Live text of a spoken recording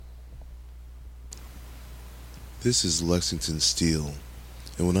This is Lexington Steele,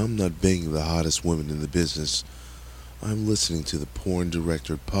 and when I'm not banging the hottest women in the business, I'm listening to the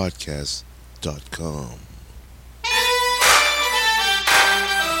PornDirectorPodcast.com.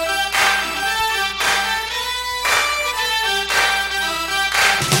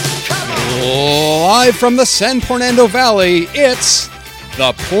 Live from the San Fernando Valley, it's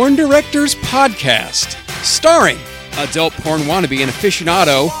the Porn Directors Podcast, starring adult porn wannabe and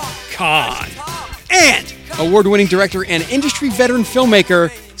aficionado, Khan, and award-winning director and industry veteran filmmaker,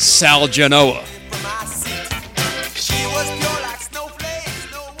 Sal Genoa.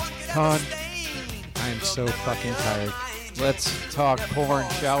 Khan, I am so fucking tired. Let's talk porn,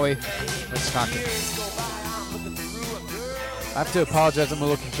 shall we? Let's talk it. I have to apologize, I'm a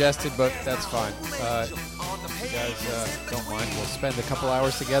little congested, but that's fine. If you guys don't mind, we'll spend a couple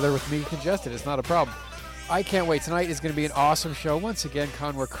hours together with me congested. It's not a problem. I can't wait. Tonight is going to be an awesome show. Once again,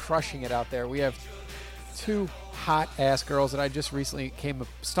 Con, we're crushing it out there. We have two hot-ass girls that I just recently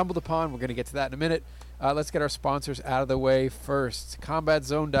stumbled upon. We're going to get to that in a minute. Let's get our sponsors out of the way first.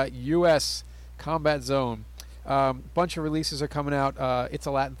 CombatZone.us. Combat Zone. Bunch of releases are coming out. It's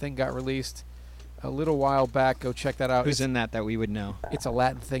a Latin Thing got released a little while back. Go check that out. Who's in that we would know? It's a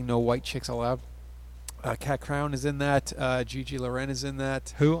Latin Thing, no white chicks allowed. Cat Crown is in that. Gigi Loren is in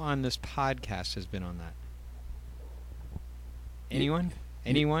that. Who on this podcast has been on that? Anyone?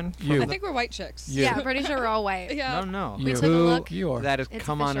 Anyone? You. I think we're white chicks. You. Yeah, I'm pretty sure we're all white. Yeah. No. You. took a look. You are. That has It's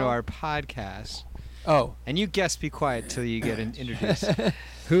come onto official. our podcast. Oh. And you guests be quiet till you get introduced.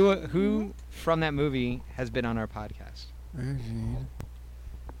 Who from that movie has been on our podcast? Regine.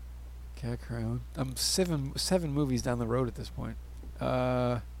 Cat Crown. I'm seven movies down the road at this point.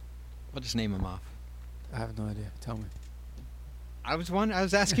 We'll just name them off. I have no idea. Tell me. I was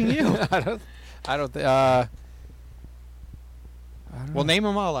asking you. I don't think. I don't Well, know. name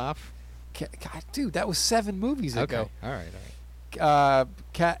them all off. God, dude, that was 7 movies ago. All right.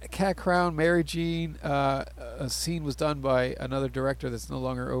 Cat Crown, Mary Jean. A scene was done by another director that's no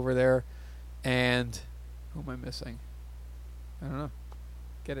longer over there. And who am I missing? I don't know.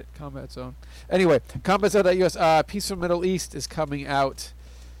 Get it? Combat Zone. Anyway, CombatZone.us. Peaceful Middle East is coming out.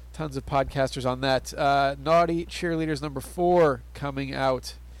 Tons of podcasters on that. Naughty Cheerleaders #4 coming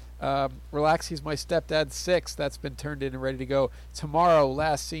out. Relax, He's My Stepdad 6. That's been turned in and ready to go. Tomorrow,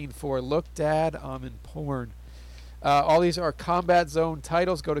 last scene for Look Dad, I'm in Porn. All these are Combat Zone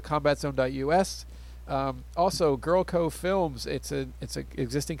titles. Go to CombatZone.us. Also, Girl Co. Films. It's an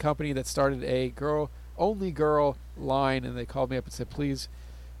existing company that started a only girl line, and they called me up and said, please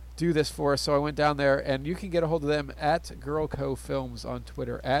do this for us. So I went down there, and you can get a hold of them at Girl Co. Films on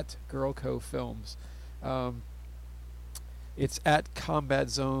Twitter, at Girl Co. Films. It's at Combat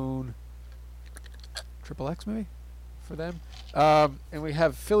Zone XXX maybe for them. And we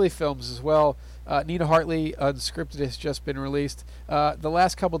have Philly Films as well. Nina Hartley, Unscripted, has just been released. The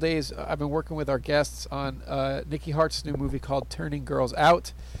last couple days, I've been working with our guests on Nikki Hart's new movie called Turning Girls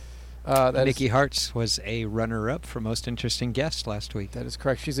Out. Nikki Hartz was a runner-up for Most Interesting Guest last week. That is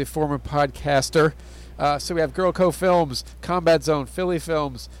correct. She's a former podcaster. So we have Girl Co. Films, Combat Zone, Philly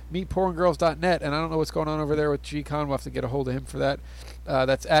Films, MeetPornGirls.net, and I don't know what's going on over there with G-Con. We'll have to get a hold of him for that.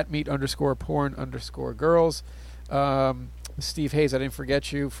 That's at meet_porn_girls. Steve Hayes, I didn't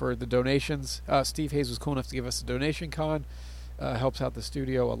forget you for the donations. Steve Hayes was cool enough to give us a donation, Con. Helps out the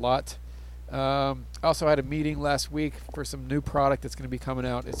studio a lot. Also had a meeting last week for some new product that's going to be coming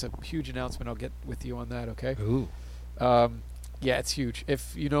out. It's a huge announcement. I'll get with you on that, okay? Ooh. Yeah, it's huge.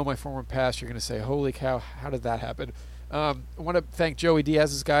 If you know my former past, you're going to say, holy cow, how did that happen? I want to thank Joey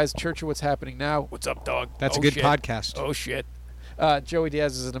Diaz's guys, Church of What's Happening Now. What's up, dog? That's Oh, a good shit. podcast. Oh, shit. Joey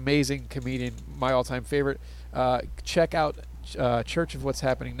Diaz is an amazing comedian, my all-time favorite. Check out Church of What's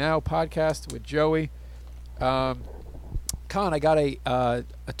Happening Now podcast with Joey. Con, I got a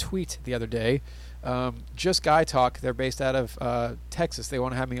tweet the other day. Just Guy Talk. They're based out of Texas. They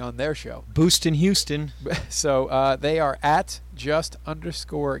want to have me on their show. Boost in Houston. So they are at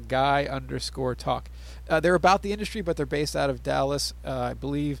just_guy_talk. They're about the industry, but they're based out of Dallas. I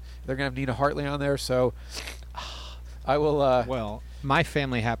believe they're going to have Nina Hartley on there. So I will... Well, my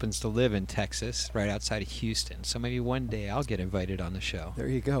family happens to live in Texas, right outside of Houston. So maybe one day I'll get invited on the show. there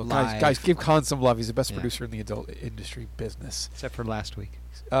you go. Live. Guys, give Con some love. He's the best Yeah. producer in the adult industry business. Except for last week.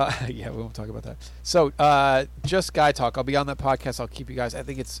 Yeah, we won't talk about that. So, Just Guy Talk. I'll be on that podcast. I'll keep you guys. I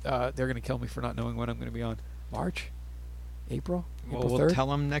think it's they're going to kill me for not knowing when I'm going to be on. March? April? Well, April we'll 3rd? tell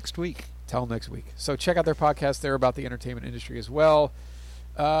them next week. Tell them next week. So check out their podcast. They're about the entertainment industry as well.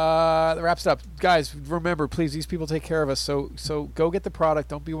 That wraps it up. Guys, remember, please, these people take care of us. So go get the product.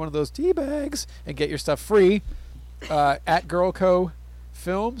 Don't be one of those tea bags and get your stuff free. At Girl Co.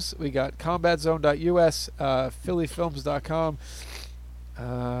 Films. We got combatzone.us, phillyfilms.com,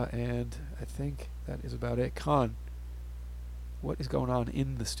 and I think that is about it. Con, what is going on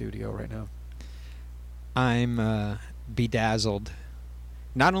in the studio right now? I'm bedazzled.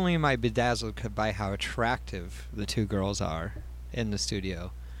 Not only am I bedazzled by how attractive the two girls are in the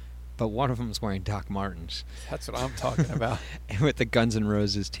studio, but one of them is wearing Doc Martens That's what I'm talking about. with the Guns N'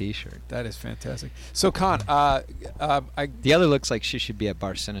 Roses T-shirt. That is fantastic. So, Con, The other looks like she should be at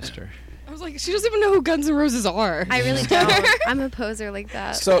Bar Sinister. I was like, she doesn't even know who Guns N' Roses are. I really don't. I'm a poser like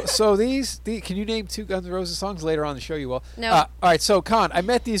that. So these can you name 2 Guns N' Roses songs? Later on in the show you will. No. All right, so Con, I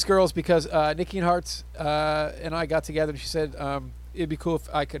met these girls because Nikki and Hearts and I got together and she said it'd be cool if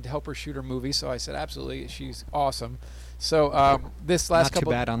I could help her shoot her movie. So I said absolutely. She's awesome. So this last Not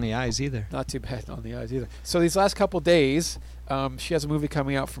couple too bad on the eyes either. not too bad on the eyes either. So these last couple days, she has a movie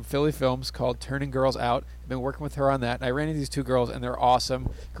coming out from Philly Films called Turning Girls Out. I've been working with her on that. And I ran into these 2 girls, and they're awesome.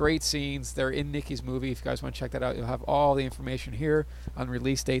 Great scenes. They're in Nikki's movie. If you guys want to check that out, you'll have all the information here on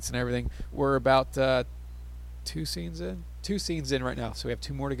release dates and everything. We're about 2 scenes in? 2 scenes in right now, so we have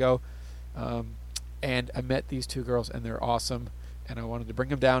 2 more to go. And I met these 2 girls, and they're awesome. And I wanted to bring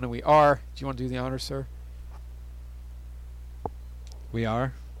them down, and we are. Do you want to do the honors, sir? We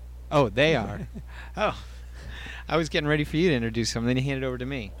are? Oh, they are. Oh. I was getting ready for you to introduce them, then you hand it over to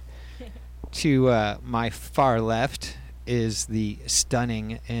me. To my far left is the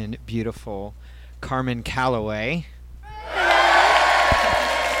stunning and beautiful Carmen Calloway.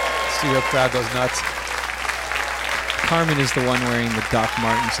 See your crowd goes nuts. Carmen is the one wearing the Doc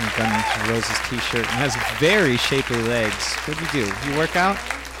Martens and Guns N' Roses T-shirt and has very shapely legs. What do? You work out?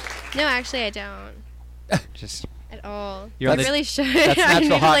 No, actually, I don't. Just At all. You're on I the- really should. that's I need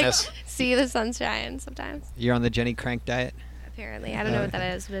natural to, like, hotness. see the sunshine sometimes. you're on the Jenny Crank diet. Apparently. I don't know what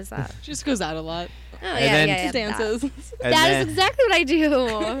that is. What is that? She just goes out a lot. Oh, And yeah, then- yeah, yeah. Dances. And That then, is exactly what I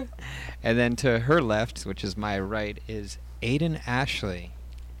do. and then to her left, which is my right, is Aiden Ashley.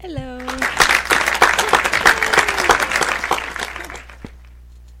 Hello.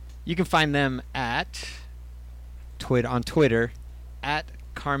 You can find them at on Twitter at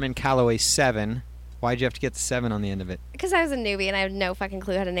Carmen Calloway 7. Why'd you have to get the 7 on the end of it? Because I was a newbie and I had no fucking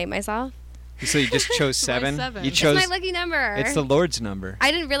clue how to name myself. So you just chose 7? 7? You It's chose It's my lucky number. It's the Lord's number. I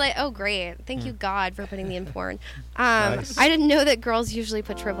didn't realize. Oh, great! Thank you, God, for putting me in porn. Nice. I didn't know that girls usually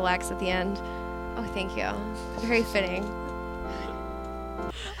put triple X at the end. Oh, thank you. Very fitting.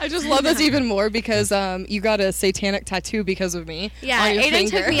 I just love this even more because you got a satanic tattoo because of me. Yeah, on your Aiden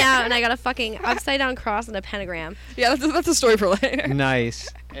finger. took me out and I got a fucking upside down cross and a pentagram. Yeah, that's a story for later. Nice.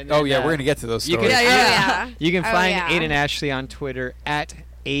 And Oh then, yeah, we're gonna get to those you stories. can- Yeah, Oh, yeah. yeah. You can Oh, find yeah. Aiden Ashley on Twitter at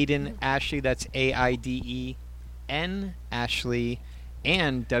Aiden Ashley. That's AIDEN Ashley,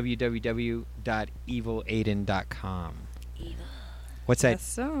 and www.evilaiden.com. What's that?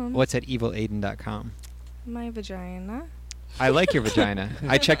 What's at evilaiden.com? My vagina. I like your vagina.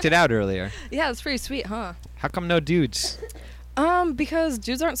 I checked it out earlier. Yeah, it's pretty sweet, huh? How come no dudes? Because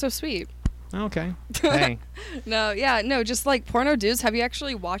dudes aren't so sweet. Okay. Hey, No, just like porno dudes. Have you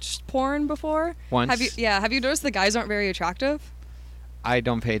actually watched porn before? once Have you noticed the guys aren't very attractive? I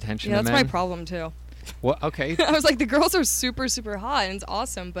don't pay attention Yeah, to that's men. my problem too. What? Okay. I was like, the girls are super, super hot and it's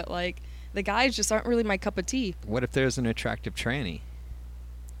awesome, but like the guys just aren't really my cup of tea. What if there's an attractive tranny?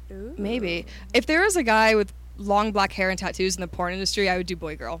 Maybe. If there was a guy with long black hair and tattoos in the porn industry, I would do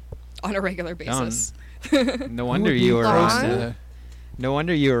boy girl on a regular basis. No wonder you were close on. to No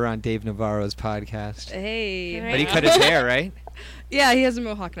wonder you were on Dave Navarro's podcast. Hey. Right. But he cut his hair, right? Yeah, he has a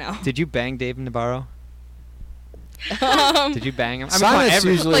mohawk now. Did you bang Dave Navarro? Um, Did you bang him? Silence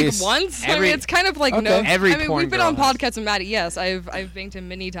usually like is- once? I every- mean, it's kind of like Okay. no. Every I mean, porn we've been girl on has. podcasts with Maddie. Yes, I've banged him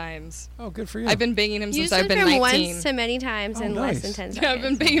many times. Oh, good for you. I've been banging him since Usually I've been from 19. once to many times Oh, in less than nice. 10 seconds. Yeah, I've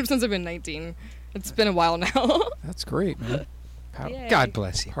been banging him since I've been 19. It's been a while now. That's great, man. Yay. God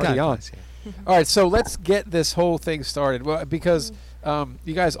bless you. Party God on. bless you. All right, so let's get this whole thing started. Well, because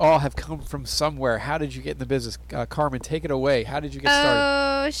you guys all have come from somewhere. How did you get in the business? Carmen, take it away. How did you get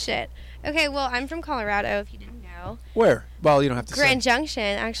started? Oh, shit. Okay, well, I'm from Colorado, if you didn't know. Where? Well, you don't have to Grand say. Junction,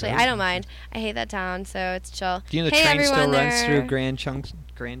 actually. I don't mind. I hate that town, so it's chill. Do you know the hey, train everyone still runs there. through Grand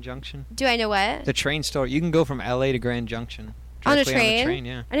Junction? Do I know what? The train still. You can go from LA to Grand Junction. On a directly train? On the train,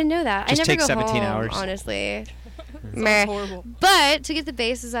 yeah. I didn't know that. Just I never takes go 17 home, hours. honestly. Sounds horrible. But to get the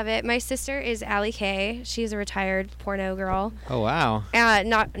basis of it, my sister is Allie Kay. She's a retired porno girl. Oh wow.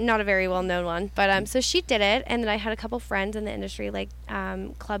 Not a very well known one, but so she did it, and then I had a couple friends in the industry, like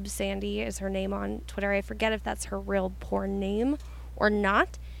Club Sandy is her name on Twitter. I forget if that's her real porn name or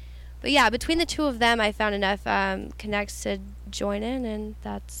not, but yeah, between the two of them, I found enough connects to join in, and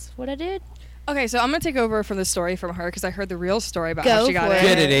that's what I did. Okay, so I'm gonna take over from the story from her because I heard the real story about Go how she got for it. it.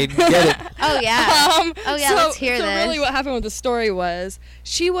 Get it, Aiden. Get it. Oh yeah. Oh yeah. Let's hear so this. really, what happened with the story was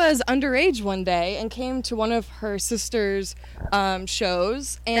she was underage one day and came to one of her sister's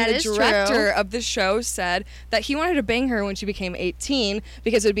shows, and That the is director true. of the show said that he wanted to bang her when she became 18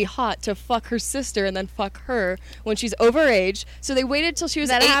 because it would be hot to fuck her sister and then fuck her when she's overage. So they waited till she was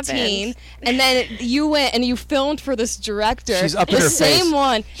That 18, happened. and then you went and you filmed for this director. She's up in the her same face.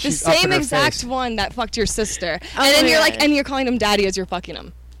 one, She's the up in same her exact face. one that fucked your sister. Oh and then my you're God. like, and you're calling him daddy as you're fucking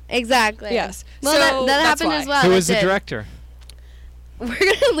him. Exactly. Yes. Well, So that that's happened why. as well. Who That was the did. director? We're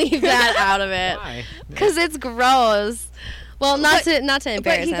gonna leave that out of it Why? because it's gross. Well, not to But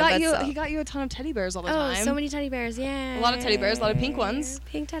embarrass he him, got but you. still. He got you a ton of teddy bears all the Oh, time. so many teddy bears! Yeah, A lot of teddy bears, a lot of pink ones.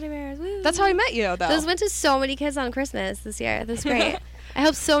 Pink teddy bears. Woo. That's how I met you, though. Those went to so many kids on Christmas this year. That's great. I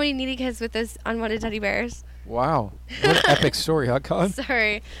hope so many needy kids with those unwanted teddy bears. Wow. What an epic story, huh, Colin?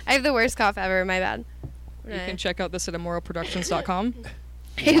 Sorry, I have the worst cough ever. My bad. You can check out this at immoralproductions.com.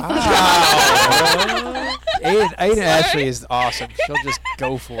 Wow. Aiden Ashley is awesome. She'll just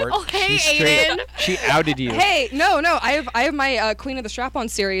go for it. Oh, hey, She's straight- Aiden. She outed you. Hey, no, I have my Queen of the Strap-On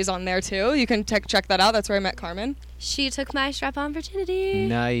series on there too. You can check that out. That's where I met Carmen. She took my strap-on virginity.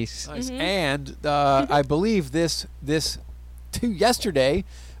 Nice. Nice. Mhm. And I believe this yesterday,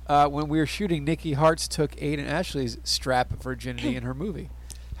 when we were shooting, Nikki Hartz took Aiden Ashley's strap virginity in her movie.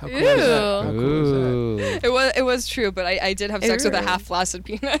 How cool is that? How cool is that? Ooh. It was true, but I did have sex with a Ooh. half-flaccid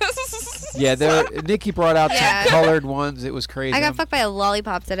penis. Yeah, Nikki brought out Yeah. some colored ones. It was crazy. I got fucked by a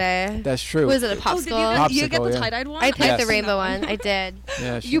lollipop today. That's true. Was it a Oh, did popsicle? you get Popsicle, the yeah. tie-dyed one? I picked Yes. the rainbow one. I did.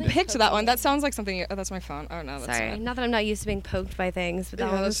 Yeah, she You did. picked that one. That sounds like something. Oh, that's my phone. Oh no, that's Sorry, not. not that I'm not used to being poked by things, but that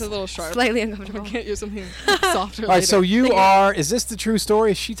Yeah, one that's was a little sharp. slightly I'll uncomfortable. get you something softer. All right, so later. you are. Is this the true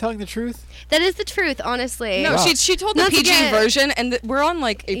story? Is she telling the truth? That is the truth, honestly. No, Wow. she told the Not to PG get- version, and we're on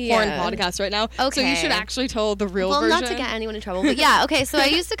like a porn Yeah. podcast right now. So Okay. you should actually tell the real Well, version. not to get anyone in trouble, but yeah, okay, so I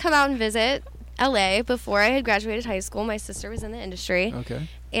used to come out and visit LA before I had graduated high school. My sister was in the industry, Okay.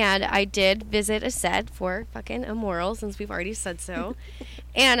 and I did visit a set for fucking Immoral, since we've already said so.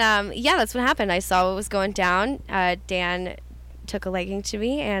 And yeah, that's what happened. I saw what was going down. Dan took a liking to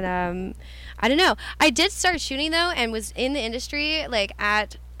me, and I don't know. I did start shooting, though, and was in the industry, like,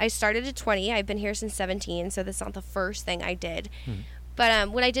 I started at 20. I've been here since 17, so that's not the first thing I did.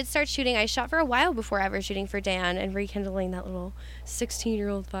 But when I did start shooting, I shot for a while before ever shooting for Dan and rekindling that little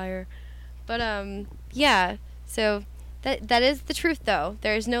 16-year-old fire. But yeah, so that is the truth, though.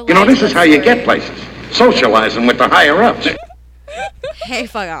 There's no. You know, lies this to is that how you story. get places. Socializing with the higher ups. Hey,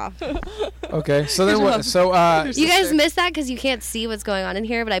 fuck off! Okay. So then what? So You guys missed that because you can't see what's going on in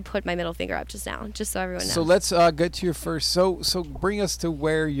here, but I put my middle finger up just now, just so everyone knows. So let's get to your first. So bring us to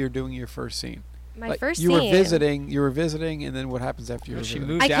where you're doing your first scene. my Like, first you scene. You were visiting, and then what happens after you were She visiting?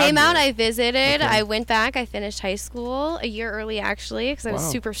 moved I down came out, here. I visited, Okay. I went back, I finished high school a year early actually because I was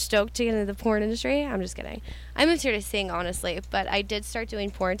Wow. super stoked to get into the porn industry. I'm just kidding. I moved here to sing, honestly, but I did start doing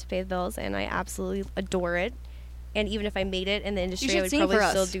porn to pay the bills, and I absolutely adore it. And even if I made it in the industry, should I would sing probably for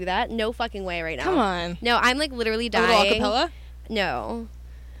still us. do that. No fucking way right now. Come on. No, I'm like literally A little dying. acapella? No.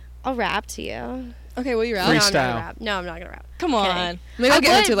 I'll rap to you. Okay, will you rap? No, I'm not Freestyle. gonna rap. No, I'm not gonna rap. Come Okay. on. Maybe I I'll get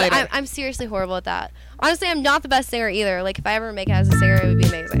would, into it but later. I'm seriously horrible at that. Honestly, I'm not the best singer either. Like, if I ever make it as a singer, it would be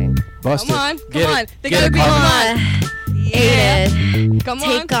amazing. Bust Come it. on. Get Come it. on. They Get gotta it, be Carmen. on. Yeah. Aiden, Come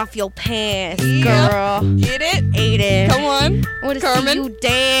on. take off your pants, Yeah. girl. Get it. Aiden, Come on. I want to see Carmen. you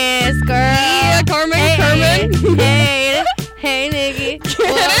dance, girl. Yeah, Carmen. Hey, Carmen. Hey, hey, Nikki.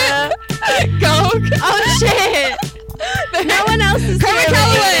 What up? Go. Oh shit! No one else is Carmen here.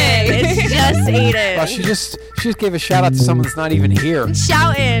 Calloway. It's just Aiden. Wow, she just gave a shout out to someone that's not even here.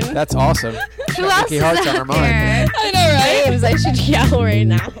 Shouting. That's awesome. Who else Nikki is Hart's out on her mind. there? I know, right? Names I should yell right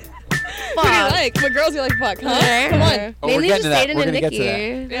now. Who do you like? What girls do you like fuck, huh? Come on. Oh, we're Mainly getting just to that. Aiden We're and gonna get to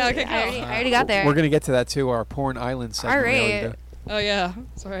Nikki. Yeah, okay, I already got there. We're gonna get to that too. Our Porn Island segment. All we already right. do. Oh, yeah.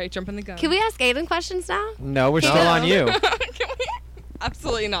 Sorry, jumping the gun. Can we ask Aiden questions now? No, we're No. still on you. Can we?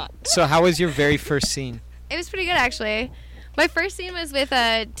 Absolutely not. So how was your very first scene? It was pretty good, actually. My first scene was with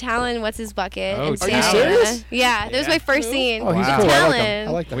Talon, what's his bucket? Oh, in Are you Santa Ana. serious? Yeah, that was my first Who? scene. Oh, he's Wow. cool. I like him. Talon.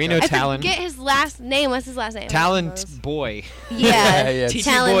 I like that. We guy. know I Talon. forget his last name. What's his last name? Talent boy. Yeah, Yeah, TT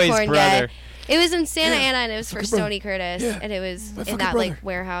Talon Boy's porn brother. guy. It was in Santa Ana, and it was for Fucking brother. Stoney Curtis, Yeah. and it was My in fucking that brother. like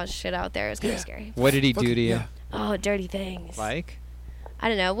warehouse shit out there. It was kind Yeah. of scary. What did he do to you? Yeah. Oh, dirty things. Like? I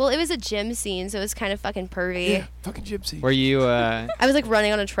don't know. Well, it was a gym scene, so it was kind of fucking pervy. Yeah, fucking gypsy. Were you I was like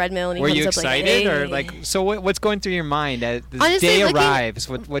running on a treadmill, and he were comes you up like, excited or "Hey." like so what's going through your mind as the Honestly, day looking- arrives?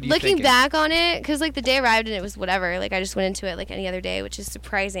 What do you Looking thinking? back on it, because like the day arrived and it was whatever. Like I just went into it like any other day, which is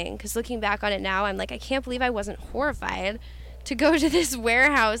surprising. Because looking back on it now, I'm like, I can't believe I wasn't horrified. to go to this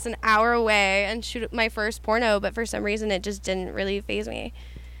warehouse an hour away and shoot my first porno, but for some reason it just didn't really faze me.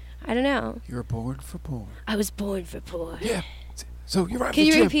 I don't know. You're born for porn. I was born for porn. Yeah. So you're right. Can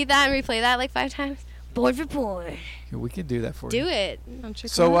you repeat that and replay that like 5 times? Born for porn. Yeah, we can do that for you. Do it.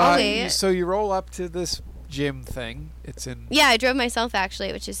 So, I'll wait. so you roll up to this gym thing. It's in. Yeah, I drove myself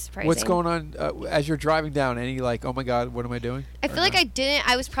actually, which is surprising. What's going on as you're driving down? Any like, oh my God, what am I doing? I feel like I didn't.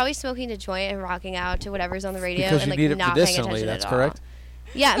 I was probably smoking a joint and rocking out to whatever's on the radio Because and you like need it not paying medicinally. attention That's at all. correct.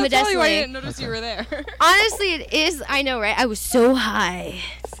 Yeah, That's probably why I medicinally. didn't notice you were there. Honestly, it is. I know, right? I was so high,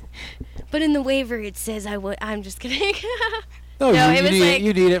 but in the waiver it says I would. I'm just kidding. No, No, you, it was need like-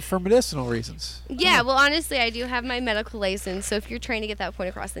 you need it for medicinal reasons. Yeah, well, honestly, I do have my medical license, so if you're trying to get that point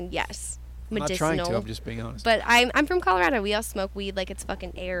across, then yes, I'm not medicinal. trying to. I'm just being honest. But I'm from Colorado. We all smoke weed like it's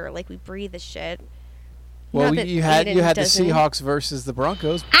fucking air. Like we breathe this shit. Well, Not that you had Aiden the doesn't. Seahawks versus the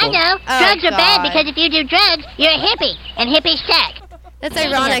Broncos. I Well, know. Oh, drugs are bad God. because if you do drugs, you're a hippie, and hippies suck. That's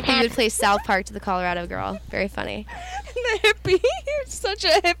ironic that you would play South Park to the Colorado girl. Very funny. The hippie. You're such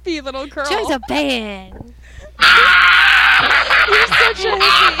a hippie little girl. Drugs are bad. You're such a hippie.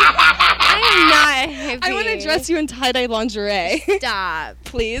 I am not a hippie. I want to dress you in tie-dye lingerie. Stop.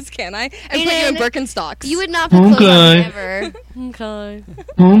 Please, can I? And put you in Aiden, Birkenstocks. You would not put clothes on me ever. Okay.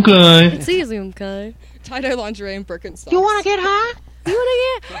 Okay. It's easy, okay. tie-dye lingerie and Birkenstocks. You want to get high? You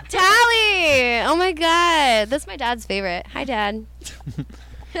want to get Tally? Oh my God, that's my dad's favorite. Hi, Dad.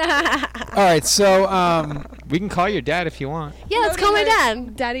 all right, so We can call your dad if you want. Yeah, let's call my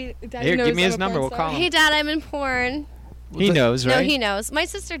dad. Daddy Here, knows give me I'm his a number. porn We'll star. call him. Hey, Dad, I'm in porn. He knows, right? No, he knows. My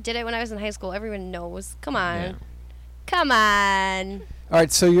sister did it when I was in high school. Everyone knows. Come on. Yeah. Come on. all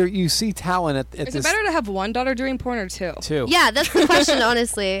right, so you see Talon at Is it this better to have one daughter doing porn or two? too. Yeah, that's the question,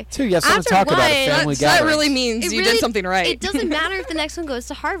 honestly. Two. You have something to After talk about. At one, family So that gatherings. really means It you really- did something right. It doesn't matter if the next one goes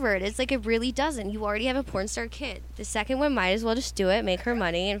to Harvard. It's like it really doesn't. You already have a porn star kid. The second one might as well just do it, make her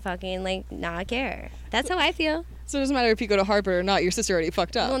money, and fucking like not care. That's how I feel. So it doesn't matter if you go to Harvard or not. Your sister already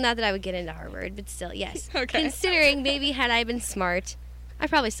fucked up. Well, not that I would get into Harvard, but still, yes. Okay. Considering maybe had I been smart, I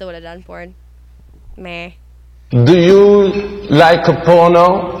probably still would have done porn. Meh. Do you like a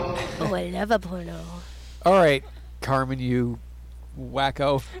porno? Oh, I love a porno. All right, Carmen, you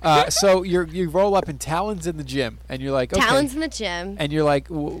wacko. So you roll up and Talon's in the gym, and you're like, okay. Talon's in the gym. And you're like,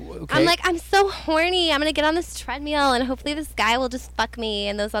 okay. I'm like, I'm so horny. I'm gonna get on this treadmill, and hopefully this guy will just fuck me,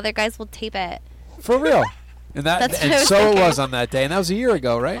 and those other guys will tape it. for real. And That's what I and was so thinking. it was on that day, and that was a year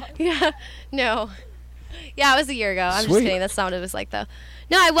ago, right? Yeah. No. Yeah, it was a year ago. I'm Sweet. just kidding. That's not what it was like, though.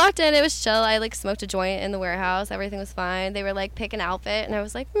 No, I walked in. It was chill. I, like, smoked a joint in the warehouse. Everything was fine. They were, like, pick an outfit. And I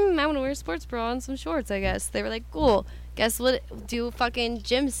was like, I want to wear a sports bra and some shorts, I guess. They were like, cool. Guess we'll do a fucking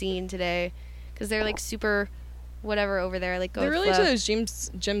gym scene today. Because they're, like, super whatever over there. Like, go They're with really flow. into those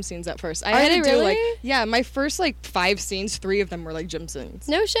gym scenes at first. I Are had they to do like really? yeah, my first like 5 scenes, 3 of them were like gym scenes.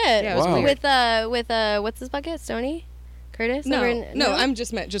 No shit. Yeah, it was Wow. weird. With what's his bucket? Stoney? Curtis? No, Over in- no, I'm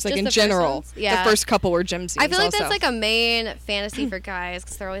just meant just like Just in the first general. ones? Yeah. The first couple were gym scenes. I feel like also. that's like a main fantasy for guys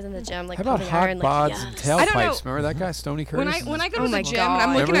because they're always in the gym, like How about pumping hot iron, like, bods and yes. I don't know. tailpipes? Remember that guy, Stoney Curtis? when I go Oh to my the gym and I'm God.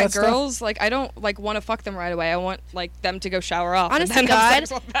 looking Remember at that stuff? girls, like I don't like want to fuck them right away. I want like them to go shower off. Honest and to then have God,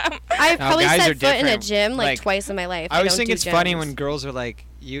 sex with them. I've probably guys are set foot in a different. gym like Like, twice in my life. I always don't think do it's funny gyms. when girls are like,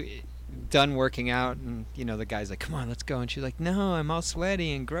 you done working out, and you know the guy's like, come on, let's go, and she's like, no, I'm all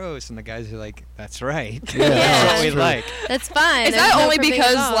sweaty and gross, and the guys are like, that's right. Yeah, That's what we true. like. That's fine. Is There's that no only forbidden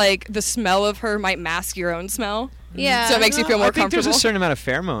because law. like the smell of her might mask your own smell? yeah? So it makes you feel I more think there's comfortable. a certain amount of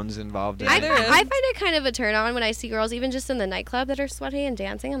pheromones involved in Yeah, it. there is. I find it kind of a turn on when I see girls, even just in the nightclub, that are sweaty and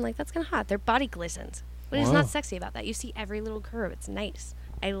dancing. I'm like, that's kind of hot. Their body glistens. But it's Wow. not sexy about that. You see every little curve. It's nice.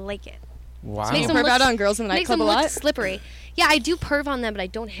 I like it. Wow. Makes You them perv look- out on girls in the Makes nightclub them a look lot. slippery. Yeah, I do perv on them, but I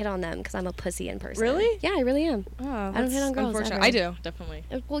don't hit on them because I'm a pussy in person. Really? Yeah, I really am. Oh, I don't hit that's on girls unfortunate. ever. I do definitely.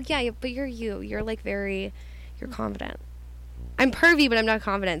 Well, yeah, but you're you. You're like very, you're confident. I'm pervy, but I'm not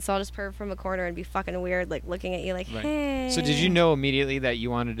confident, so I'll just perv from a corner and be fucking weird, like looking at you like, Right. hey. So did you know immediately that you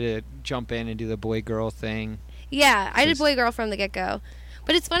wanted to jump in and do the boy-girl thing? Yeah, I did Just- boy girl from the get go.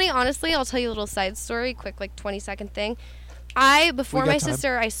 But it's funny, honestly, I'll tell you a little side story, quick, like 20-second thing. Before We my got time.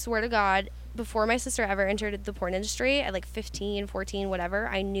 sister, I swear to God, before my sister ever entered the porn industry at like 15, 14, whatever,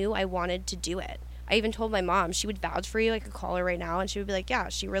 I knew I wanted to do it. I even told my mom, she would vouch for you. I could call her right now and she would be like, yeah,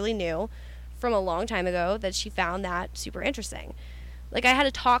 she really knew from a long time ago that she found that super interesting. Like, I had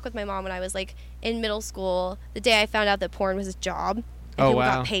a talk with my mom when I was like in middle school, the day I found out that porn was a job and Oh, people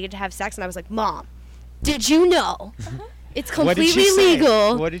wow. got paid to have sex, and I was like, Mom, did you know It's What did she completely say?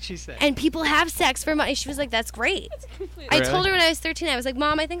 legal. What did she say? And people have sex for money. She was like, that's great. I Really? told her when I was 13, I was like,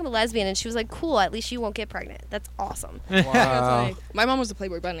 Mom, I think I'm a lesbian. And she was like, cool, at least you won't get pregnant. That's awesome. Wow. My mom was a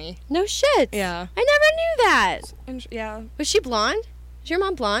Playboy bunny. No shit. Yeah. I never knew that. And yeah. Was she blonde? Is your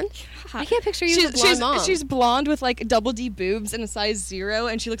mom blonde? I can't picture you with a blonde mom. She's blonde with like double D boobs and a size 0,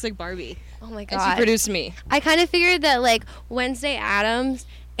 and she looks like Barbie. Oh my And god. she produced me. I kind of figured that like Wednesday Addams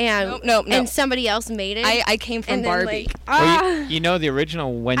and Nope. and somebody else made it. I came from and then, Barbie. like, Well, you know the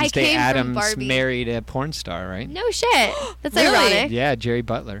original Wednesday came from Addams Barbie. married a porn star, right? no shit. That's Really? ironic. Yeah, Jerry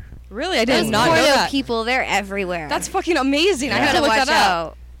Butler. Really? I Those did not know porno that. people, they're everywhere. That's fucking amazing. I Yeah. had to gotta look watch that up.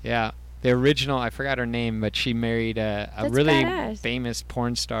 out. Yeah. The original, I forgot her name, but she married a That's really badass. famous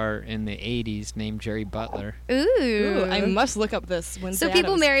porn star in the 80s named Jerry Butler. Ooh. Ooh, I must look up this Wednesday So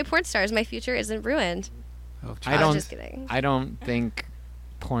people Addams. marry porn stars. My future isn't ruined. Oh, I I don't was just kidding. I don't think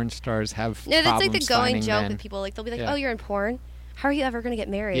porn stars have No, that's like the problems going finding joke men. with people. Like they'll be like, Yeah. "Oh, you're in porn. How are you ever gonna get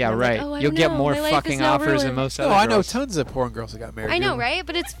married?" Yeah, And I'm right. Like, oh, I You'll don't get know. more My life is fucking now offers than ruined." most No, other I know girls. tons of porn girls that got married. I know, You- right?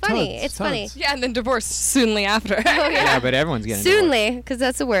 But it's funny. Tons, It's funny. tons. Yeah, and then divorced soonly after. Oh, Yeah, but everyone's getting divorced. Soonly, because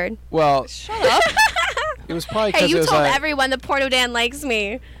that's a word. Well, Shut up. it was probably Hey, because it you was told like, everyone the porno Dan likes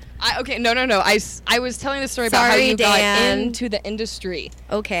me. Okay, no. I was telling the story about how Sorry, you got Dan. into the industry.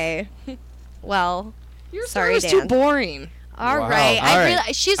 Okay. Well, Your Sorry, story was too Dan. boring. all Wow. right. All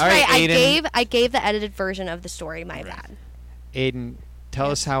right. She's All right, right. Aiden. I gave the edited version of the story. My bad. Aiden, tell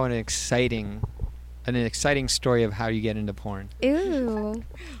us how an exciting story of how you get into porn. Ooh.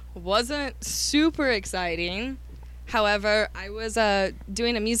 Wasn't super exciting. However, I was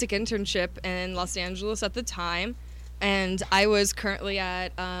doing a music internship in Los Angeles at the time, and I was currently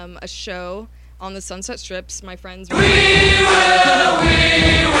at a show on the Sunset Strips. My friends were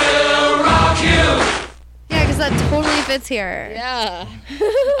Yeah, because that totally fits here. Yeah.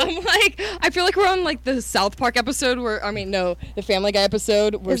 I'm like, I feel like we're on like the South Park episode the Family Guy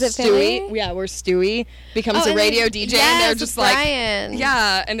episode where Is it Family? where Stewie becomes a and radio then- DJ, yes, and they're with just like, Brian.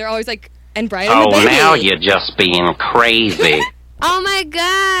 yeah, and they're always like, and Brian and the Oh, baby. now you're just being crazy. Oh my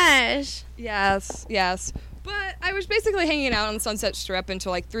gosh. Yes. But I was basically hanging out on the Sunset Strip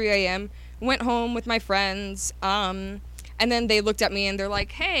until like 3 a.m. Went home with my friends, and then they looked at me and they're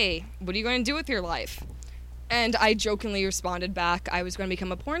like, hey, what are you going to do with your life? And I jokingly responded back, I was going to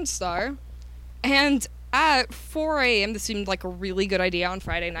become a porn star. And at 4 a.m., this seemed like a really good idea on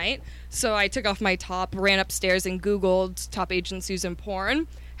Friday night. So I took off my top, ran upstairs and Googled top agencies in porn,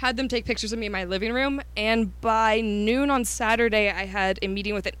 had them take pictures of me in my living room. And by noon on Saturday, I had a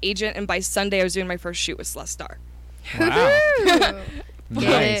meeting with an agent. And by Sunday, I was doing my first shoot with Celeste Star. Wow. Get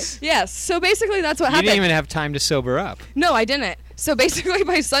Nice. Yes. So basically, that's what You happened. didn't even have time to sober up. No, I didn't. So basically,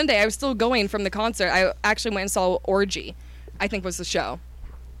 by Sunday, I was still going from the concert. I actually went and saw Orgy, I think was the show.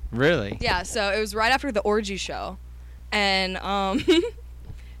 Really? Yeah, so it was right after the Orgy show. And,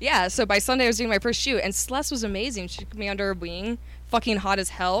 yeah, so by Sunday, I was doing my first shoot. And Celeste was amazing. She took me under her wing, fucking hot as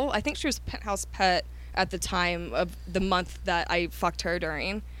hell. I think she was Penthouse Pet at the time of the month that I fucked her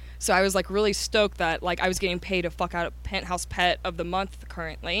during. So I was, like, really stoked that, like, I was getting paid to fuck out a Penthouse Pet of the month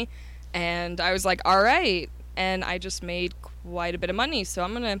currently. And I was like, all right. And I just made quite a bit of money. So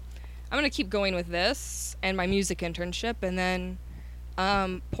I'm gonna keep going with this and my music internship. And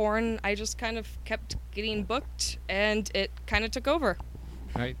then porn, I just kind of kept getting booked, and it kind of took over.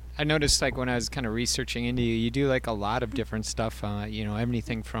 Right. I noticed, like, when I was kind of researching into you, you do, like, a lot of different stuff,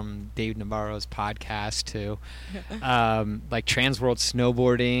 everything from Dave Navarro's podcast to, like, Transworld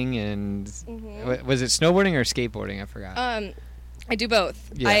Snowboarding and, was it snowboarding or skateboarding? I forgot. I do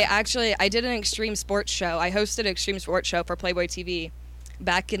both. Yeah. I did an extreme sports show. I hosted an extreme sports show for Playboy TV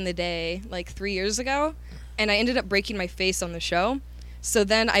back in the day, like 3 years ago, and I ended up breaking my face on the show. So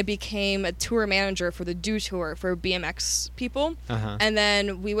then I became a tour manager for the Do Tour for BMX people. Uh-huh. And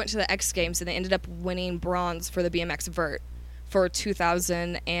then we went to the X Games, and they ended up winning bronze for the BMX vert for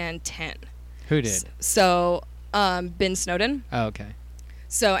 2010. Who did? So, Ben Snowden. Oh, okay.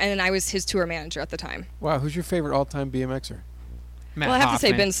 So, and then I was his tour manager at the time. wow, who's your favorite all-time BMXer? Matt Well, I have to say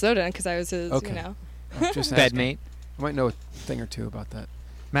Hoffman. Ben Snowden because I was his, Okay. you know. I'm just asking. Bedmate. I might know a thing or two about that.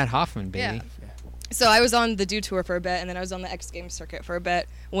 Matt Hoffman, baby. Yeah. So I was on the Do Tour for a bit, and then I was on the X Games circuit for a bit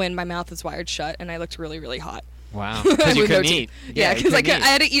when my mouth was wired shut, and I looked really, really hot. Wow. Because you With no couldn't teeth. eat. Yeah, you because I couldn't eat.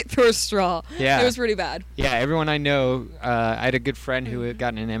 had to eat through a straw. Yeah. It was pretty bad. Yeah, everyone I know, I had a good friend who had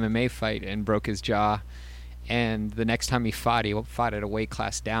gotten in an MMA fight and broke his jaw. And the next time he fought at a weight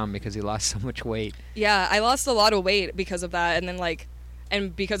class down because he lost so much weight. Yeah, I lost a lot of weight because of that, and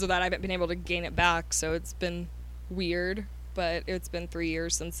then because of that, I haven't been able to gain it back, so it's been weird, but it's been 3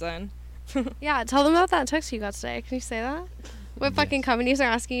 years since then. Yeah, tell them about that text you got today. Can you say that? What fucking companies are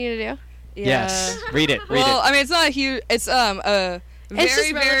asking you to do? Yeah. Yes. Read it. Read Well, it. I mean, it's not a huge. It's a very just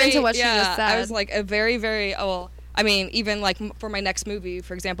relevant very to what she yeah. just said. I was like a very very. Oh, well, I mean, even like for my next movie,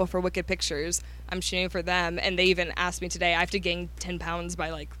 for example, for Wicked Pictures, I'm shooting for them, and they even asked me today. I have to gain 10 pounds by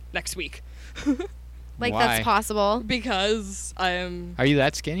like next week Like Why? that's possible. because I'm. Are you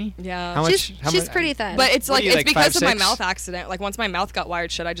that skinny? Yeah. How much? how She's much- pretty thin. But it's What are like you, it's like, because of my 5'6"? mouth accident. Like once my mouth got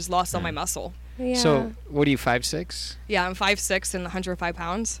wired shut, I just lost all my muscle. yeah. So what are you, 5'6"? Yeah, I'm 5'6" and 105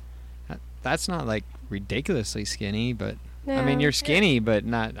 pounds. That's not like ridiculously skinny, but I No. mean you're skinny, but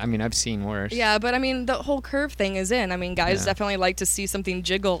not. I mean I've seen worse. Yeah, but I mean the whole curve thing is in. I mean guys Yeah. definitely like to see something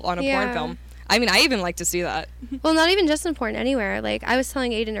jiggle on a porn Yeah. film. I mean I even like to see that. Well, not even just in porn, anywhere. Like, I was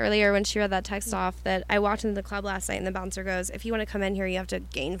telling Aiden earlier when she read that text off that I walked into the club last night and the bouncer goes, if you want to come in here, you have to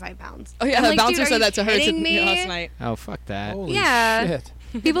gain 5 pounds. Oh yeah, I'm the like, bouncer dude, are said you that to her kidding me? last night. Oh fuck that. Holy Yeah.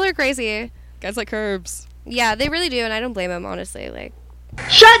 shit. People are crazy. Guys like curves. Yeah, they really do, and I don't blame them, honestly. Like,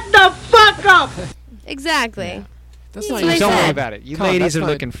 Shut the fuck up! exactly. That's That's not what your I Don't said. worry style. about it. You Con, ladies that's are not-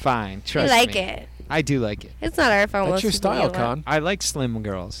 looking fine. I Trust like me. it. I do like it. It's not our fault. That's most your people style, don't. Con. I like slim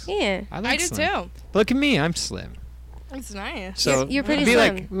girls. Yeah. I like I do slim. too. Look at me, I'm slim. It's nice. So You're pretty we're gonna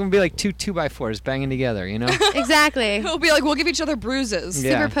be slim. like we're gonna be like two by fours banging together, you know? Exactly. It'll be like we'll give each other bruises.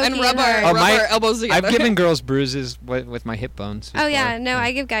 Yeah. Super pokey And rub our, hard. Oh, rub my- our elbows together. I've given girls bruises with my hip bones. Oh, yeah. before. No,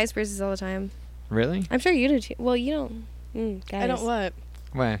 I give guys bruises all the time. Really? I'm sure you do, too. Well, you don't. Guys. I don't what?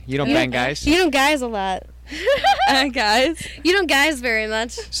 Why? You don't You bang don't- guys? You don't guys a lot. Guys. You don't guys very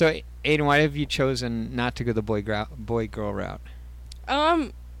much. So Aiden, why have you chosen not to go the boy girl route?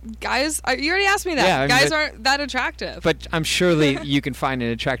 Guys, you already asked me that. Yeah, I mean, guys but- aren't that attractive. But I'm surely you can find an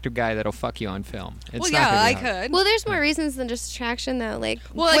attractive guy that'll fuck you on film. It's well, not yeah, gonna I be hard. could. Well, there's more reasons than just attraction, though. Like,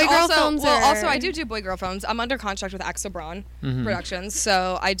 Well, like boy-girl also, films well, are... also I do boy girl films. I'm under contract with Axel Braun Mhm. Productions,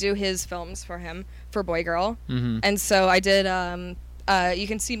 so I do his films for him for boy girl. Mhm. And so I did. You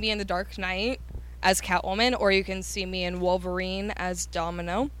can see me in The Dark Knight as Catwoman, or you can see me in Wolverine as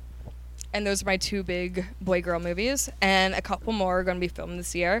Domino. And those are my two big boy girl movies, and a couple more are going to be filmed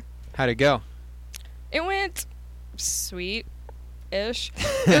this year. How'd it go? It went sweet-ish.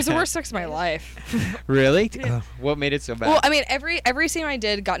 It was the worst sex of my life. Really? What made it so bad? Well, I mean, every scene I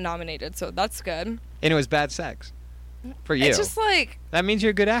did got nominated, so that's good. And it was bad sex for you. It's just like, That means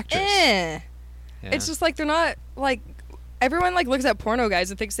you're a good actress. eh. Yeah. It's just like they're not like everyone like looks at porno guys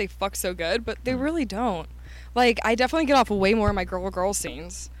and thinks they fuck so good, but they really don't. Like I definitely get off way more in my girl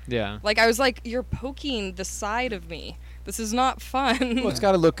scenes. Yeah. Like I was like, you're poking the side of me. This is not fun. Well, it's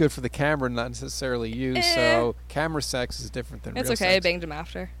got to look good for the camera, not necessarily you. Eh. So camera sex is different than It's real okay. I sex. banged him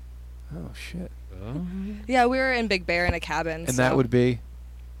after. Oh shit! Yeah, we were in Big Bear in a cabin. And that would be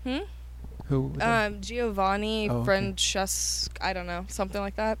Hmm? who? would that- Giovanni Oh, okay. Francesco. I don't know, something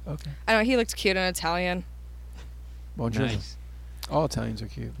like that. Okay. I don't know. He looked cute in Italian. Bonjour. Nice. All Italians are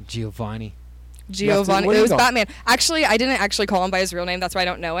cute. Giovanni. Giovanni. what do It you was call- Batman. Actually, I didn't actually call him by his real name. That's why I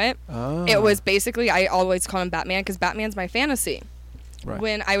don't know it. Oh. It was basically I always call him Batman because Batman's my fantasy. Right.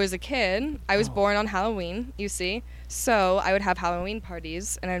 When I was a kid, I was Oh. born on Halloween, you see. So I would have Halloween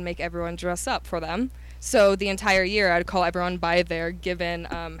parties and I'd make everyone dress up for them. So the entire year I'd call everyone by their given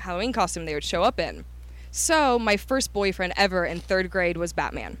Halloween costume they would show up in. So my first boyfriend ever in 3rd grade was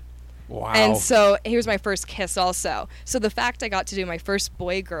Batman. Wow. And so he was my first kiss also. So the fact I got to do my first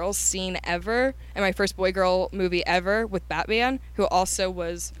boy-girl scene ever and my first boy-girl movie ever with Batman, who also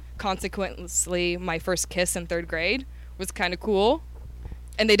was consequently my first kiss in 3rd grade, was kind of cool.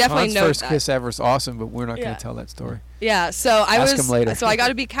 And they definitely Han's know first that. kiss ever is awesome, but we're not going Yeah. to tell that story. Yeah, so I Ask was him later. so I got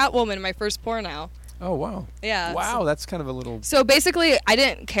to be Catwoman in my first porno. Oh wow. Yeah. Wow, that's kind of a little. So basically, I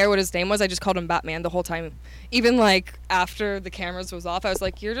didn't care what his name was. I just called him Batman the whole time. Even like after the cameras was off, I was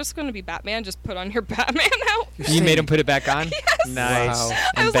like, "You're just going to be Batman. Just put on your Batman outfit." You made him put it back on? Yes. Nice. Wow. I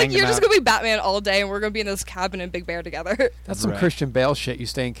And was like, banged "You're him just out. going to be Batman all day, and we're going to be in this cabin in Big Bear together." That's some Right. Christian Bale shit. You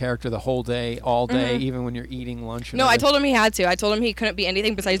stay in character the whole day, all day, Mhm. even when you're eating lunch. No, I told him he had to. I told him he couldn't be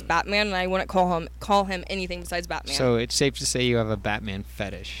anything besides Batman, and I wouldn't call him anything besides Batman. So it's safe to say you have a Batman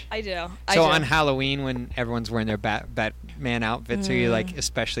fetish. I do. So on Halloween, when everyone's wearing their Batman outfits, are you Mm. like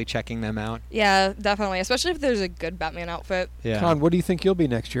especially checking them out? Yeah, definitely. Especially if there's a good Batman outfit. Yeah. Con, what do you think you'll be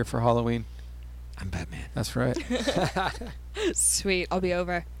next year for Halloween? I'm Batman. That's right. Sweet, I'll be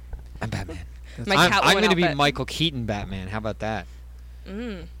over. I'm Batman. My I'm Catwoman going to be outfit. Michael Keaton Batman. How about that?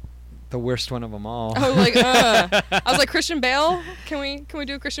 Mm. The worst one of them all. I was like, I was like, Christian Bale. Can we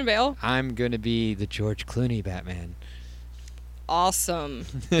do a Christian Bale? I'm going to be the George Clooney Batman. Awesome.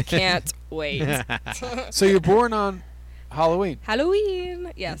 Can't wait. So you're born on Halloween.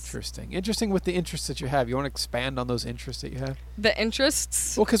 Halloween. Yes. Interesting with the interests that you have. You want to expand on those interests that you have? The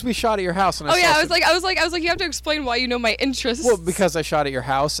interests. Well, because we shot at your house, and I was like, you have to explain why you know my interests. Well, because I shot at your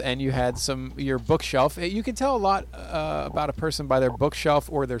house, and you had your bookshelf. You can tell a lot about a person by their bookshelf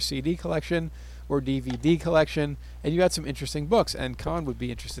or their CD collection or DVD collection, and you had some interesting books. And Con would be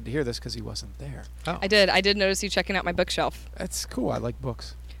interested to hear this because he wasn't there. Oh. I did notice you checking out my bookshelf. That's cool. I like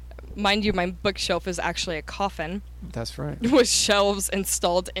books. Mind you, my bookshelf is actually a coffin. That's right. With shelves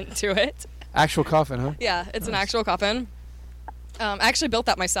installed into it. Actual coffin, huh? Yeah, it's an actual coffin. I actually built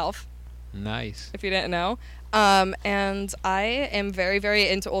that myself. Nice. If you didn't know. And I am very, very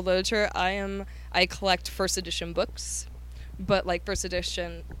into old literature. I collect first edition books, but like first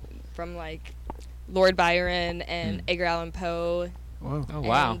edition from like Lord Byron and Edgar Allan Poe. Wow. Oh,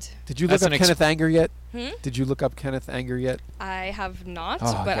 wow. Did you look up Kenneth Anger yet? Did you look up Kenneth Anger yet? I have not,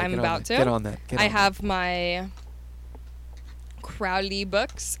 but I'm about to. Get on that. I have my Crowley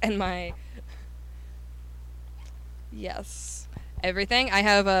books and my... Yes. Everything. I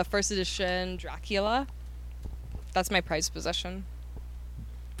have a first edition Dracula. That's my prized possession.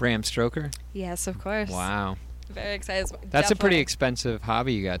 Bram Stoker? Yes, of course. Wow. Very excited. That's a pretty expensive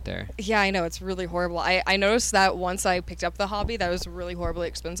hobby you got there. Yeah, I know. It's really horrible. I noticed that once I picked up the hobby, that was really horribly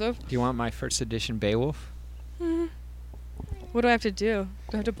expensive. Do you want my first edition Beowulf? What do I have to do?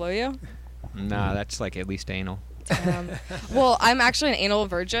 Do I have to blow you? Nah, that's like at least anal. Well, I'm actually an anal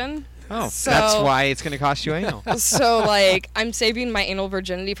virgin. Oh, so that's why it's going to cost you anal. So, like, I'm saving my anal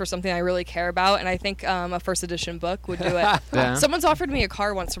virginity for something I really care about, and I think a first edition book would do it. Yeah. Someone's offered me a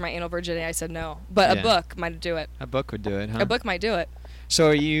car once for my anal virginity. I said no, but a book might do it. A book would do it, huh? A book might do it. So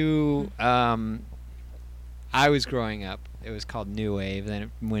are you... I was growing up. It was called New Wave. Then it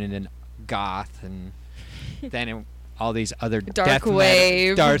went into goth, and then all these other dark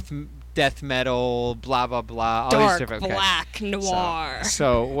wave, death metal, blah blah blah. All dark, these different, black, noir.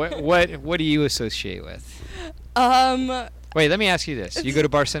 So what do you associate with? Wait, let me ask you this: you go to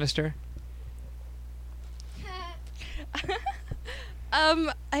Bar Sinister?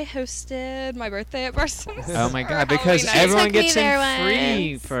 I hosted my birthday at Bar Sinister. Oh my god! Because everyone gets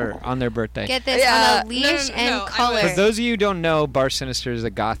in free on their birthday. Get this on a leash and collar. For those of you who don't know, Bar Sinister is a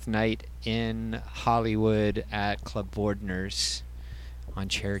goth night in Hollywood at Club Bordner's on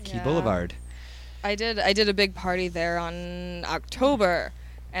Cherokee Boulevard. I did a big party there on October,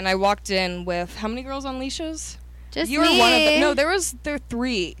 and I walked in with how many girls on leashes? Just you me. were one of them. No, there were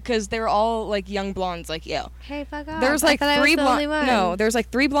three because they were all like young blondes like you. Hey, fuck off. There was like three blondes. No, there was like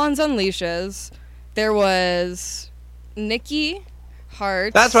three blondes on leashes. There was Nikki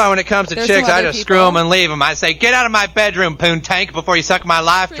Hart. That's why when it comes to chicks, I just screw them and leave them. I say, get out of my bedroom, poon-tank, before you suck my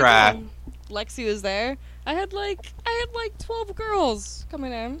life dry. Lexi was there. I had like 12 girls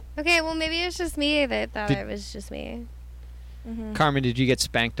coming in. Okay, well maybe it's just me that thought it was just me. Mm-hmm. Carmen, did you get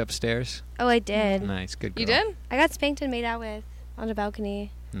spanked upstairs? Oh, I did. Nice, good girl. You did? I got spanked and made out with on a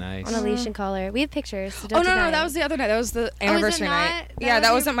balcony. Nice. On a leash and collar. We have pictures. So no, that was the other night. That was the anniversary night. Yeah,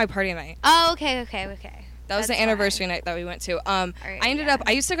 that wasn't my party night. Oh, okay. That was the anniversary night that we went to.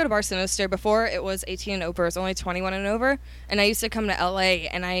 I used to go to Bar Sinister before it was 18 and over. It was only 21 and over. And I used to come to LA,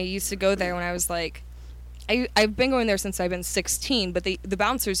 and I used to go there when I was like, I've been going there since I've been 16, but the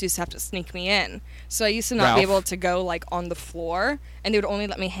bouncers used to have to sneak me in. So I used to not be able to go like on the floor, and they would only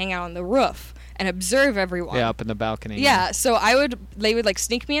let me hang out on the roof and observe everyone. Yeah, up in the balcony. Yeah, so they would like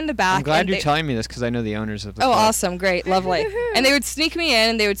sneak me in the back. I'm glad you're telling me this because I know the owners of the club. Oh, awesome, great, lovely. And they would sneak me in,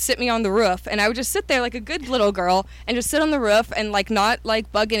 and they would sit me on the roof, and I would just sit there like a good little girl and just sit on the roof and like not like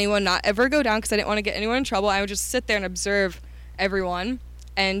bug anyone, not ever go down because I didn't want to get anyone in trouble. I would just sit there and observe everyone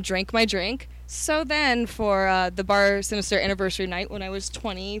and drink my drink. So then for the Bar Sinister anniversary night when I was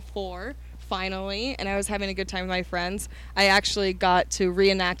 24, finally, and I was having a good time with my friends, I actually got to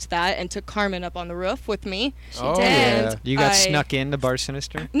reenact that and took Carmen up on the roof with me. She did. Yeah. You got snuck into Bar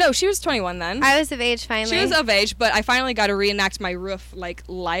Sinister? No, she was 21 then. I was of age finally. She was of age, but I finally got to reenact my roof like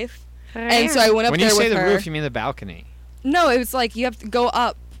life. And so I went up when there with her. When you say the roof, you mean the balcony? No, it was like you have to go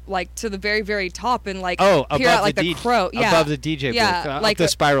up like to the very, very top and like peer out like the crow. Yeah. Above the DJ booth. Like the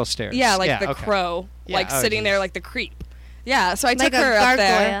spiral stairs. Yeah, like the crow. Yeah, like sitting there like the creep. Yeah, so I took like her up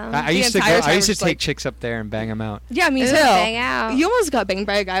there. I used to take chicks up there and bang them out. Yeah, me too. Bang out. You almost got banged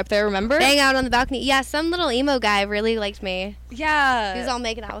by a guy up there, remember? Bang out on the balcony. Yeah, some little emo guy really liked me. Yeah. He was all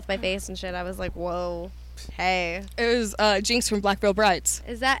making out with my face and shit. I was like, whoa. Hey. It was Jinx from Black Veil Brides.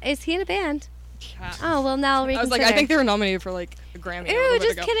 Is he in a band? Yeah. Oh, well, now I'll reconsider. I was like, I think they were nominated for like a Grammy. Ew,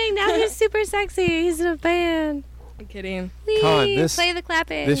 just kidding. Now he's super sexy. He's in a band. I'm kidding. Con, play the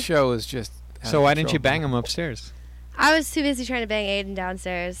clapping. This show is just So why didn't you bang him upstairs? I was too busy trying to bang Aiden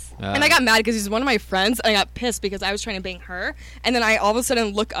downstairs. And I got mad because he's one of my friends, and I got pissed because I was trying to bang her. And then I all of a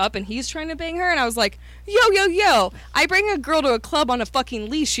sudden look up, and he's trying to bang her, and I was like, yo, I bring a girl to a club on a fucking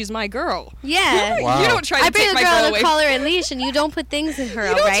leash. She's my girl. Yeah. You don't try to I bring take a my girl girl on away. a collar and leash, and you don't put things in her,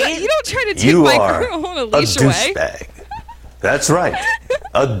 You don't right? you don't try to take my girl on a leash away. douchebag. That's right.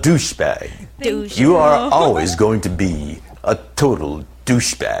 A douchebag. You are always going to be a total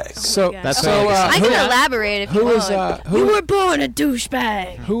douchebag. So That's I can elaborate if you want. who You were born a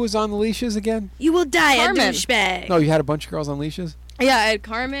douchebag. who was on the leashes again? You will die Carmen. a douchebag. No, you had a bunch of girls on leashes. Yeah, I had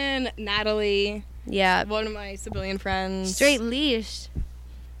Carmen, Natalie, Yeah. one of my civilian friends. Straight leash.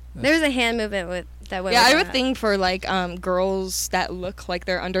 There was a hand movement that went Yeah, I with have a that. thing for like girls that look like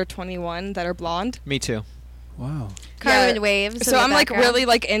they're under 21 that are blonde. Me too. Wow. Carmen Yeah. waves. So in the I'm like background. really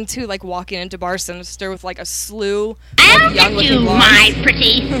like into like walking into Bar Sinister with like a slew I'll of young get looking you, blondes. my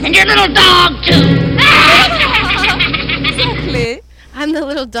pretty, and your little dog, too. Exactly. I'm the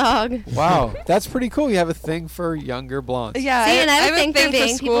little dog. Wow, that's pretty cool. You have a thing for younger blondes. Yeah, See, and I have a have thing for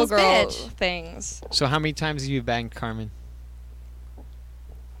being people's schoolgirl bitch. things. So how many times have you banged Carmen?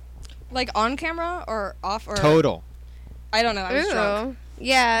 Like on camera or off or Total. I don't know. I was drunk. Ooh.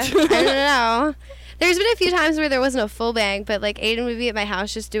 Yeah, I don't know. There's been a few times where there wasn't a full bang, but like Aiden would be at my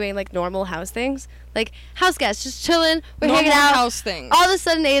house just doing like normal house things, like house guests, just chilling. We're Normal hanging out. house things. All of a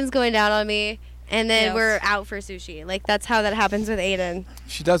sudden, Aiden's going down on me, and then Yes. we're out for sushi. Like that's how that happens with Aiden.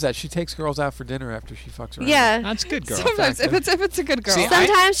 She does that. She takes girls out for dinner after she fucks around. Yeah. That's good, girl. Sometimes if it's a good girl. See,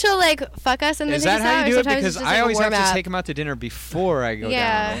 Sometimes she'll like fuck us and then Is take that us how out, you or do it? sometimes Because it's just, I like, always a have warm to up. take him out to dinner before I go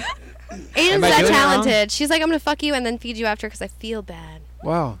Yeah. down. Aiden's Am I that doing it wrong? talented. She's like, I'm gonna fuck you and then feed you after because I feel bad.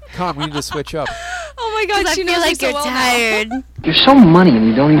 Wow. Con, we need to switch up. Oh my god, Because I she feel knows like me so you're well now. tired. You're so money and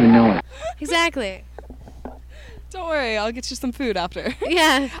you don't even know it. Exactly. Don't worry, I'll get you some food after.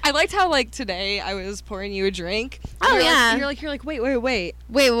 Yeah. I liked how like today I was pouring you a drink. Oh, You're yeah. Like, you're like wait. Wait.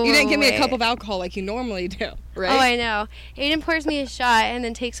 You didn't give me a wait. cup of alcohol like you normally do, right? Oh, I know. Aiden pours me a shot and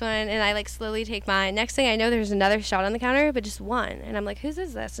then takes one, and I like slowly take mine. Next thing I know, there's another shot on the counter, but just one. And I'm like, whose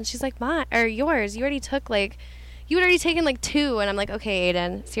is this? And she's like, mine or yours. You already took like, you had already taken like 2. And I'm like, okay,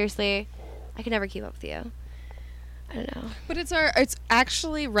 Aiden, seriously, I can never keep up with you. I don't know. But it's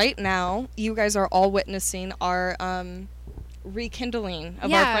actually right now. You guys are all witnessing our rekindling of our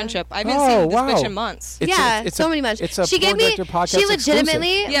Yeah. friendship. I've been seeing this wow. bitch in months. It's so a- many months. it's a she gave Porn me. Director Podcast She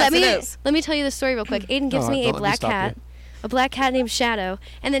legitimately. exclusive. Yes, it is. Let me tell you the story real quick. Aiden gives No, me don't a let me black stop cat. you. A black cat named Shadow,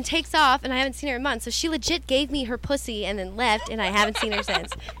 and then takes off, and I haven't seen her in months. So she legit gave me her pussy and then left, and I haven't seen her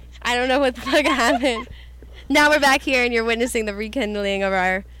since. I don't know what the fuck happened. Now we're back here, and you're witnessing the rekindling of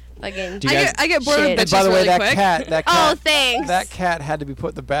our fucking. Do you guys- I get bored Shit. of And bitches by the way, really that quick. cat, Oh, thanks. that cat had to be put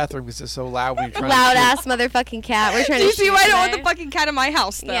in the bathroom because it's so loud when you're trying Loud to ass motherfucking cat. We're trying Do you to see shoot why I don't want the tonight. fucking cat in my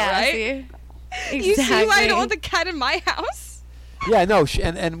house, though, Yeah, right? see? You see why I Exactly. don't want the cat in my house? Yeah, no,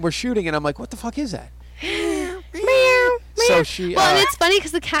 and we're shooting, and I'm like, what the fuck is that? Meow, So meow. she. Well, and it's funny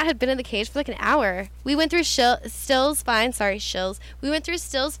because the cat had been in the cage for like an hour. We went through stills fine. Sorry, shills. We went through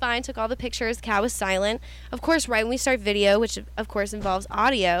stills fine. Took all the pictures. The cat was silent. Of course, right when we start video, which of course involves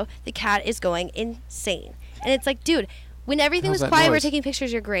audio, the cat is going insane. And it's like, dude, when everything How's was that quiet, we're noise? taking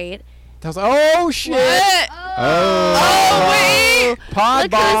pictures. You're great. I was like, oh shit! What? Oh, wait! Pod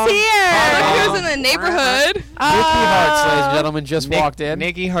Look bomb. who's here! Pod Look bomb. who's in the neighborhood. Nikki Hartz, ladies and gentlemen, just walked in.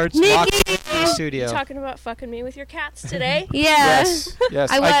 Nikki Hartz Nikki! walked into the studio. Talking about fucking me with your cats today? Yeah. Yes, yes.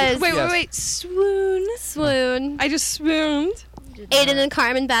 I was. Wait. Swoon. Swoon. I just swooned. Aiden and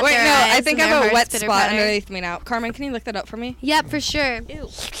Carmen bat Wait, their no, eyes I think and I their have a hearts wet pitter spot patter. underneath me now. Carmen, can you look that up for me? Yep, for sure. Ew.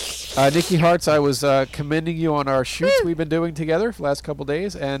 Nikki Hartz, I was commending you on our shoots we've been doing together for the last couple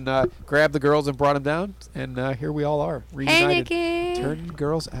days, and grabbed the girls and brought them down, and here we all are, reunited, Nikki. turning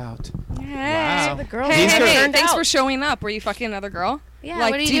girls out. Hey. So the girls Hey, are hey, turned thanks out. for showing up. Were you fucking another girl? Yeah,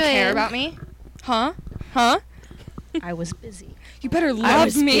 Like, what are you do you doing? care about me? Huh? Huh? I was busy. You better I love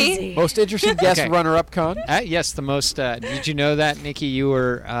was me. busy. Most interesting guest Okay. runner-up, Con. Yes, the most. Did you know that, Nikki? You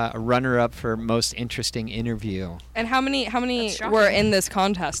were a runner-up for most interesting interview. And how many That's shocking. were in this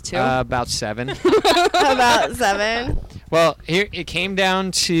contest too? About 7. About 7. Well, here it came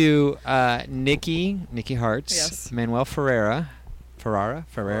down to Nikki Hartz, Yes. Manuel Ferrara.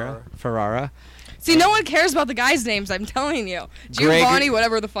 See, no one cares about the guys' names. I'm telling you, Greg- Giovanni,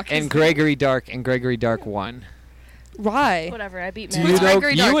 whatever the fuck. and his Gregory Dark, and Gregory Dark won. Why? Whatever, I beat Do men. you What's know-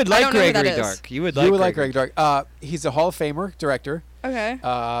 Gregory You Dark? would I like don't know who that Gregory is. Dark. You would You would like like Greg Dark. He's a Hall of Famer director. Okay.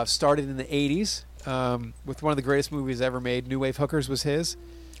 Started in the 80s with one of the greatest movies ever made. New Wave Hookers was his.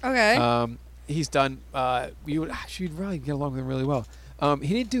 Okay. He's done. You'd really get along with him really well.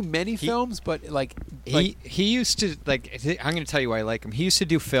 He didn't do many films, but he used to I'm going to tell you why I like him. He used to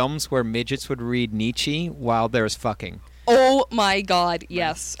do films where midgets would read Nietzsche while there was fucking. Oh my God!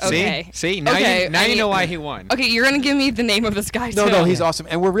 Yes. Okay. See? Now you know why he won. Okay, you're gonna give me the name of this guy. No, he's awesome,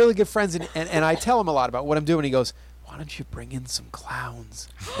 and we're really good friends. And I tell him a lot about what I'm doing. He goes, "Why don't you bring in some clowns?"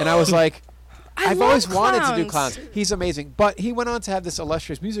 And I was like, "I've always wanted to do clowns." He's amazing, but he went on to have this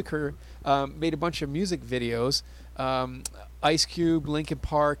illustrious music career. Made a bunch of music videos. Ice Cube, Linkin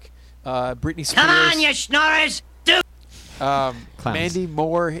Park, Britney Spears. Come on, you snorers! Mandy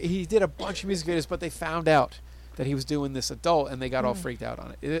Moore. He did a bunch of music videos, but they found out that he was doing this adult, and they got all freaked out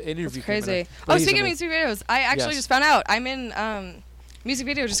on it. An interview That's crazy. came out. Speaking of music videos, I actually just found out I'm in music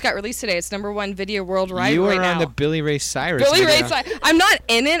video just got released today. It's #1 video worldwide you were right now. on the Billy Ray Cyrus. Billy video. Ray Cyrus. I'm not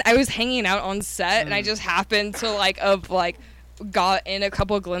in it. I was hanging out on set, and I just happened to got in a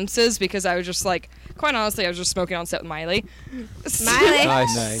couple of glimpses because I was just quite honestly, I was just smoking on set with Miley. Miley.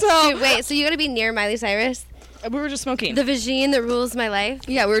 Nice. So wait, so you got to be near Miley Cyrus? We were just smoking. The vagine that rules my life.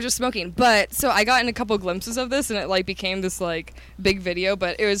 Yeah, we were just smoking. But so I got in a couple glimpses of this, and it became this big video.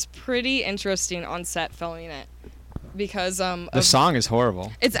 But it was pretty interesting on set filming it because the song is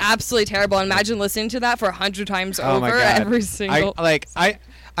horrible. It's absolutely terrible. Imagine listening to that for 100 times Oh my over God. every single.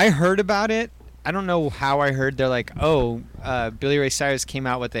 I heard about it. I don't know how I heard. They're like, Billy Ray Cyrus came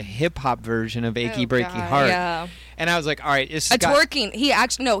out with a hip hop version of "Achy Breaky Heart," Yeah. and I was like, all right, it's twerking. He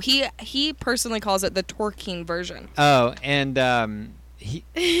actually he personally calls it the twerking version. Oh, and and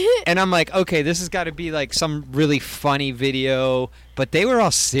I'm like, okay, this has got to be some really funny video, but they were all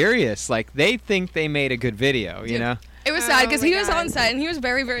serious. They think they made a good video, you know? It was sad because he was on set and he was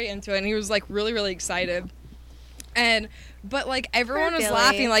very, very into it, and he was really, really excited. But everyone was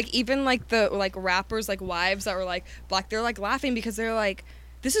laughing, even the rappers, wives that were black, they're laughing because they're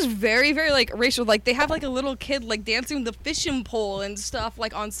this is very, very racial. They have a little kid dancing with the fishing pole and stuff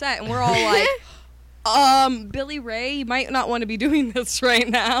on set, and we're all Billy Ray, you might not want to be doing this right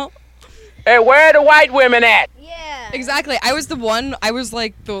now. Hey, where are the white women at? Yeah. Exactly. I was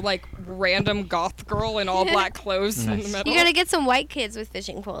the random goth girl in all black clothes in the middle. You gotta get some white kids with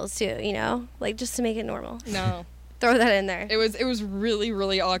fishing poles too, just to make it normal. No. Throw that in there. It was really,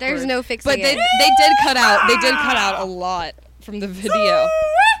 really awkward. There's no fixing it. But they did cut out a lot from the video.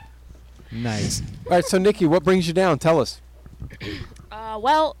 Nice. All right, so Nikki, what brings you down? Tell us.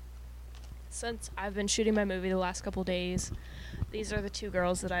 Well, since I've been shooting my movie the last couple days, these are the 2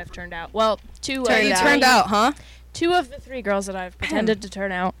 girls that I've turned out. Well, 2 turned out, huh? 2 of the 3 girls that I've pretended to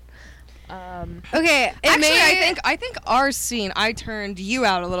turn out. Okay, actually, I think our scene, I turned you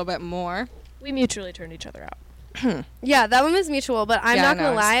out a little bit more. We mutually turned each other out. Yeah, that one was mutual, but I'm not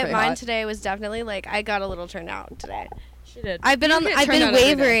gonna lie, mine hot. today was definitely I got a little turned out today. She did. I've been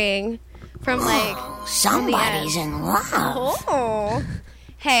wavering from somebody's in love. Oh.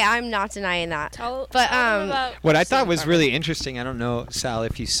 Hey, I'm not denying that. Tell them about what I thought was really interesting, I don't know, Sal,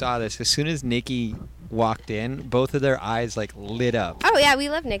 if you saw this, as soon as Nikki walked in, both of their eyes lit up. Oh yeah, we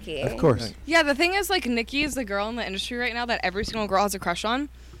love Nikki. Of course. Yeah, the thing is Nikki is the girl in the industry right now that every single girl has a crush on.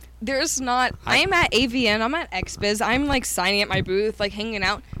 There's not. I'm at AVN. I'm at XBiz. I'm signing at my booth, hanging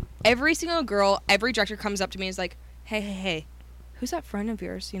out. Every single girl, every director comes up to me and is like, "Hey, who's that friend of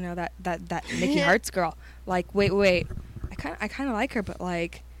yours? That Nikki Hart's girl. Wait. I kind of like her, but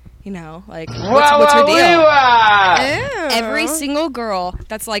what's her deal?" Every single girl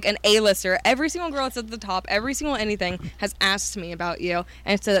that's an A-lister, every single girl that's at the top, every single anything has asked me about you,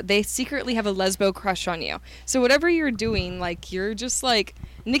 and so that they secretly have a lesbo crush on you. So whatever you're doing, you're just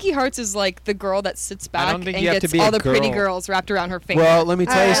Nikki Hartz is the girl that sits back and gets all the pretty girls wrapped around her finger. Well, let me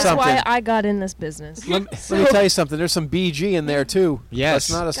tell you something. That's why I got in this business. Let me tell you something. There's some BG in there too.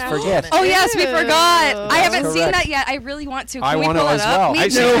 Yes. Let's not forget. Oh yes, we forgot. I haven't correct. seen that yet. I really want to. Can I we want pull to it as up? well. Me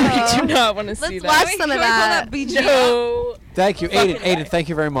too. No, we do not want to see Let's that. watch some Can of we pull that. BG No. Thank you, Aiden. Thank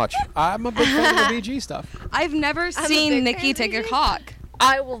you very much. I'm a big fan of the BG stuff. I've never seen Nikki take a cock.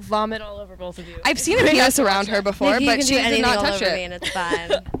 I will vomit all over both of you. I've seen a penis around her before, Nikki, but you can she do did anything not all touch over me it. and it's fine.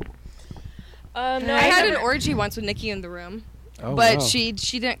 No, I had an orgy once with Nikki in the room, but wow. she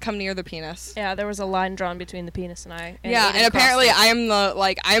didn't come near the penis. Yeah, there was a line drawn between the penis and I. And Aiden apparently crossed I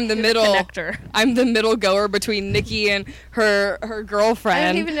am the middle connector. I'm the middle goer between Nikki and her girlfriend.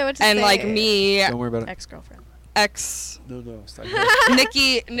 I don't even know what to and say. Me, Don't worry about it. Ex-girlfriend. No. Stop.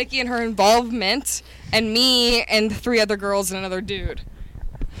 Nikki and her involvement, and me and 3 other girls and another dude.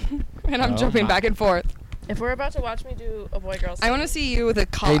 And I'm jumping back and forth. If we're about to watch me do a boy-girl scene, I want to see you with a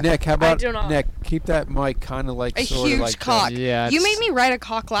cock. Hey Nick, how about do not. Nick? Keep that mic kind of A sort huge of like cock. this. Yeah, You made me write a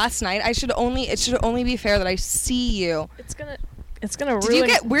cock last night. It should only be fair that I see you. it's gonna. It's gonna ruin. Did you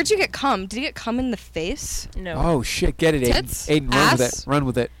get? Where'd you get cum? Did you get cum in the face? No. Oh shit! Get it, Tits? Aiden. Ass? Run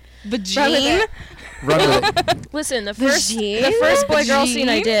with it. Vagine? Run with it. Listen, the first boy girl scene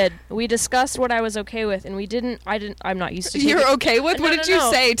I did, we discussed what I was okay with, and I'm not used to. You're okay with? What did you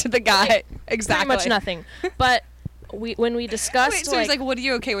say to the guy? Exactly. Pretty much nothing. But when we discussed, Wait, so he's like, "What are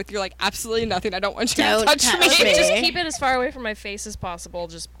you okay with?" You're like, "Absolutely nothing. I don't want you to touch me." Just keep it as far away from my face as possible.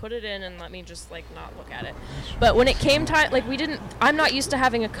 Just put it in and let me just like not look at it. But when it came time, like I'm not used to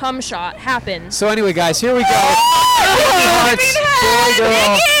having a cum shot happen. So anyway, guys, here we go. Boy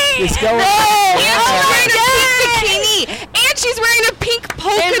girl. He's going. And she's wearing a pink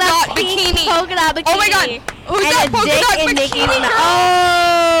polka dot bikini. Oh my god. Who's that polka dot bikini girl?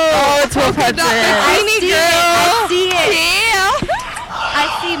 Oh, it's Wolf Hudson. Bikini girl. I see it. Yeah. I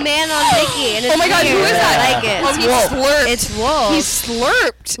see man on Nikki, and it's oh my god, weird. who is that? I like it. Oh, he slurped. It's Wolf. He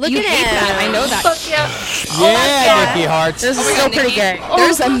slurped. Look you at hate him. that. I know that. Fuck yeah. Nikki Hartz. This is still pretty gay.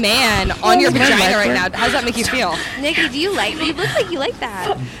 There's a man on your vagina right now. How does that make you feel? Nikki, do you like? You look like you like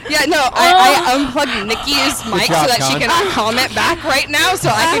that. Yeah, no, I unplugged Nikki's mic so that she cannot comment back right now, so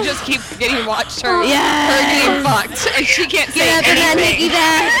I can just keep getting watched her getting fucked, and she can't say anything. That Nikki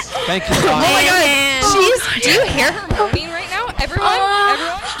dance. Thank you, Don. Oh my god, do you hear her moaning right now? Everyone?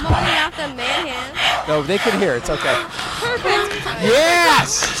 Moaning off the man hand. No, they can hear. It's okay. Perfect.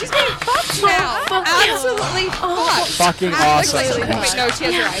 Yes. She's getting fucked now. Absolutely fucked. Fucking awesome. Wait, no, she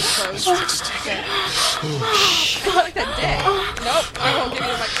has her eyes closed. Okay. I like that dick. Nope, I won't give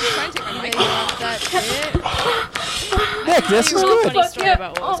you the mic. She's trying to take my mic. Nick, this is good. Funny story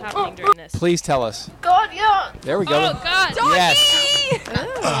about what was happening during this. Please tell us. God, yeah. There we go. Oh God. Yes.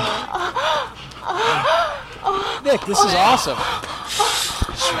 Nick, this is awesome.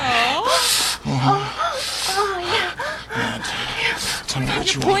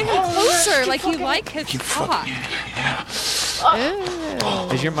 You're pulling him closer, like you like his cock.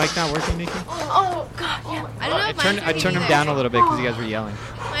 Is your mic not working, Nikki? Oh God, yeah. I don't know if I turned him down a little bit because you guys were yelling.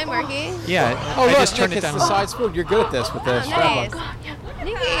 Mine working? Yeah. Oh, I look, just turned Nick, it it's down. the side spoon. You're good at this with the strap Nice. on.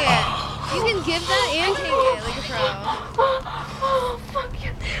 Nikki, you can give that and take it like a pro.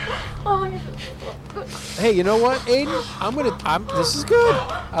 Hey, you know what, Aiden? This is good.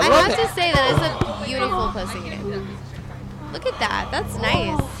 I love have it. to say that it's a beautiful pussy. Look at that. That's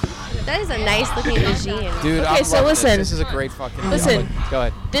nice. That is a nice looking vagine. Dude, Okay, so listen. This is a great fucking Listen. Go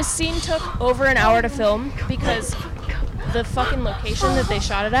ahead. This scene took over an hour to film because the fucking location that they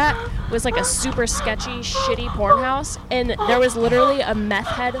shot it at was like a super sketchy, shitty porn house, and there was literally a meth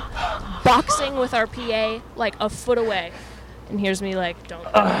head boxing with our PA like a foot away. And here's me like, don't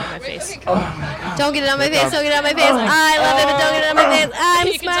get it on my face. Don't get it on my face. Don't get it on my face. I love it, but don't get it on my face.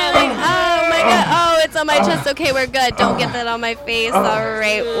 I'm smiling. Oh my god. Oh, it's on my chest. Okay, we're good. Don't get that on my face. All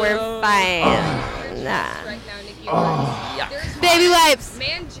right, we're fine. Nah. Baby wipes.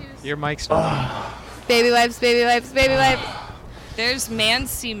 Your mic's not. Baby wipes. Baby wipes. Baby wipes. There's man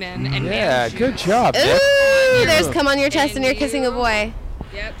semen and Yeah, man good job, Nick. Ooh, there's cum on your chest and you're kissing a boy.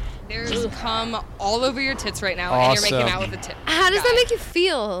 Yep. There's cum all over your tits right now, Awesome. and you're making out with a tit. How does that make you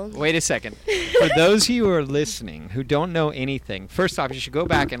feel? Wait a second. For those of you who are listening who don't know anything, first off, you should go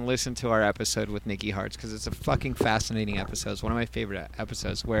back and listen to our episode with Nikki Hartz because it's a fucking fascinating episode. It's one of my favorite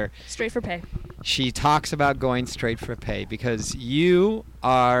episodes where Straight for pay. she talks about going straight for pay because you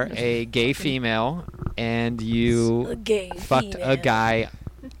are a gay female and you fucked a guy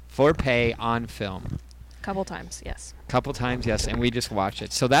for pay on film. Couple times, yes. Couple times, yes, and we just watched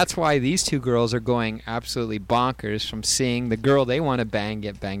it. So that's why these two girls are going absolutely bonkers from seeing the girl they want to bang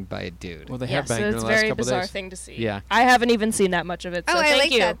get banged by a dude. Well, they Yeah, have so banged in it's the a last very couple bizarre days. thing to see. Yeah. I haven't even seen that much of it, so Oh, I thank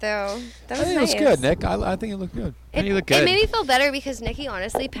like you. that though. That I was think nice. it was good, Nick. I think it looked good. And you look It good. made me feel better because Nikki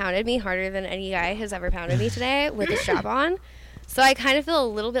honestly pounded me harder than any guy has ever pounded me today with a strap on. So I kind of feel a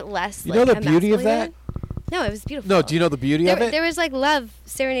little bit less. You know the beauty of that? emasculated. No, it was beautiful. No, do you know the beauty of it? There was like love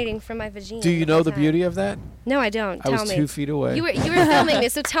serenading from my vagina. Do you know the beauty of that? No, I don't. I Tell was me. 2 feet away. You were filming me,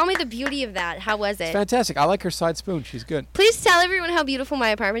 so tell me the beauty of that. How was It's it? fantastic. I like her side spoon. She's good. Please tell everyone how beautiful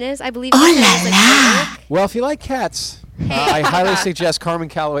my apartment is. I believe it's like Well, if you like cats, I highly suggest Carmen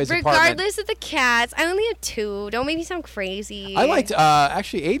Calloway's apartment. regardless of the cats. I only have 2. Don't make me sound crazy. I liked,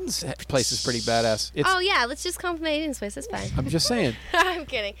 actually, Aiden's place is pretty badass. It's, Oh yeah, let's just compliment Aiden's place. That's fine. I'm just saying. I'm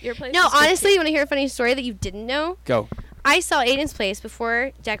kidding. Your place No, is good, honestly, you want to hear a funny story that you didn't know? Go. I saw Aiden's place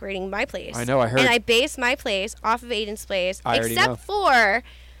before decorating my place. I know, I heard. And I based my place off of Aiden's place, I already know. except for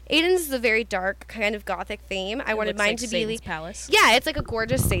Aiden's is a very dark, kind of gothic theme. I wanted mine to be Satan's like palace. Yeah, it's like a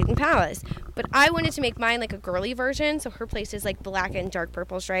gorgeous Satan palace. But I wanted to make mine like a girly version. So her place is like black and dark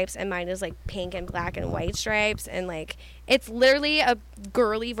purple stripes, and mine is like pink and black and white stripes, and like it's literally a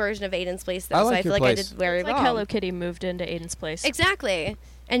girly version of Aiden's place. Though, I like so I feel your like I place. did very It's like well. Hello Kitty moved into Aiden's place. Exactly,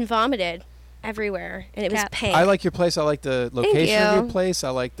 and vomited everywhere, and it was pink. I like your place. I like the location of your you. place. I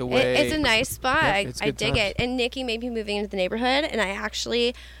like the way It's a nice spot. Yeah, it's I good dig times. it. And Nikki made me moving into the neighborhood, and I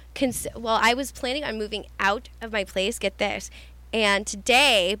actually, I was planning on moving out of my place. Get this. And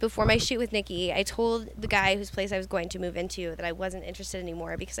today, before my shoot with Nikki, I told the guy whose place I was going to move into that I wasn't interested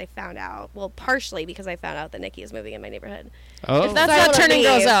anymore because I found out, well, partially because I found out that Nikki is moving in my neighborhood. Oh. If that's So I not wanna turning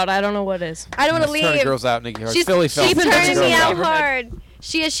girls leave. out, I don't know what is. I don't want to It's turning leave. girls out, Nikki Hart. She's, Philly she's film. turning me out Girls hard.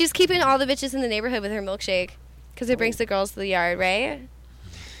 She is. She's keeping all the bitches in the neighborhood with her milkshake because it brings the girls to the yard, right?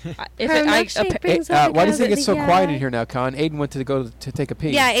 If Her it- I- milkshake brings all the Why do you girls think to it's the so quiet in yard. here now, Con? Aiden went to go to take a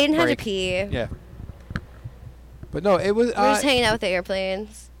pee. Yeah, Aiden had to break. pee. Yeah. But no, it was. We're just hanging out with the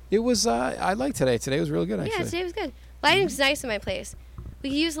airplanes. It was. I liked today. Today was really good, actually. Yeah, today was good. Lighting's nice in my place. We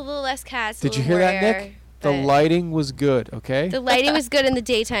could use a little less cats. Did you a little hear more that, air, Nick? The but lighting was good. Okay. The lighting was good in the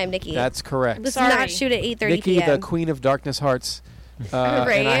daytime, Nikki. That's correct. Let's Sorry. not shoot at 8:30 Nikki, p.m. the queen of darkness hearts. Right.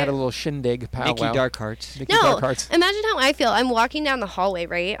 And I had a little shindig powwow. Nikki Darkhearts. Nikki No, Darkhearts. imagine how I feel. I'm walking down the hallway,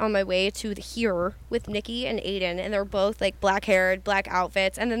 right, on my way to here with Nikki and Aiden, and they're both like black-haired, black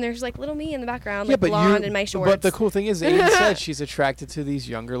outfits, and then there's like little me in the background, like blonde in my shorts. But the cool thing is, Aiden said she's attracted to these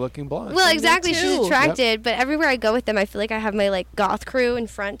younger-looking blondes. Well, exactly. She's too. attracted, but everywhere I go with them, I feel like I have my like goth crew in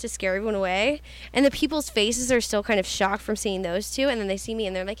front to scare everyone away, and the people's faces are still kind of shocked from seeing those two, and then they see me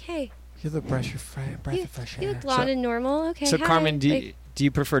and they're like, "Hey, You look breath of fresh you air. look blonde and normal. Okay." So hi." Carmen, Like, do you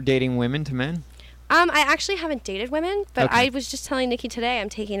prefer dating women to men? I actually haven't dated women, but Okay. I was just telling Nikki today I'm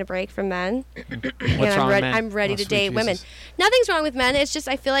taking a break from men. And What's wrong with men? I'm ready Oh, to sweet date women. Jesus. Nothing's wrong with men. It's just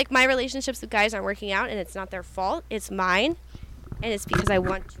I feel like my relationships with guys aren't working out, and it's not their fault. It's mine, and it's because I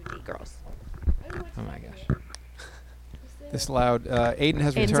want to date girls. Oh my gosh. This loud. Aiden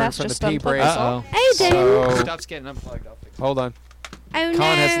has Aiden's returned ass from the just pee unplugged break. us all. Hey, Dave. So, Stop's getting unplugged. I'll fix it. hold on. Oh,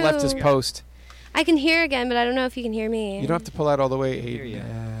 Con has no. left his post. I can hear again, but I don't know if you can hear me. You don't have to pull out all the way, Hear Aiden.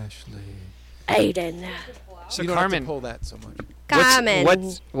 ya. Ashley. Aiden. So you don't Carmen, have to pull that so much.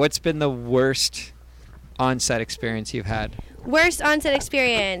 Carmen. what's been the worst on-set experience you've had? Worst on-set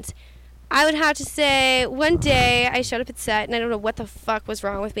experience. I would have to say one day I showed up at set and I don't know what the fuck was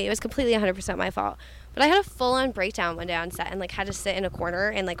wrong with me. It was completely 100% my fault. But I had a full-on breakdown one day on set and like had to sit in a corner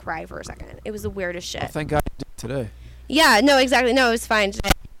and like cry for a second. It was the weirdest shit. Oh, thank God you did today. Yeah, no, exactly. No, it was fine.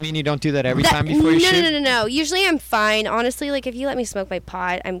 I mean, you don't do that every time before you shoot? No. Usually I'm fine. Honestly, like if you let me smoke my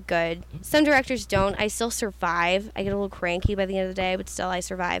pot, I'm good. Some directors don't. I still survive. I get a little cranky by the end of the day, but still I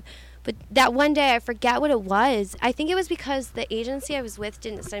survive. But that one day, I forget what it was. I think it was because the agency I was with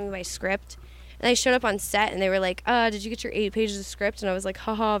didn't send me my script. And I showed up on set and they were like, did you get your 8 pages of script? And I was like,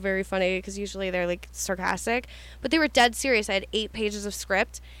 haha, very funny, because usually they're like sarcastic. But they were dead serious. I had 8 pages of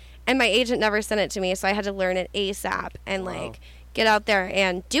script and my agent never sent it to me. So I had to learn it ASAP and like get out there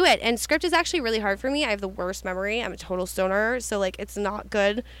and do it. And script is actually really hard for me. I have the worst memory. I'm a total stoner. So like it's not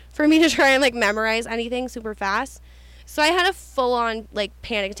good for me to try and like memorize anything super fast. So I had a full-on like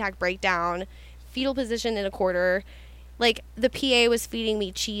panic attack breakdown, fetal position in a quarter. Like the PA was feeding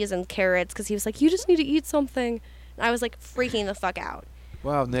me cheese and carrots because he was like, you just need to eat something. And I was like freaking the fuck out.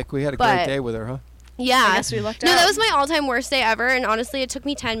 Wow, Nick, we had a But- great day with her, huh? Yeah. I guess we lucked No, out. that was my all-time worst day ever. And honestly, it took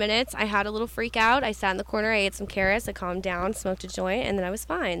me 10 minutes. I had a little freak out. I sat in the corner. I ate some carrots. I calmed down, smoked a joint, and then I was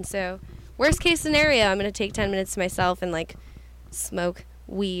fine. So worst case scenario, I'm going to take 10 minutes to myself and like smoke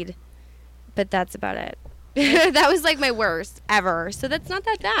weed. But that's about it. That was like my worst ever. So that's not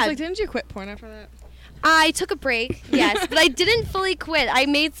that bad. Like, didn't you quit porn after that? I took a break, yes, but I didn't fully quit. I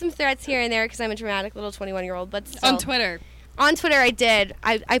made some threats here and there because I'm a dramatic little 21-year-old. But still. On Twitter. On Twitter, I did.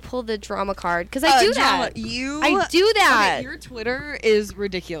 I pulled the drama card because I do Drama. that. You. I do that. Okay, your Twitter is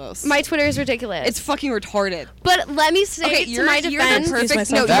ridiculous. My Twitter is ridiculous. It's fucking retarded. But let me say Okay, to my you're the defense,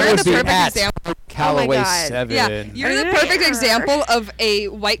 perfect. No, That you're would the be perfect at example. Callaway God. 7. Yeah, you're the perfect example of a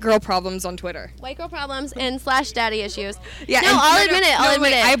white girl problems on Twitter. white girl problems and slash daddy issues. Yeah, no, and- I'll admit it. I'll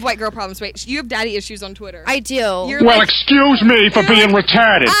admit wait, it. I have white girl problems. Wait, you have daddy issues on Twitter. I do. You're Well, like, excuse me for being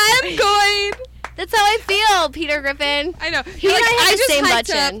retarded. I'm going. That's how I feel, Peter Griffin. I know. He and I have the same hiked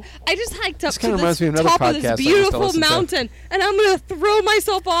button. up. I just hiked up This kinda to reminds me of the another top of podcast I this used to beautiful listen to. mountain, and I'm gonna throw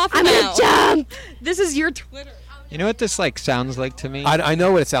myself off I'm now. gonna jump. This is your Twitter. You know what this like sounds like to me? I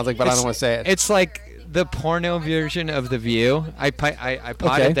know what it sounds like, but I don't want to say it. It's like the porno version of The View. I potted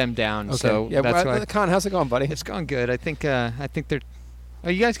Okay. them down, Okay. so Yeah, that's well, why. Con, how's it going, buddy? It's going good. I think they're. Oh,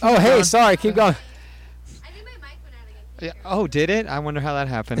 you guys. Oh, keep hey, going. sorry, keep going. Oh, did it? I wonder how that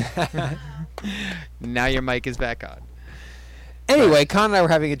happened. Now your mic is back on. Anyway, Con and I were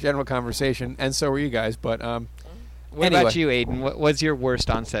having a general conversation, and so were you guys. But what about you, Aiden? What was your worst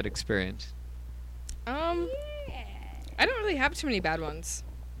on-set experience? I don't really have too many bad ones.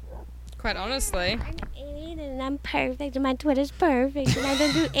 Quite honestly. I'm Aiden and I'm perfect and my Twitter's perfect and I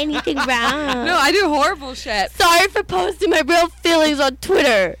don't do anything wrong. No, I do horrible shit. Sorry for posting my real feelings on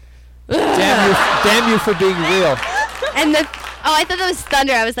Twitter. Damn you for being real. And I thought that was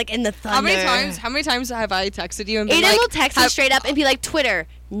thunder. I was like, in the thunder. How many times have I texted you and been Aiden like, will text me straight up and be like, Twitter,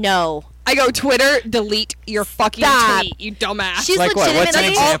 no. I go, Twitter, delete your fucking Stop. tweet, you dumbass. She's Like what? What's an legitimately.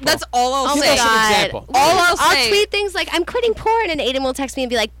 example? That's all I'll Oh say. my god! example. All I'll say. tweet things like I'm quitting porn, and Aiden will text me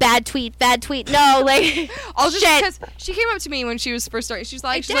and be like, "Bad tweet, bad tweet." No, like, I'll just shit. because she came up to me when she was first starting. She's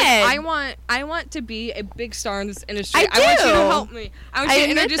like, did. I want to be a big star in this industry. I want you to do. help me. I want I you to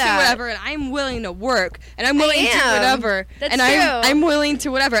admit introduce me, that. whatever, and I'm willing to work, and I'm willing to am. whatever, That's and true. I'm willing to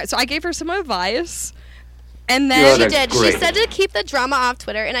whatever. So I gave her some advice, and then You're She the did. great. She said to keep the drama off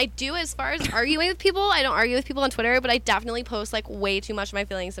Twitter, and I do. As far as arguing with people, I don't argue with people on Twitter, but I definitely post like way too much of my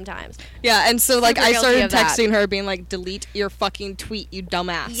feelings sometimes. yeah, and so like Super I guilty started of that. texting her, being like, delete your fucking tweet, you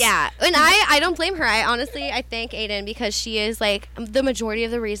dumbass. Yeah, and I don't blame her. I thank Aiden because she is like the majority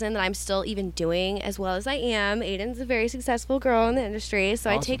of the reason that I'm still even doing as well as I am. Aiden's a very successful girl in the industry, so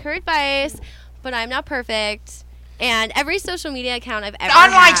I take her advice, but I'm not perfect. And every social media account I've ever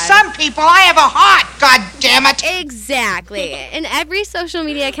Unlike had, some people, I have a heart, god damn it. exactly. And every social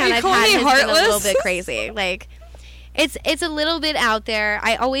media account You I've call had me has been a little heartless? bit crazy. Like, it's a little bit out there.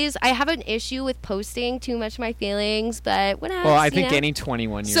 I have an issue with posting too much of my feelings, but whatever. Well, I think any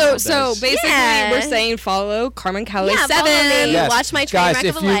 21-year-old So does. basically, Yeah. we're saying follow Carmen Calloway Yeah, 7. follow me. Yes. Watch my train guys, wreck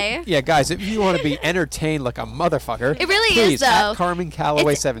if of a you, life. Yeah, guys, if you want to be entertained like a motherfucker, It really please, is, though. at Carmen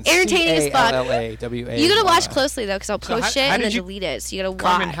Calloway It's 7. entertaining as fuck. CALLAWAY. You gotta watch closely though, because I'll So post how- shit how and did then you- delete it. So you gotta watch.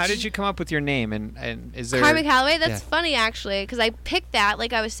 Carmen, how did you come up with your name? And is there Carmen Calloway? That's Yeah. funny actually, because I picked that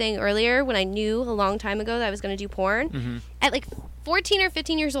like I was saying earlier when I knew a long time ago that I was gonna do porn. Mm-hmm. At like 14 or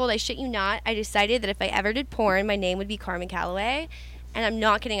 15 years old, I shit you not, I decided that if I ever did porn, my name would be Carmen Calloway, and I'm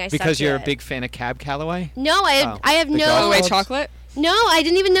not kidding. I stuck Because to you're it. a big fan of Cab Calloway? No, I Oh. have The no. Calloway chocolate. No, I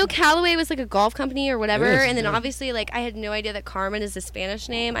didn't even know Callaway was like a golf company or whatever. It is, And then yeah. obviously, like, I had no idea that Carmen is a Spanish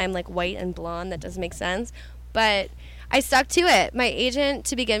name. I'm like white and blonde. That doesn't make sense. But I stuck to it. My agent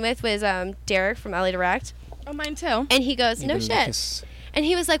to begin with was Derek from LA Direct. Oh, mine too. And he goes, no Even shit. Lucas. And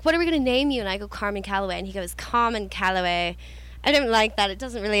he was like, what are we going to name you? And I go, Carmen Calloway. And he goes, Carmen Calloway. I didn't like that. It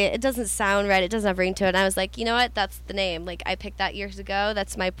doesn't sound right. It doesn't have ring to it. And I was like, you know what? That's the name. Like, I picked that years ago.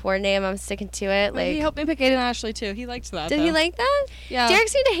 That's my porn name. I'm sticking to it. Well, Like, he helped me pick Aiden Ashley too. He liked that. did though. he like that? Yeah. Derek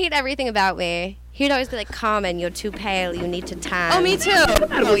seemed to hate everything about me. He'd always be like, Carmen, you're too pale. You need to tan. Oh, me too.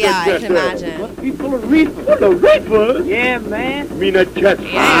 Oh, yeah, I can imagine. Be full of reefers. Full of reefers? Yeah, man. I mean, a jet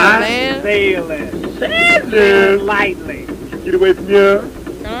Yeah, man. sailing. Sailing lightly. Get away from here.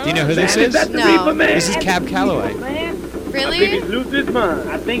 Do you know who this Man, is? that the No. reefer, man? This is Cab Calloway. Man. I think Really? he's losing his mind.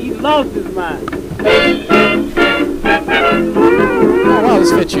 I think he's lost his mind. Oh, wow,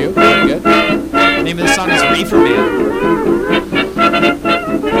 this fits you. Very good. The name of the song is Reefer Man.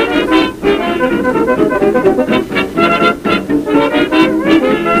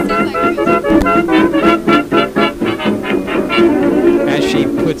 As she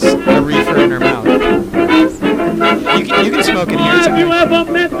puts a reefer in her mouth. You can smoke in here. It's Have you okay. ever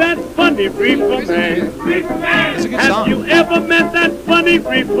met that funny reefer man? It's a good Have song. you ever met that funny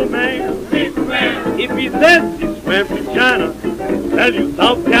reefer man? If he says he swam from China, tell you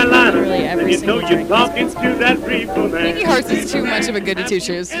South Carolina, Literally then every you know single you're drink. talking to that reefer man. Nicky Hearts is too much of a goody two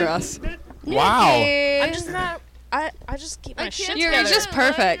shoes for us. Wow. I'm just not. I just keep my shit You're together. just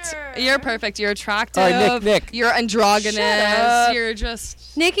perfect. You're perfect. You're attractive. All right, Nick. You're androgynous. Shut up. You're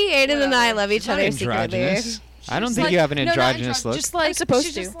just. Nikki, Aiden, and I love each Not other secretly. androgynous. I don't She's think like- you have an no, not androgynous look. Just like I'm supposed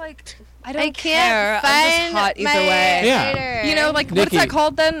she's to. just like I I don't can't care. I'm find just hot either my way. Yeah. hater. You know, like what's Nikki, that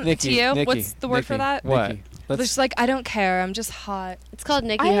called then Nikki, to you? Nikki, What's the word for Nikki, that? What? Nikki, let's- Just like I don't care. I'm just hot. It's called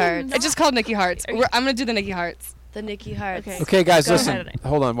Nikki I am Hearts. not- It's just called Nicky Hearts. I'm gonna do the Nicky Hearts. The Nikki Hearts. Okay. Okay, guys, Go listen. ahead.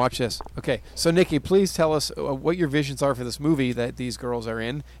 Hold on, watch this. Okay, so Nikki, please tell us what your visions are for this movie that these girls are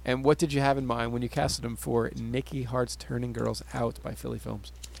in, and what did you have in mind when you casted them for Nikki Heart's Turning Girls Out by Philly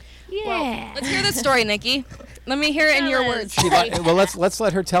Films? Yeah. Let's hear this story, Nikki. Let me hear it in your words. Well, let's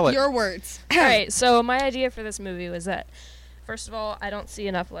let her tell it. Your words. All right, so my idea for this movie was that, first of all, I don't see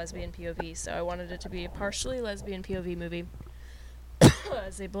enough lesbian POV, so I wanted it to be a partially lesbian POV movie.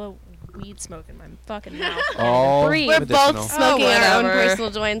 As they blow weed smoke in my fucking mouth. Oh, Breathe. We're medicinal. both smoking our own whatever.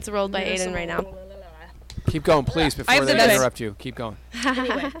 personal joints rolled by Aiden right now. Keep going, please, I before have they the best- interrupt you. Keep going.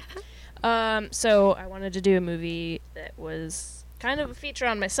 Anyway, so I wanted to do a movie that was kind of a feature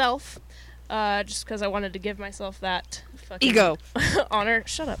on myself, just because I wanted to give myself that fucking Ego. honor.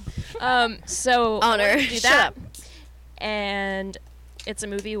 Shut up. So I Honor. wanted to do Shut that. up. And it's a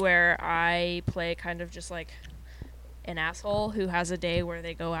movie where I play kind of just like an asshole who has a day where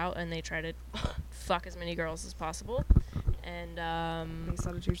they go out and they try to fuck as many girls as possible. And Is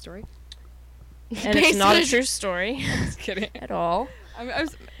that a true story? and it's not a true story. I'm just kidding. At all. I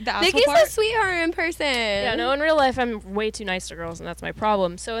was the asshole Nikki's part. a sweetheart in person. Yeah, no, in real life I'm way too nice to girls, and that's my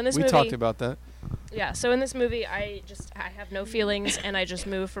problem. So in this We movie, talked about that. yeah. So in this movie, I have no feelings, and I just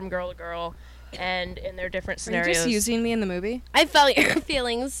move from girl to girl, and in their different Are you scenarios. just using me in the movie? I felt your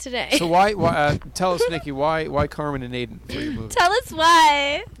feelings today. So why tell us, Nikki, why Carmen and Aiden for your movie? Tell us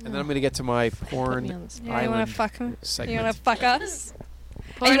why. And then I'm going to get to my porn Yeah, you island want to fuck him? segment. You want to fuck us?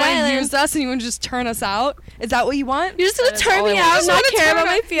 Porn And you want island. to use us and you want to just turn us out? Is that what you want? You're just gonna That is turn all me I want. out, You and just not wanna care turn about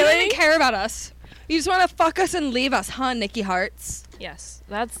my us- You don't feelings. even care about us. You just want to fuck us and leave us, huh, Nikki Hearts? Yes,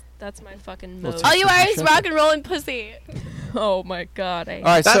 that's my fucking Well, mode. All you are is rock and rolling pussy. Oh my god. All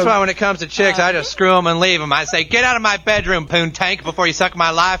right, That's so why when it comes to chicks, I just screw them and leave them. I say, get out of my bedroom, Poontank, before you suck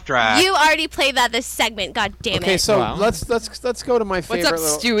my life dry. You already played that this segment. God damn it. okay, so Wow. let's go to my favorite. up,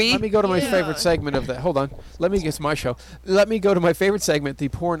 little- Stewie? Let me go to my favorite segment of that. Hold on. Let me get to my show. Let me go to my favorite segment, the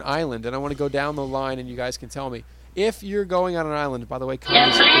porn island, and I want to go down the line, and you guys can tell me if you're going on an island. By the way,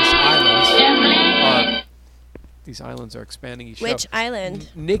 these islands are expanding each Which show. island?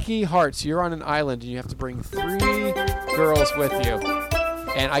 Nikki Hearts, you're on an island, and you have to bring 3 girls with you.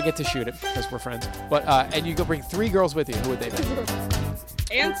 And I get to shoot it because we're friends. But and you go bring 3 girls with you. Who would they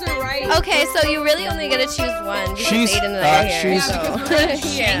be? Answer right. Okay, so you really only get to choose one because She's- Aiden and I are here. she's- so.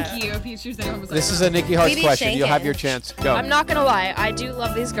 Shank you if you choose anyone besides This is a Nikki Hearts Maybe question. You'll have Shanken. your chance. Go. I'm not gonna lie, I do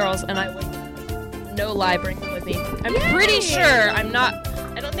love these girls, and I would no lie bring them with me. I'm pretty sure I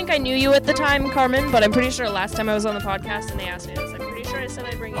don't think I knew you at the time, Carmen, but I'm pretty sure last time I was on the podcast and they asked me this, I'm pretty sure I said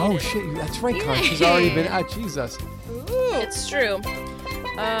I'd bring you Oh in. shit, that's right, Carmen. She's already been out. Jesus. It's true.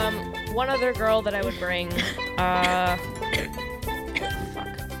 One other girl that I would bring, fuck.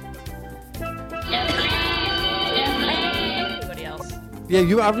 Anybody else? Yeah,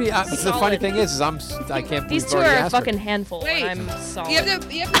 you already. The funny Solid. thing is I can't believe These you've two already are a asked her. fucking handful, Wait, and I'm solid. You have to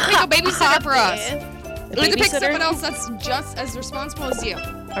pick a babysitter for us. A We have to pick babysitter? someone else that's just as responsible as you.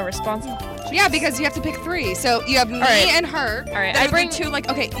 A responsible. Yeah, because you have to pick 3. So you have me right. and her. All right, Then I the bring 2. Like,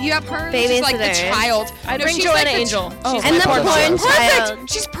 okay, you have her. She's like the Babysitter. child. I'd No, bring she's Joanna like Angel. She's And my the porn porn star. child. Perfect.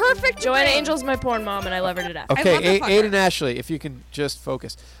 She's perfect. Joanna Ray. Angel's my porn mom, and I love her to death. Okay, love to fuck her. Aiden Ashley, if you can just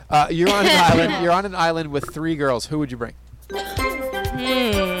focus. You're on an island. You're on an island with 3 girls. Who would you bring?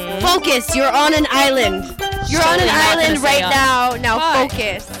 Focus. You're on an island. You're on an Totally not gonna island say right us. now. Now Why?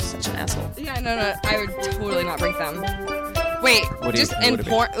 focus. Such an asshole. Yeah, no. I would totally not bring them. Wait, What do you- just who in would it be?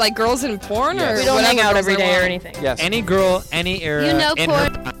 porn, like girls in porn, Yes. or We don't whatever hang out girls every I day or want? anything. Yes. Any girl, any era. You know in her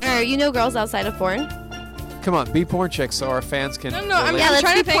porn, or you know girls outside of porn. Come on, be porn chicks so our fans can. No, I'm, relate. Yeah, I'm let's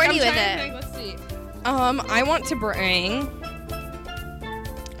trying be to think. I'm porny trying with to think. Let's see. I want to bring.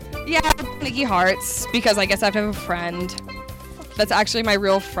 Yeah, Nikki Hearts, because I guess I have to have a friend that's actually my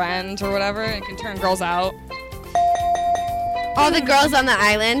real friend or whatever, and can turn girls out. All the girls on the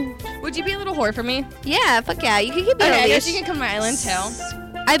island. Would you be a little whore for me? Yeah, fuck yeah. You can keep me on Okay, a I guess leash. you can come to my island too.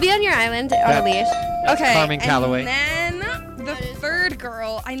 I'd be on your island on a leash. Okay. Carmen Calloway. And then the third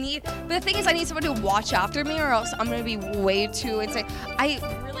girl, but the thing is, I need someone to watch after me, or else I'm gonna be way too insane.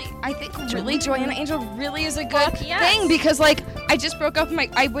 I think Joanna Angel really is a good thing, because like I just broke up with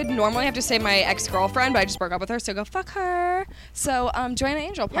I would normally have to say my ex-girlfriend, but I just broke up with her, so go fuck her. So Joanna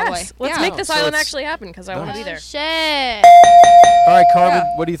Angel probably. Yes, let's Yeah. make this So island it's- actually happen, because I want to be there. Shit. All right, Carmen,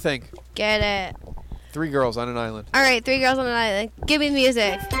 what do you think? Get it. 3 girls on an island. All right, 3 girls on an island. Give me the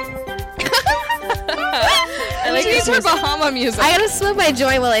music. I like She's this her music. Bahama music. I gotta smoke my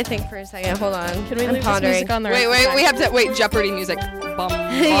joint while I think for a second. Hold on. Can we I'm leave pondering. this music on there? Wait, we have to Jeopardy music. Bum,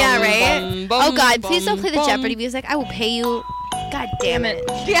 Yeah, bum, right? bum, bum, Oh God, please don't bum, play the bum. Jeopardy music. I will pay you. God damn it.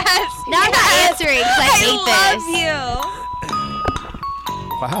 Yes. Now I'm not answering because I hate this. I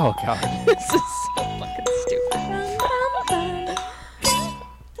Wow, God. This is so fucking stupid.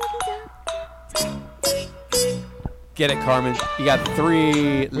 Get it, Carmen. You got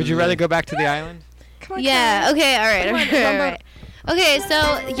 3. Would you rather go back to the island? Yeah. Okay. All right. All right. Okay.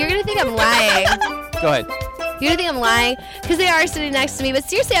 So you're gonna think I'm lying. Go ahead. You're gonna think I'm lying because they are sitting next to me. But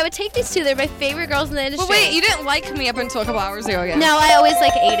seriously, I would take these 2. They're my favorite girls in the industry. But wait, you didn't like me up until a couple hours ago again. No, I always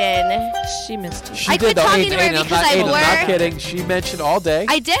like Aiden. She missed you. She I did quit though. talking Aiden, to her Aiden, I'm because not, I Aiden, I'm not wore- kidding. She mentioned all day.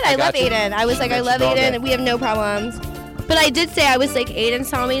 I did. I love got you. Aiden. I was like, I love mentioned all day. Aiden. We have no problems. But I did say, I was like, Aiden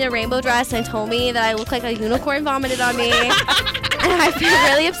saw me in a rainbow dress and told me that I looked like a unicorn vomited on me. And I feel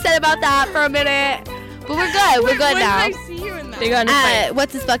really upset about that for a minute. But we're good. We're good now. When did I see you in that? They got in a fight.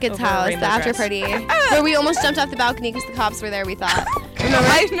 What's his bucket's Over a house? The rainbow after dress. party. Where we almost jumped off the balcony because the cops were there, we thought. Remember?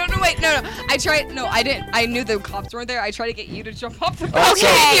 No. I tried. No, I didn't. I knew the cops weren't there. I tried to get you to jump off the balcony.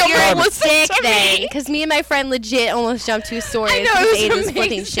 Okay, You you're almost sick listened to then. me. Because me and my friend legit almost jumped 2 stories. I know, because it Aiden was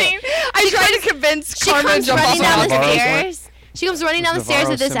flipping amazing. shit. I tried to convince She Karma to comes jump off running the down the balcony. stairs. She comes running down the stairs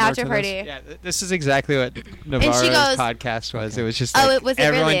Navarro at this similar after to party. this? Yeah, this is exactly what she Navarro's goes- podcast was. It was just Oh, like was it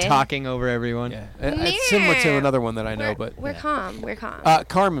everyone really? talking over everyone. Yeah. It's similar to another one that I know, but We're calm. We're calm.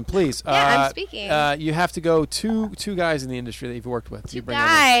 Carmen, please. Yeah, I'm speaking. You have to go two guys in the industry that you've worked with. You bring them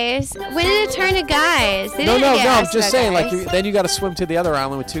in. Guys, when did it turn to guys? They No, didn't get I'm asked just about saying. guys. Then you got to swim to the other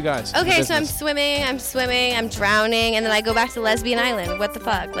island with 2 guys. Okay, so I'm Business. swimming, I'm drowning, and then I go back to Lesbian Island. What the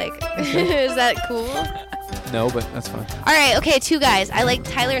fuck? Like, is that cool? No, but that's fine. All right, okay, 2 guys. I like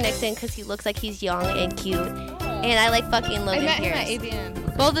Tyler Nixon because he looks like he's young and cute, and I like fucking Logan I met him Pierce. at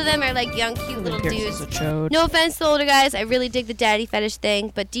ABN. Both of them are like young, cute little Pierce dudes. is a chode. No offense to the older guys, I really dig the daddy fetish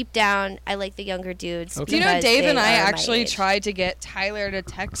thing, but deep down, I like the younger dudes. Okay. Do you know because Dave they and I are my actually age. tried to get Tyler to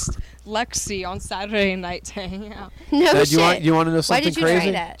text Lexi on Saturday night to hang out. No Do shit. you want to know Why something did you try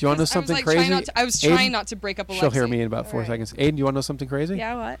crazy? that? Do you want to know I was something like crazy? I was trying Aiden? not to break up a Lexi. She'll hear me in about 4 Alright. seconds. Aiden, do you want to know something crazy?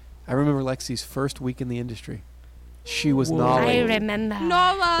 Yeah, what? I remember Lexi's first week in the industry. She was I Nolly. remember.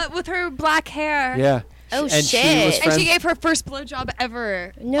 Nala with her black hair. Yeah. Oh, and She was shit. And friends- she gave her first blowjob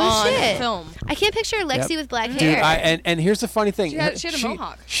ever No on shit. film. I can't picture Lexi Yep. with black Dude, hair. and here's the funny thing. She had a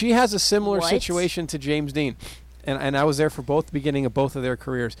mohawk. She has a similar What? situation to James Dean. And I was there for both the beginning of both of their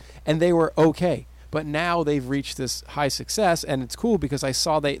careers. And they were okay. But now they've reached this high success, and it's cool because I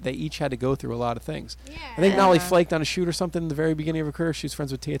saw they each had to go through a lot of things. Yeah. I think Nolly flaked on a shoot or something in the very beginning of her career. She was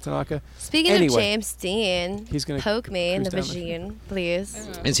friends with Tia Tanaka. Speaking of James Dean, he's gonna poke me in the cruise down the- vagine, please.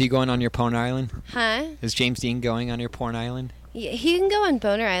 Is he going on your porn island? Huh? Is James Dean going on your porn island? Yeah, he can go on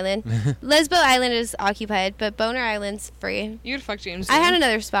Boner Island. Lesbo Island is occupied, but Boner Island's free. You'd fuck James I Dean. had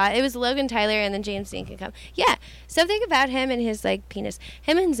another spot. It was Logan Tyler, and then James Dean can come. Yeah, something about him and his like penis.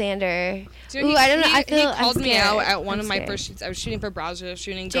 Him and Xander. Dude, Ooh, I don't know. I He feel called I'm me scared. out at one I'm of my scared. first shoots. I was shooting for Browser,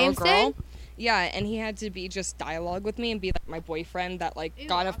 shooting James Girl. did? Yeah, and he had to be just dialogue with me and be like my boyfriend that like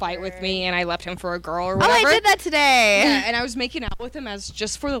got in a fight with me and I left him for a girl or Oh, whatever. I did that today. Yeah, and I was making out with him as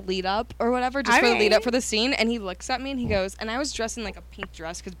just for the lead up or whatever, just for the lead up for the scene. And he looks at me and he goes, and I was dressed in like a pink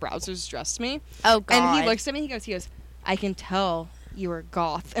dress because Browser's dressed me. Oh God. And he looks at me, he goes, I can tell you were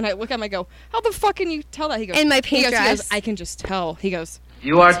goth. And I look at him, I go, how the fuck can you tell that? He goes, In my pink he goes, dress? I can just tell. He goes,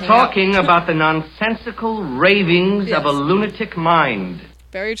 You are "Let's hang out." talking about the nonsensical ravings of a Yes. lunatic mind.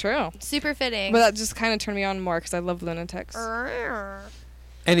 Very true. Super fitting. But that just kind of turned me on more because I love lunatics.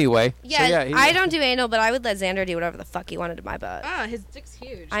 Anyway. Yeah, so yeah, I don't do anal, but I would let Xander do whatever the fuck he wanted to my butt. Ah, his dick's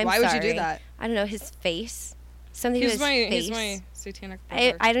huge. I'm Why would you sorry. do that? I don't know, his face. Something He's with my, his face. he's my satanic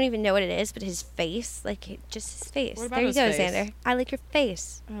I brother. don't even know what it is, but his face, just his face. What about there you his go, face? Xander. I like your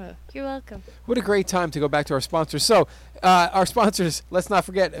face. Ugh. You're welcome. What a great time to go back to our sponsors. So, our sponsors, let's not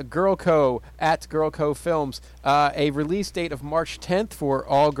forget Girl Co. at Girl Co. Films. A release date of March 10th for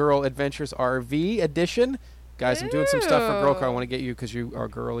All Girl Adventures RV Edition. Guys, I'm doing some stuff for Girl Co. I want to get you because you are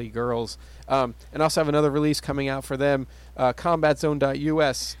girly girls. And also have another release coming out for them,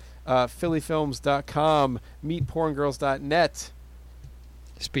 CombatZone.us, PhillyFilms.com, MeetPornGirls.net.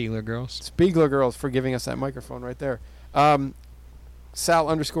 Spiegler Girls. Spiegler Girls for giving us that microphone right there.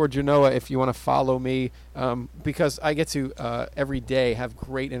 Sal_Genoa if you want to follow me, because I get to every day have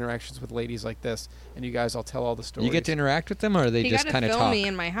great interactions with ladies like this, and you guys, I'll tell all the stories. You get to interact with them, or they He just got kind to of film talk? me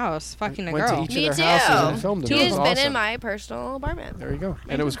in my house, fucking a Went to girl. each Me of too. their houses and filmed them. He It has was been in awesome. my personal apartment. There you go.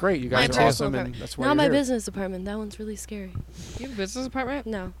 And it was great. You My guys are personal awesome, and apartment. that's why Not you're my here. business apartment. That one's really scary. You have a business apartment?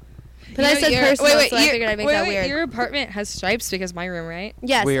 No. You But I know, said your- personal, wait, so I figured I'd make that weird. Your apartment has stripes because my room, right?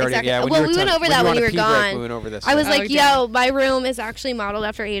 Yes, We already- exactly. yeah, when well, you were we went talking- over when that you were when on you a were pee break, gone. we went over this, I was yeah. like, yo, my room is actually modeled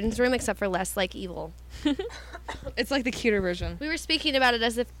after Aiden's room, except for less like evil. It's like the cuter version. We were speaking about it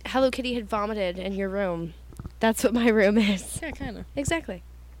as if Hello Kitty had vomited in your room. That's what my room is. Yeah, kind of. Exactly.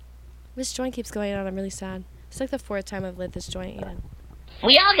 This joint keeps going on. I'm really sad. It's like the 4th time I've lit this joint, Aiden.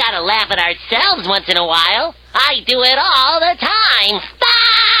 We all gotta laugh at ourselves once in a while. I do it all the time.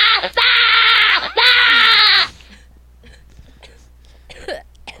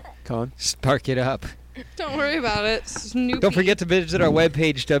 Con. Spark it up. Don't worry about it. Snoopy. Don't forget to visit our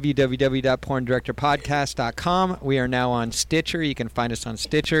webpage, www.porndirectorpodcast.com. We are now on Stitcher. You can find us on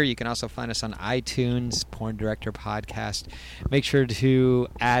Stitcher. You can also find us on iTunes, Porn Director Podcast. Make sure to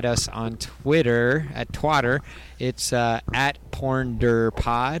add us on Twitter, at Twatter. It's at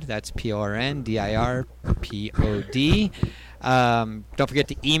PornDirPod. That's PornDirPod. Don't forget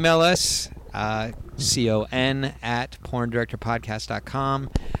to email us, con@porndirectorpodcast.com.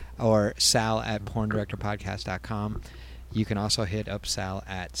 or sal@porndirectorpodcast.com. You can also hit up Sal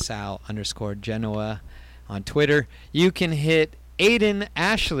at Sal_Genoa on Twitter. You can hit Aiden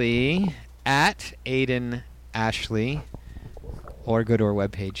Ashley at Aiden Ashley, or go to our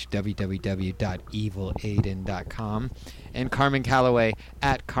webpage, www.evilaiden.com. And Carmen Calloway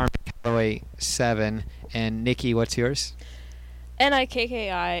at Carmen Calloway 7. And Nikki, what's yours?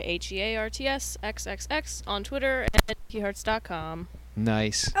 NIKKIHEARTS on Twitter and NikkiHearts.com.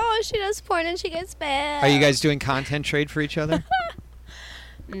 Nice. Oh, she does porn and she gets paid. Are you guys doing content trade for each other?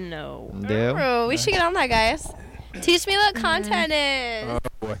 No. Oh, we should get on that, guys. Teach me what content is. Oh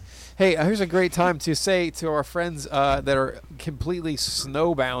boy. Hey, here's a great time to say to our friends that are completely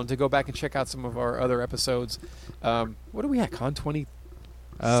snowbound to go back and check out some of our other episodes. What are we at? Con 20?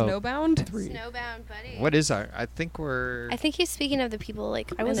 Snowbound? Snowbound, buddy. What is our? I think he's speaking of the people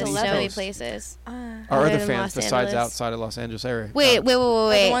like I was in the 11. snowy places. Our other other than fans Los besides Angeles. outside of Los Angeles area. Wait.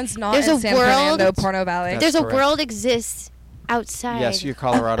 The ones not There's in a San world. Fernando Porno Valley. There's a correct. world exists outside. Yes, you're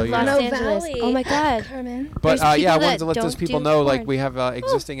Colorado. Los You're Angeles. Oh my God, Carmen. But There's yeah, I people wanted to that let those don't people do know, like, porn. we have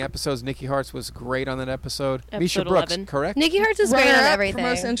existing episodes. Nikki Hartz was great on that episode. Misha Episode Brooks, 11. correct? Nikki Hartz is great on Runner-up everything. for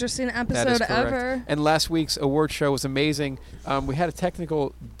most interesting That is episode correct. ever. And last week's award show was amazing. We had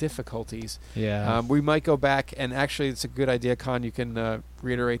technical difficulties. Yeah. We might go back, and actually, it's a good idea, Con. You can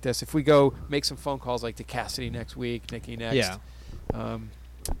reiterate this. If we go make some phone calls, like to Cassidy next week, Nikki next. Yeah.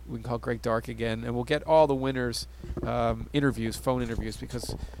 We can call Greg Dark again, and we'll get all the winners interviews, phone interviews,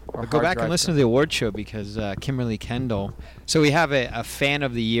 because our Go back and listen to the award show because Kimberly Kendall. So we have a Fan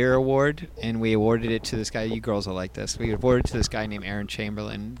of the Year award, and we awarded it to this guy. You girls will like this. We awarded it to this guy named Aaron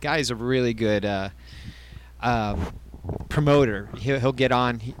Chamberlain. Guy's a really good promoter. He'll get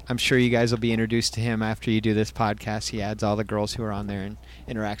on. I'm sure you guys will be introduced to him after you do this podcast. He adds all the girls who are on there and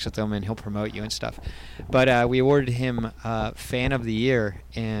interacts with them, and he'll promote you and stuff. But we awarded him Fan of the Year,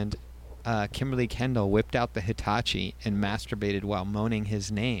 and Kimberly Kendall whipped out the Hitachi and masturbated while moaning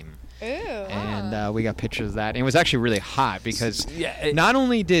his name. Ooh. And we got pictures of that. And it was actually really hot because Yeah, not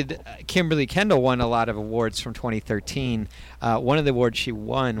only did Kimberly Kendall won a lot of awards from 2013, one of the awards she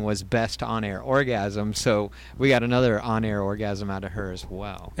won was Best On-Air Orgasm. So we got another on-air orgasm out of her as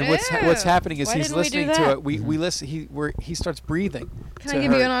well. And what's happening is Why he's didn't we do listening to that? it. We listen. He starts breathing. Can to I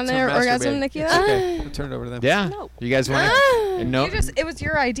give you her- an to on-air orgasm, masturbating. Nikki? It's okay. We'll turn it over to them. Yeah. No. You guys want to? No, It was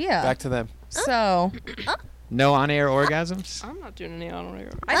your idea. Back to them. So no on-air orgasms? I'm not doing any on-air.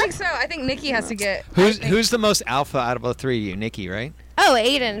 I think so. I think Nikki has to get. Who's the most alpha out of the three of you? Nikki, right? Oh,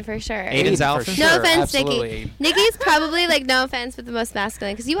 Aiden for sure. Aiden's for alpha? sure. No offense, Absolutely, Nikki. Aiden. Nikki's probably like no offense, but the most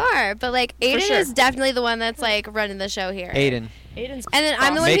masculine because you are. But like Aiden sure. is definitely the one that's like running the show here. Aiden. Aiden's And then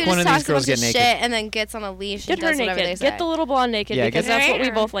I'm the one Make who one just of these talks a girls bunch of get shit naked. and then gets on a leash Get and her does whatever they naked. say. Get the little blonde naked Yeah, because get- that's what we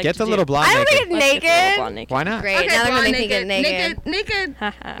both like Get to the do. little blonde I don't naked. want to Let's get get the little naked. blonde naked. Why not? Great. Okay, now they're gonna blonde make me get naked. Naked.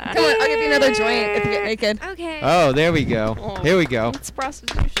 Come on, I'll give you another joint if you get naked. Okay. Oh, there we go. Oh. Here we go. It's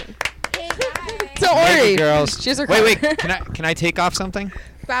prostitution. Don't Naked worry, girls. She has her Wait. card. Can I take off something?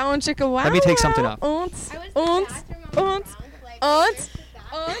 Bow and chicka wow. Let me take something off. Don't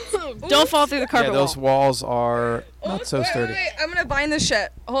fall through the Yeah, carpet those wall. walls are not so sturdy. Wait, I'm gonna vine this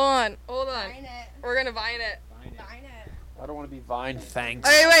shit. Hold on. We're gonna vine it. I don't want to be Vine. Thanks.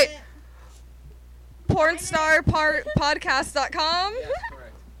 Okay, wait. Pornstarpodcast.com.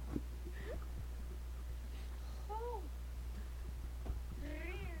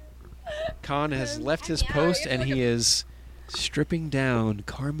 Khan has left his post and he is stripping down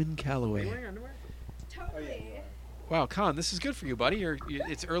Carmen Calloway. Wow, Khan, this is good for you, buddy.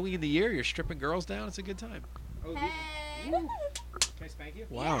 It's early in the year. You're stripping girls down. It's a good time. Can I spank you?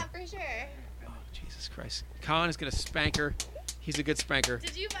 Wow. Yeah, for sure. Oh, Jesus Christ. Khan is going to spank her. He's a good spanker.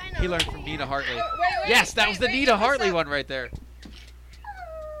 Did you find He learned from Nina Hartley. Wait, Yes, that was the Nina Hartley one right there.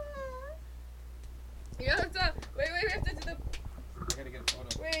 You have to. Wait, we have to do the. I gotta get a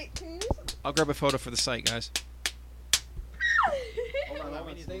photo. Wait, can you? I'll grab a photo for the site, guys. Hold on,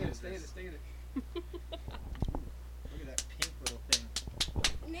 let me stay in it. Look at that pink little thing.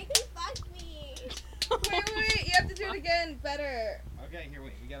 Nikki fucked me. Wait, you have to do it again. Better. Okay, here,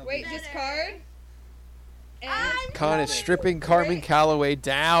 wait. We gotta Wait, discard. Khan is stripping Carmen Calloway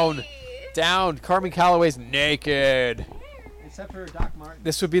down. Down. Carmen Calloway's naked. Except for Doc Martin.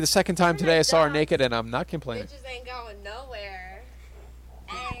 This would be the second time today I saw her naked, and I'm not complaining. Bitches ain't going nowhere.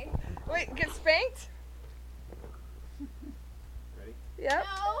 Hey. Wait, get spanked? Ready? Yep.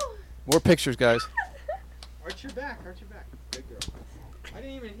 No. More pictures, guys. Arch your back. Good girl. I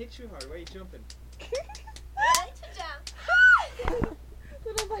didn't even hit you hard. Why are you jumping?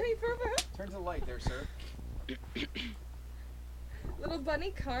 Little bunny purple. Turn to the light there, sir. Little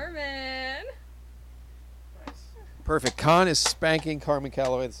bunny Carmen. Perfect. Con is spanking Carmen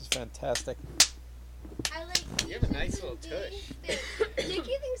Calloway. This is fantastic. I like You have a nice little tush. Nikki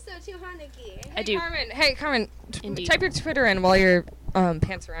thinks so too, huh, Nikki? I do. Carmen, Indeed. type your Twitter in while your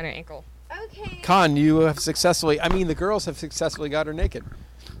pants around your ankle. Okay. Con, you have successfully. I mean, the girls have successfully got her naked.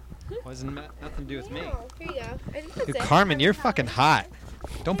 Wasn't nothing to do with me. Oh, here you go. I think that's Dude, it. Carmen, you're fucking hot.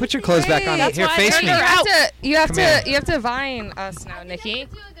 Don't put your clothes back on. That's Here, why I face turned me. her out. You have Come here. to Vine us now, Nikki.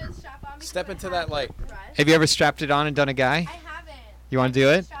 Step into that light. Have you ever strapped it on and done a guy? I haven't. You want to do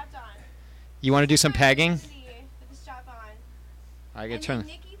it? Strapped on. You want to do some pegging? With the strap on. I get And turn. then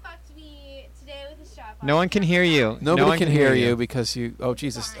Nikki fucked me today with the strap on. No one can hear you. Nobody no one can hear you because you. Oh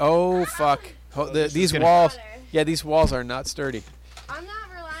Jesus! Oh fuck! These gonna- walls. Yeah, these walls are not sturdy. I'm not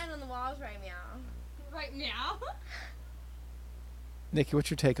relying on the walls right now. Right now? Nikki, what's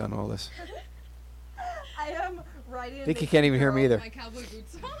your take on all this? I am right in Nikki can't even hear me either. my cowboy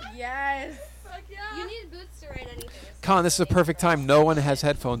boots. Yes. Fuck yeah. You need boots to write anything. Con, this is a perfect time. No one has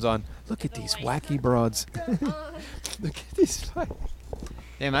headphones on. Look at these wacky broads. Look at these.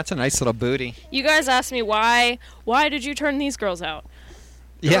 Damn, that's a nice little booty. You guys asked me why did you turn these girls out?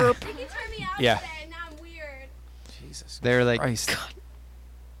 Yeah. Nikki turned me out Yeah. today, and now I'm weird. Jesus. They're like. Christ.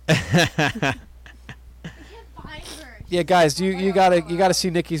 I can't find her. Yeah, guys, you gotta see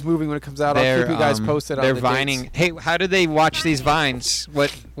Nikki's moving when it comes out. I'll keep you guys posted on They're the vining. dates. Hey, how do they watch these vines?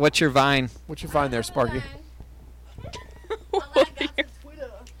 What's your vine? What you find there, Sparky?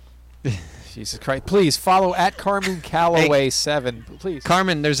 Jesus Christ! Please follow at Carmen Calloway 7. Please,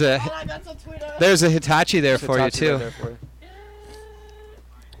 Carmen, there's a Hitachi there for you Hitachi too. there for you.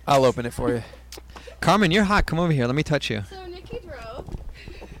 I'll open it for you. Carmen, you're hot. Come over here. Let me touch you. So Nikki drove.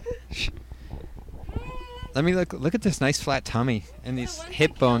 Let me look at this nice flat tummy and these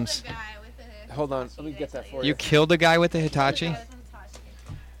hip bones. Hold on, let me get that for you. You killed a guy with the Hitachi?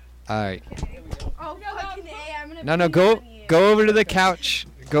 All right. Oh, fucking A, I'm gonna No, pee go on you. go over to the couch.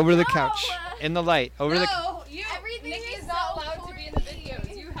 Go over to the couch in the light. Over to the. Everything Nikki's is not so allowed to be in the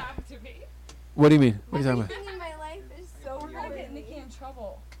videos. You have to be. What do you mean? What are you talking about? Everything in my life is so We're gonna get important. Nikki in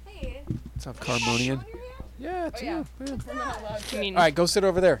trouble. Hey. What's up, Carmonian? Yeah, it's you. Yeah. We're not allowed to. I mean, All right, go sit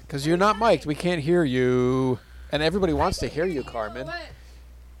over there, because you're not mic'd. We can't hear you. And everybody wants to hear you, Carmen. What?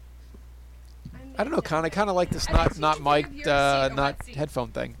 I don't know, Con. I kind of like this not mic'd, not headphone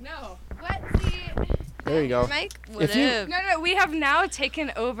thing. No. What seat? There you go. Mike, If you, No, we have now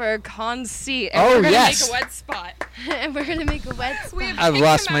taken over Con's seat. And Oh, we're gonna yes. make a wet spot. and we're gonna make a wet spot. I've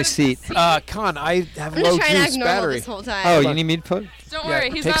lost my seat. Con, I have I'm low just trying to act juice normal battery. this whole time. Oh, you need me to put? Don't Yeah, worry,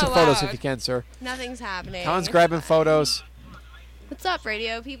 he's take not some allowed. photos if you can, sir. Nothing's happening. Con's grabbing photos. What's up,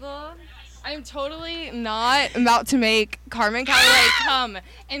 radio people? I'm totally not about to make Carmen Calloway come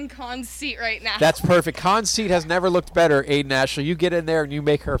in Con's seat right now. That's perfect. Con's seat has never looked better, Aiden Ashley. You get in there and you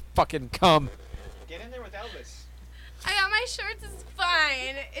make her fucking come. Get in there with Elvis. I got my shorts. It's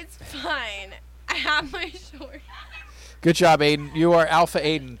fine. It's fine. I have my shorts. Good job, Aiden. You are Alpha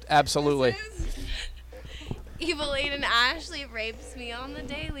Aiden. Absolutely. Evil Aiden Ashley rapes me on the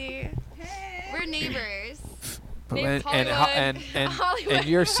daily. We're neighbors. And, Hollywood. and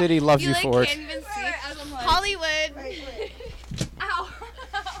your city loves you like, for it. can't even see. Hollywood. Ow.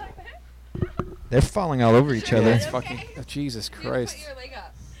 They're falling all over each other. It's fucking. Oh, Jesus Christ. Put your leg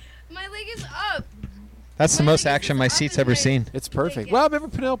up. My leg is up. That's the most action my seat's ever seen. It's perfect. Well, I remember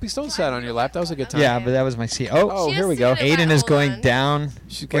Penelope Stone sat on your lap. That was a good time. Yeah, but that was my seat. Oh, She here has we to go. get it Aiden wet. is Hold going on. down.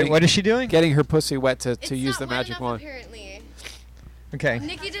 She's Wait, getting, what is she doing? getting her pussy wet to It's use the not wet magic enough, wand. apparently. Okay.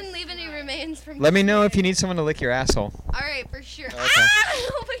 Nikki didn't leave any remains from. Let me know if you need someone to lick your asshole. All right, for sure. Okay. Ah!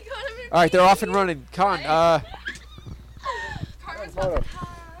 Oh my god, I'm gonna All right, they're off and running. Con, Carmen's about to come.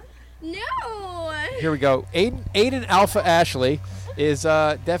 No. here we go. Aiden Alpha Ashley is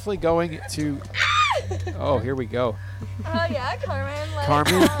definitely going to. Oh, here we go. Oh yeah, Carmen.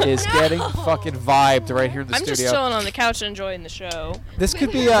 Carmen is getting fucking vibed right here in the I'm studio. just chilling on the couch and enjoying the show. This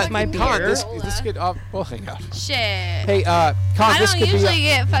could be my Con. beer. This could. We'll hang out. Shit. Hey, Con. I This don't could usually be.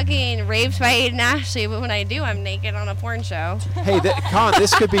 get fucking raped by Aiden Ashley, but when I do, I'm naked on a porn show. Hey, Con.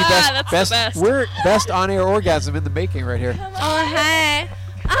 This could be best. That's the best. best. We're best on-air orgasm in the making right here. Oh hey.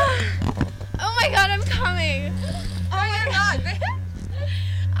 Oh my god, I'm coming. Oh my god.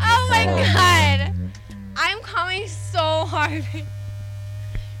 Oh my god. I'm coming so hard.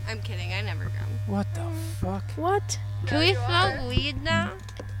 I'm kidding. I never come. What the fuck? What? Can we smoke weed now?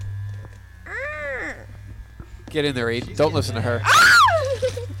 Get in there, Aiden. Don't listen to her.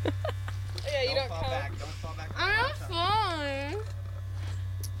 Yeah, you don't come. I'm not falling.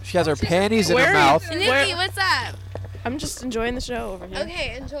 She has her panties in her Where- mouth. Nikki, what's up? I'm just enjoying the show over here.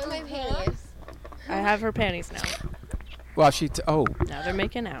 Okay, enjoy my panties. I have her panties now. Well, oh. Now they're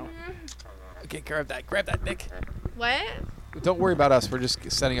making out. Okay, grab that, Nick. What? Don't worry about us. We're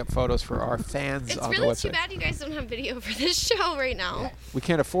just setting up photos for our fans It's on the really website. too bad you guys don't have video for this show right now. We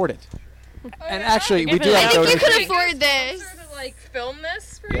can't afford it. And actually, we do have I think you donations. could afford this. Like film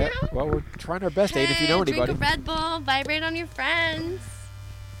this for Yeah, well, we're trying our best, Aiden, if you know Drink anybody. a Red Bull, vibrate on your friends.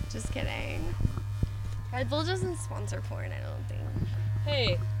 Just kidding. Red Bull doesn't sponsor porn, I don't think.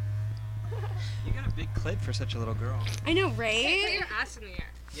 Hey. You got a big clit for such a little girl. I know, right? Hey, put your ass in the air.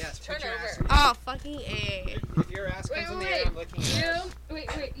 Yes, Turn put your over. ass in Oh, fucking A. If your ass comes in the air, I'm looking at it. Wait,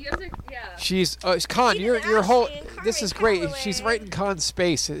 you have to, yeah. She's Con. Your whole. This is great. She's right in Con's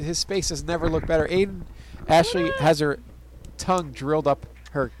space. His space has never looked better. Aiden, Ashley has her tongue drilled up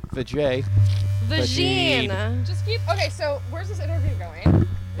her vajay. Vagine. Just keep, okay, so where's this interview going?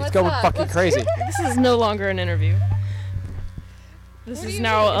 It's going fucking crazy. This is no longer an interview. This is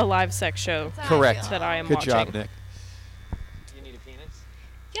now a live sex show. Correct. That I am Good watching. job, Nick. Do you need a penis?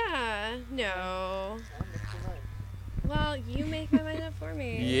 Yeah, no. Well, you make my mind up for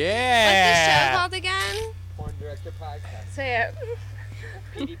me. Yeah. What's the show called again? Porn Director Podcast. Say it.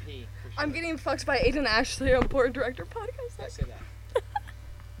 PDP. I'm getting fucked by Aiden Ashley on Porn Director Podcast. I say that.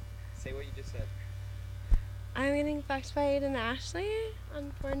 Say what you just said. I'm getting fucked by Aiden Ashley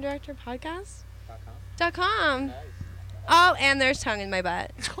on Porn Director Podcast. .com. .com. Oh, and there's tongue in my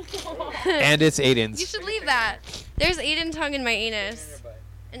butt. And it's Aiden's. You should leave that. There's Aiden tongue in my anus.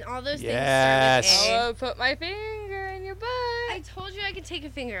 And all those Yes. things start with A. Oh, put my finger in your butt. I told you I could take a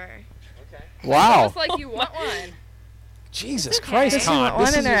finger. Okay. Wow. It's like you want one. Jesus Christ, Does she Con. want one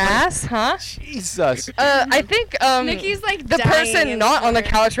This in is her your- ass, huh? Jesus. I think Nikki's like the dying person in not on the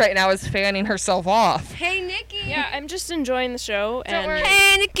corner. couch right now is fanning herself off. Hey, Nikki. Yeah, I'm just enjoying the show. Don't worry.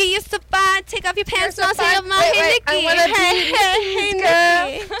 Hey, Nikki, you're so fine. Take off your pants and I'll say fine. my Wait, hey, wait, Nikki. I wanna Hey, be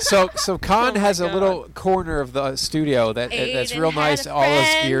hey, Nikki. So Con has a little corner of the studio that's Aiden real had nice. a All those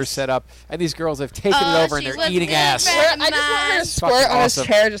friend. gears set up, and these girls have taken Oh, it over and she they're was eating good ass. friend. I just want her to It's squirt fucking on awesome.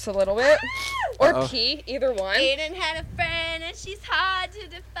 his chair just a little bit. Or Uh-oh. pee, either one. Aiden had a friend and she's hard to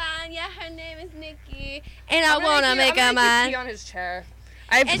define. Yeah, her name is Nikki. And I I'm want to gonna make her keep pee mine. on his chair.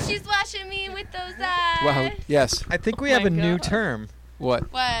 And she's watching me with those eyes. Wow. Yes. I think we have a new term.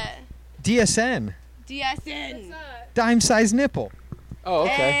 What? What? DSN. DSN. Dime size nipple. Oh,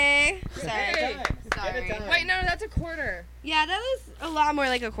 okay. Hey. Sorry. Hey. Sorry. Wait, no, that's a quarter. Yeah, that was a lot more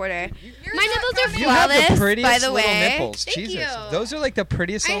like a quarter. You're My not nipples are You have flawless, the prettiest by the little way. nipples. Thank Jesus. you. Those are like the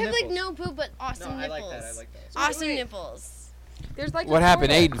prettiest I little have like nipples. no poop, but awesome I nipples. like that. I like those. Awesome Wait. nipples. There's like What a happened,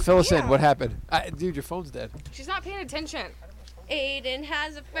 quarter. Aiden? Fill us in. Yeah. What happened? Dude, your phone's dead. She's not paying attention. Aiden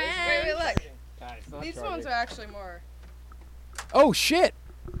has a friend. Wait, look. These ones are actually more. Oh shit!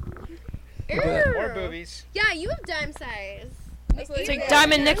 More boobies. Yeah, you have dime size. It's like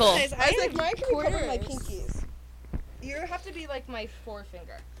diamond nickel. I was like, mine can quarter cover my pinkies. You have to be like my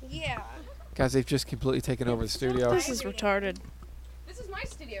forefinger. Yeah. Guys, they've just completely taken over the studio. This is retarded. This is my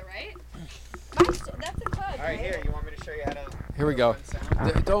studio, right? That's a club. All right, here. You want me to show you how to? Here we go. run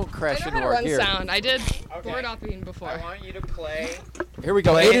sound? Don't I crash know into how to our run gear. sound. I did Okay. board oping before. I want you to play. Here we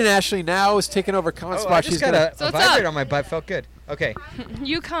go. Play Aiden it. Ashley now is taking over Con's Oh, spot. I just She's got gonna. So a what's vibrator up? on my butt. Felt good. Okay.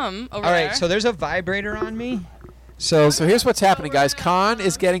 You come over All there. right. So there's a vibrator on me. So here's what's happening, guys. Con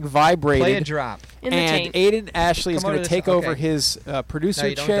is getting vibrated. Play a drop. In the And taint. Aiden Ashley is Come going over to to take this- over okay. his producer No,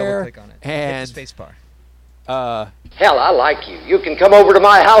 you don't chair. double click on it. And Hit the space bar. Hell, I like you. You can come over to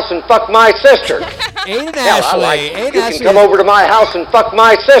my house and fuck my sister. Aiden Hell, I Ashley. like you. Aiden You can Ashley. come over to my house and fuck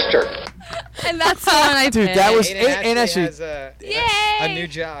my sister. And that's the one I Dude, picked. that was Aiden Aiden actually Ashley. has a new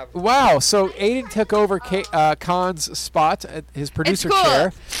job. Wow. So Aiden took over Con's spot at his It's producer cool.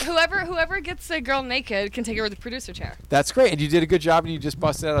 chair. Whoever gets a girl naked can take over the producer chair. That's great. And you did a good job, and you just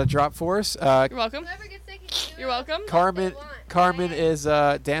busted out a drop for us. You're welcome. You're welcome. Carmen is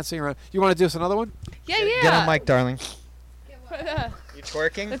dancing around. You want to do us another one? Yeah. Get on mic, darling. The You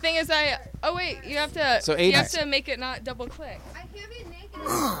twerking? thing is, oh wait, you have to. So you Aiden- have to make it not double click.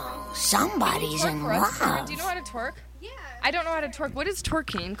 Somebody's in For us, Carmen, love. do you know how to twerk? Yeah. I don't know how to twerk. What is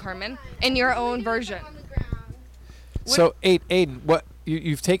twerking, Carmen? In your own version. So Aiden, what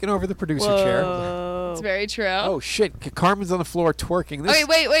you've taken over the producer chair. It's very true. Oh shit! Carmen's on the floor twerking. This Okay,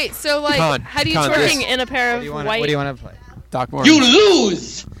 wait. So like, Con, how do you Con, twerk? this- Twerking in a pair What of do you want? white. What do you want to play? Doc Morgan.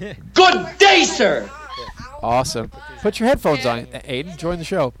 lose! Good day, sir! Awesome. Put your headphones on, Aiden. Join the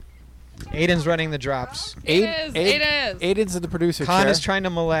show. Aiden's running the drops. Aiden's in the producer Con chair. is trying to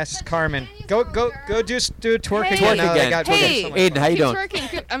molest Carmen. Go do a twerk Hey. again. Twerk now that I again. got- Hey, so much Aiden, fun. how you keep doing?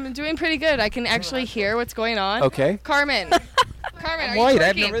 twerking. Good. I'm doing pretty good. I can actually hear what's going on. Okay. Carmen, I'm are white, you I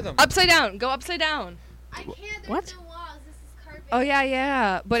have no twerking? rhythm. Upside down. Go upside down. I can't. There's What? no walls. This is carpet. Oh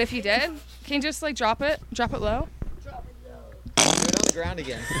yeah. But if you did, can you just like drop it low? Do it on the ground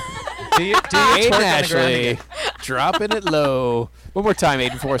again. Do you Aiden twerk on the ground Ashley. again? Dropping it low. One more time,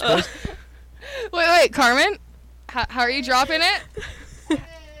 Aiden, for us, please. Wait, Carmen? How are you dropping it?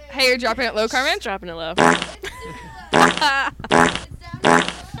 Hey, you're dropping it low, Carmen? Dropping it low.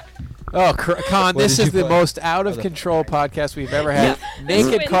 Oh, Con, this is the most out-of-control podcast we've ever had.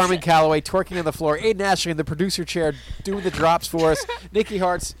 Naked Carmen Calloway twerking on the floor. Aiden Ashley in the producer chair doing the drops for us. Nikki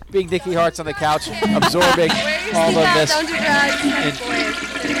Hartz being Nikki Hartz on the couch, absorbing all of this.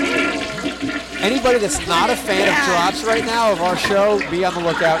 Anybody that's not a fan of drops right now of our show, be on the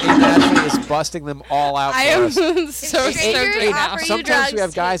lookout. Aiden Ashley is busting them all out I am for us. so stoked right now. Sometimes we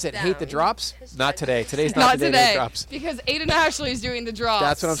have guys that hate the drops. Not today. Today's not the day of the drops. Because Aiden Ashley's doing the drops.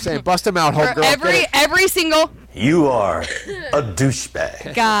 That's what I'm saying. Bust them out, homegirl. Every single You are a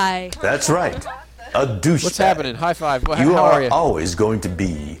douchebag. guy. That's right. A douchebag. What's happening? High five. You How are you? always going to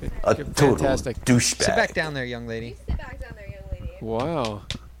be a total Fantastic. douchebag. Sit back down there, young lady. Wow.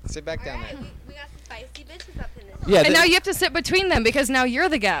 Sit back down there. We got some spicy bitches up in this. Yeah. And now you have to sit between them because now you're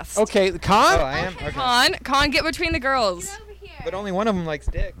the guest. Okay, Con? Oh, I am? Okay. Con, get between the girls. But only one of them likes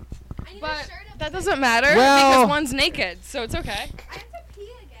dick. But that doesn't matter Well- because one's naked, so it's okay. I have to pee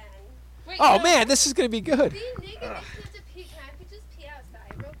again. Wait, Oh, no. man, this is going to be good. Being naked makes you have to pee. Can I just pee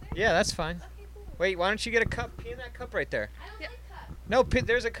outside real quick? Yeah, that's fine. Wait, why don't you get a cup? Pee in that cup right there. I don't like cups. No,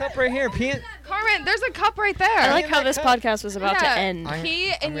 there's a cup right here. Pee in. Carmen, there's a cup right there. I like how this podcast was about to end.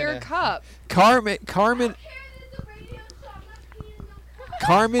 Pee in your cup. Carmen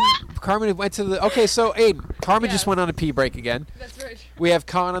went to the. Okay, so Aiden, Carmen just went on a pee break again. That's right. We have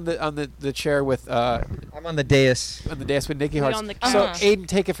Con on the chair with. I'm on the dais. On the dais with Nikki Hartz. on the So couch. Aiden,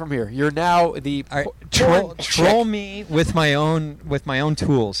 take it from here. You're now the Troll me with my own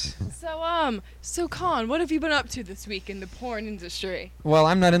tools. So Con, what have you been up to this week in the porn industry? Well,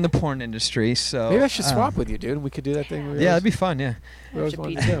 I'm not in the porn industry, so Maybe I should swap with you, dude. We could do that thing. Yeah, that'd be fun. Yeah. We always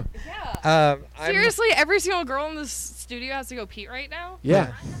wanted to do. Yeah. I'm- Seriously, every single girl in this studio has to go pee right now?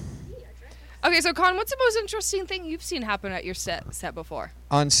 Yeah. Okay, so Con, what's the most interesting thing you've seen happen at your set before?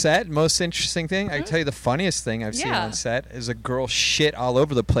 On set, most interesting thing, I can tell you the funniest thing I've seen Yeah. on set is a girl shit all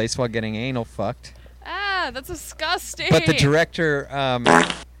over the place while getting anal fucked. Ah, that's disgusting. But the director,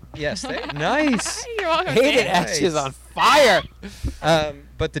 yes, nice. You're welcome. Aiden Ashley is on fire.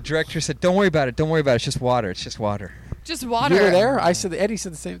 But the director said, "Don't worry about it. Don't worry about it. It's just water. It's just water." Just water. You were there? Eddie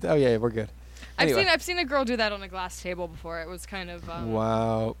said the same thing. Oh, yeah, we're good. Anyway. I've seen a girl do that on a glass table before. It was kind of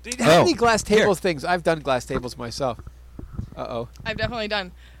Wow. Dude, how many glass tables things? I've done glass tables myself. Uh-oh. I've definitely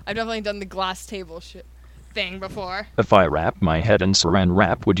done the glass table shit thing before. If I wrap my head in saran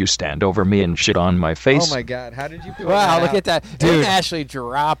wrap, would you stand over me and shit on my face? Oh my God! How did you? Pull Wow, that look out? at that. Dude. Aiden Ashley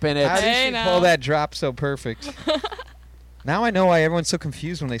dropping it. How did Hey, she now. pull that drop so perfect? Now I know why everyone's so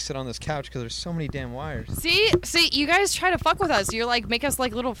confused when they sit on this couch because there's so many damn wires. See, you guys try to fuck with us. You're like, make us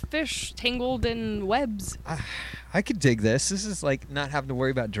like little fish tangled in webs. I could dig this. This is like not having to worry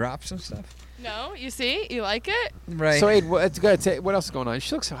about drops and stuff. No, you see, you like it? Right. So, Aiden, what else is going on?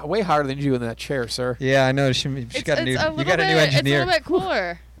 She looks way hotter than you in that chair, sir. Yeah, I know. She got a new. You got a new engineer. It's a little bit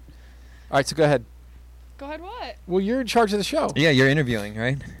cooler. All right, so go ahead. Go ahead. What? Well, you're in charge of the show. Yeah, you're interviewing,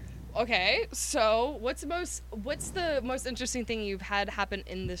 right? Okay, so what's the most interesting thing you've had happen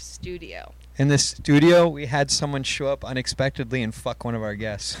in the studio? In the studio, we had someone show up unexpectedly and fuck one of our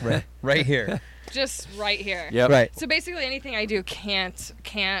guests. Right here. Just right here. Yep. Right. So basically, anything I do can't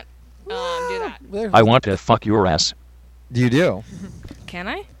do that. I want to fuck your ass. You do? Can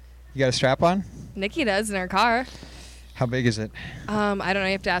I? You got a strap on? Nikki does in her car. How big is it? I don't know.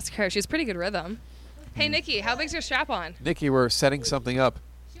 You have to ask her. She has pretty good rhythm. Hey, Nikki, how big's your strap on? Nikki, we're setting something up.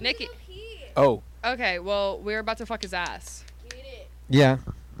 Nikki. Oh. Okay, well, we're about to fuck his ass. Yeah.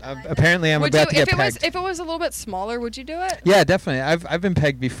 Apparently, I'm Would about to you, get pegged. if it was a little bit smaller, would you do it? Yeah, definitely. I've been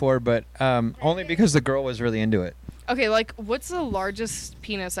pegged before, but only because the girl was really into it. Okay, like, what's the largest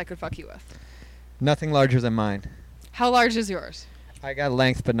penis I could fuck you with? Nothing larger than mine. How large is yours? I got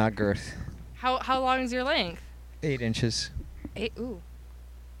length, but not girth. How long is your length? 8 inches. 8. Ooh.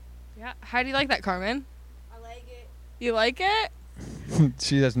 Yeah. How do you like that, Carmen? I like it. You like it?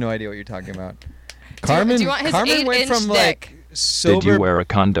 She has no idea what you're talking about. Do you want his Carmen went 8-inch from dick? like sober. Did you wear a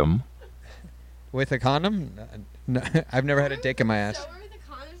condom? With a condom? No, I've never had a dick in my ass.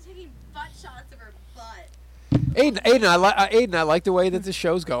 Aiden, I like the way that the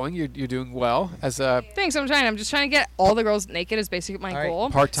show's going. You're doing well as a. Thanks. I'm trying to get all the girls naked is basically my goal.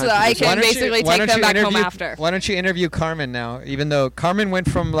 Part-time so that I position. can basically take them back home interview, after. Why don't you interview Carmen now? Even though Carmen went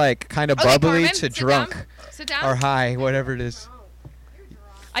from like kind of Okay, bubbly Carmen, to sit drunk down. Sit down. or high, whatever it is.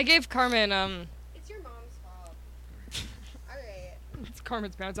 I gave Carmen It's your mom's fault. Alright. It's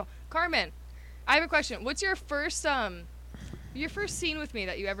Carmen's parents' fault. Carmen, I have a question. What's your first scene with me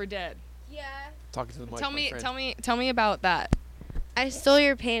that you ever did? Yeah. Talking to the mic. Tell me about that. I stole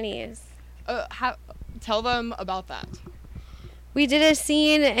your panties. Tell them about that. We did a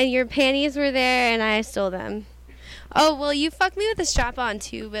scene and your panties were there and I stole them. Oh, well, you fucked me with a strap on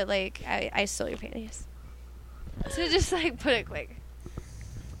too, but like, I stole your panties. So just like, put it quick.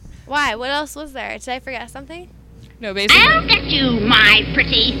 Why? What else was there? Did I forget something? No, basically. I'll get you, my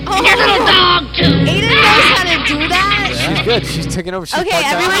pretty. And your little dog, too. Aiden knows how to do that. She's good. She's taking over. She's Okay,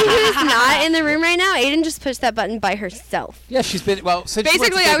 everyone who's not in the room right now, Aiden just pushed that button by herself. Yeah, she's been, well, since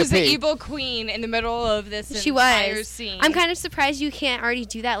Basically, I was the evil queen in the middle of this entire scene. I'm kind of surprised you can't already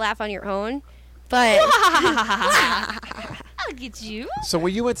do that laugh on your own, but... I'll get you. So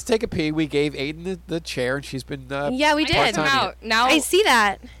when you went to take a pee, we gave Aiden the chair, and she's been yeah, we did. Now I see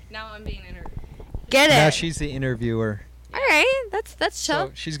that. Now I'm being interviewed. Get it. Now she's the interviewer. All right, that's chill.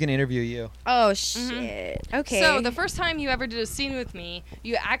 So she's gonna interview you. Oh shit. Okay. So the first time you ever did a scene with me,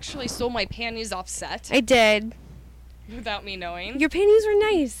 you actually stole my panties off set. I did. Without me knowing. Your panties were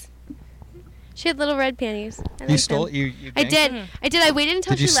nice. She had little red panties. You stole them. you I did. I did. I waited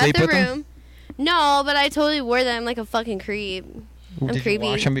until Did you she left sleep the with them? room. No, but I totally wore them like a fucking creep. I'm Did creepy.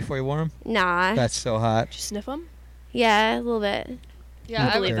 you wash them before you wore them? Nah. That's so hot. Did you sniff them? Yeah, a little bit. Yeah,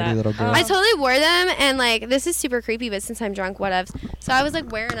 I believe that. Little girl. I totally wore them, and like this is super creepy, but since I'm drunk, whatevs. So I was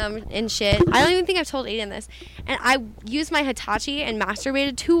like wearing them and shit. I don't even think I've told Aiden this, and I used my Hitachi and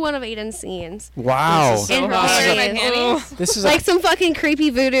masturbated to one of Aiden's scenes. Wow. In her panties. This is like some fucking creepy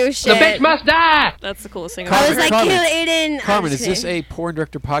voodoo shit. The bitch must die! That's the coolest thing. I was like, kill Aiden. Carmen, is this a Porn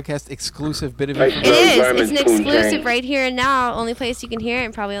Director Podcast exclusive bit of It information? is. It's an exclusive right here and now. Only place you can hear it,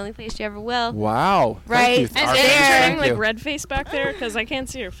 and probably only place you ever will. Wow. Right. Thank you. And Thank wearing you. like red face back there because I can't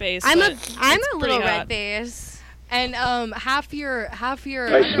see her face. I'm but a it's little pretty red hot. face. And half your I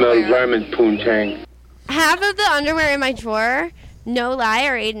smell vermin poontang. Half of the underwear in my drawer, no lie,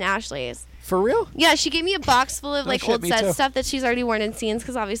 are Aiden Ashley's. For real? Yeah, she gave me a box full of No like shit, old me set too. stuff that she's already worn in scenes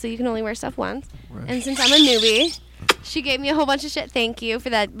because obviously you can only wear stuff once. Right. And since I'm a newbie, she gave me a whole bunch of shit. Thank you for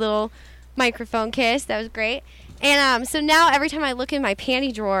that little microphone kiss. That was great. And so now every time I look in my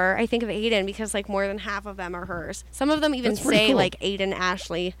panty drawer, I think of Aiden because like more than half of them are hers. Some of them even That's pretty say cool. like Aiden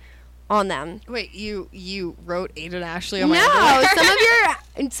Ashley on them. Wait, you wrote Aiden Ashley on my No,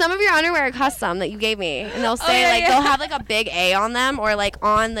 underwear? some of your underwear are custom that you gave me, and they'll say they'll have like a big A on them, or like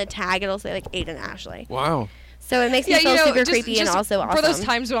on the tag it'll say like Aiden Ashley. Wow. So it makes me feel super creepy and also awesome. For those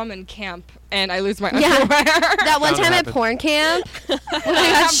times when I'm in camp and I lose my Yeah. underwear. That one time at porn camp when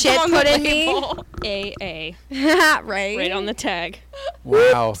I got shit put in me. AA. Right. Right on the tag.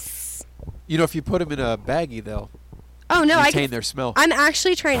 Wow. You know, if you put them in a baggie, they'll Oh no, retain their smell. I'm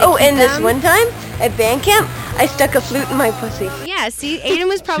actually trying to. Oh, keep and this them. one time at band camp, I stuck a flute in my pussy. Yeah, see, Aiden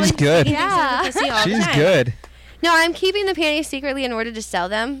was probably She's good. Yeah, She's good. No, I'm keeping the panties secretly in order to sell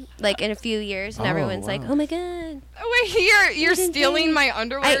them, like in a few years, and Oh, everyone's like, "Oh my god!" Wait, you're stealing my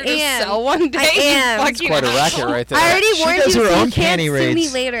underwear to am. sell one day? I am. You That's fucking quite a racket asshole. right there. I already She warned does you, her so own you can't panty sue me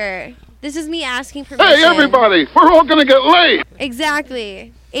raids. later. This is me asking permission. Hey, everybody, we're all gonna get laid.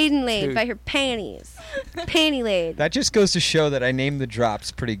 Exactly. Aiden laid Dude. by her panties. Panty laid. That just goes to show that I named the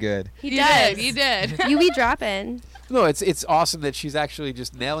drops pretty good. He You does. did, you did. You be dropping. No, it's awesome that she's actually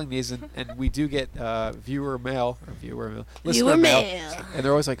just nailing these, and we do get listener mail, and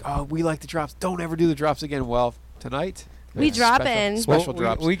they're always like, "Oh, we like the drops. Don't ever do the drops again." Well, tonight We it's drop special, in. special Well,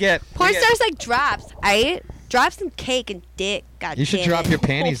 drops. we get. Porn stars like drops, right? Drop some cake and dick. God You should damn drop it. your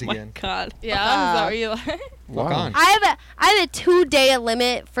panties Oh my again. god. Yeah, is that what you like? Walk Wow. on. I have a 2-day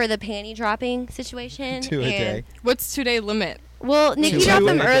limit for the panty dropping situation. 2 a and- day. What's 2-day limit? Well, Nikki Two dropped a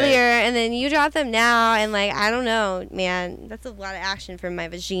them day. earlier, and then you dropped them now, and like I don't know, man. That's a lot of action for my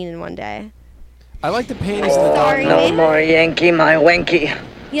vagine in one day. I like the panties and the Sorry. dog. No more Yankee, my wanky.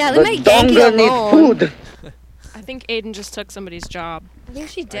 Yeah, The let me Yankee donga need alone. food. I think Aiden just took somebody's job. I think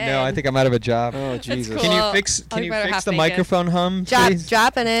she did. No, I think I'm out of a job. Oh Jesus! cool. Can you Well, fix? I'll Can be you better fix half the naked. microphone hum, please?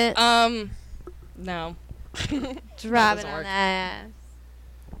 Dropping it. No. Drop it doesn't on work. that.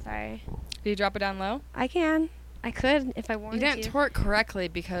 Sorry. Do you drop it down low? I can. I could if I wanted You didn't to. twerk correctly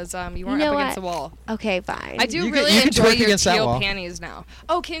because you weren't know up against what? the wall. Okay, fine. I do You can- really you can enjoy twerk your against that teal wall. panties now.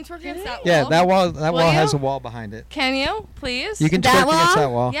 Oh, can you twerk against that Yeah, wall? that wall. Will That wall has you? a wall behind it. Can you, please? You can That twerk against wall?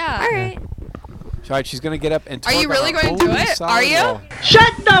 that wall. Yeah. All right. All right, she's gonna get up and. Are you twerk on really her going to do own it? solid Are you? wall.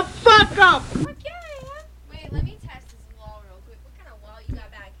 Shut the fuck up! Wait, let me test this wall real quick. What kind of wall you got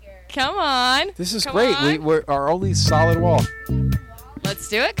back here? Come on. This is Come great. on. We're our only solid wall. Let's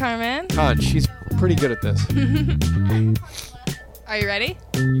do it, Carmen. Con, she's pretty good at this. Are you ready?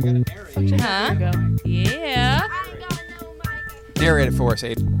 Huh? Yeah. Narrate it for us,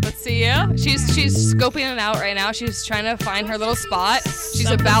 Aiden. Let's see you. She's scoping it out right now. She's trying to find her little spot. She's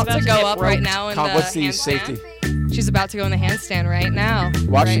about to go up right now in the What's the handstand. safety? She's about to go in the handstand right now.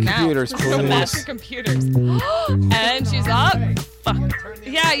 Watch right your now. computers, please. Watch your computers. And she's up. Fuck.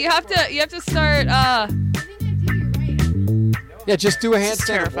 Yeah, you have to start. Yeah, just do a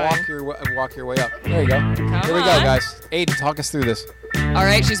handstand and walk your way up. There you go. Here we go, on. guys. Aiden, talk us through this. All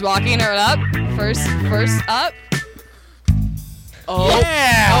right, she's walking her up. First up. Oh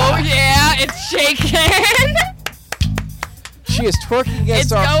yeah! Oh yeah! It's shaking. She is twerking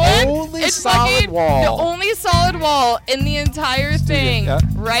against our only solid wall. The only solid wall in the entire thing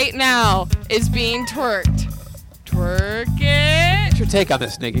right now is being twerked. Twerk it. What's your take on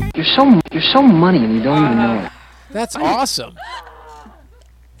this, Nikki? You're so money and you don't even know it. That's awesome.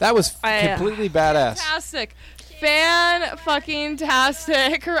 That was completely badass. Fantastic.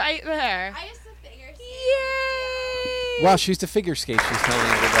 Fan-fucking-tastic right there. Yay! Wow, she used to figure skate, she's telling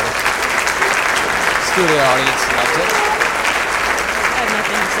everybody. Studio audience loves it. I have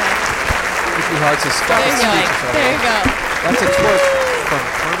nothing to say. Nikki Hart's is fucking speeches. There you go. That's a twerk from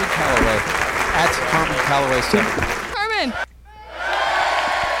Carmen Calloway. At Carmen Calloway 7. Carmen!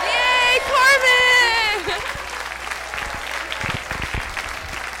 Yay, Carmen!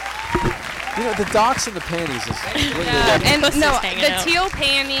 You know, the docks and the panties is and no, the teal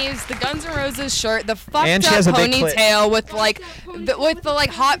panties, the Guns N' Roses shirt, the fucked And she up has a big clit. ponytail with like the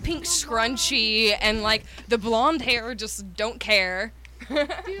like hot pink scrunchie and like the blonde hair. Just don't care.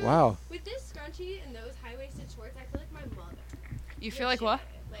 Wow. With this scrunchie and those high-waisted shorts, I feel like my mother. You feel like what?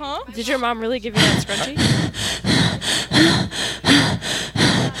 Huh? Did your mom really give you that scrunchie?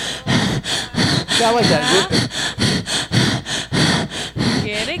 Yeah, I like that.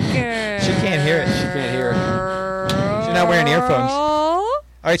 Get it, girl. She can't hear it. She can't hear it. She's not wearing earphones. All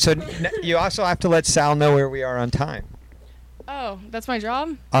right, so you also have to let Sal know where we are on time. Oh, that's my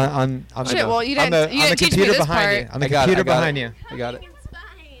job? On Shit, the, well, you on didn't, the, you on the didn't teach me computer this behind part. you. On the I got it, computer I got behind it. you. I got it.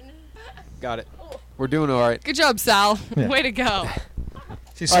 Got it. We're doing all right. Good job, Sal. Yeah. Way to go.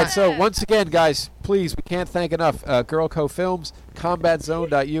 All right, so once again, guys, please, we can't thank enough. Girl Co Films,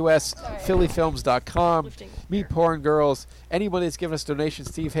 CombatZone.us, PhillyFilms.com, Meet Porn Girls. Anyone that's given us donations,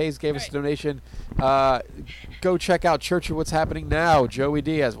 Steve Hayes gave us a donation. Go check out Church of What's Happening Now. Joey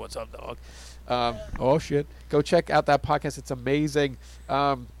Diaz, what's up, dog? Oh, shit. Go check out that podcast. It's amazing.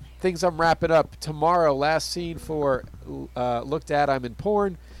 Things I'm wrapping up. Tomorrow, last scene for Looked At, I'm in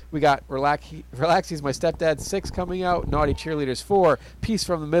Porn. We got Relaxy's My Stepdad 6 coming out. Naughty Cheerleaders 4. Peace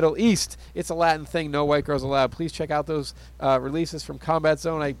from the Middle East. It's a Latin thing. No white girls allowed. Please check out those releases from Combat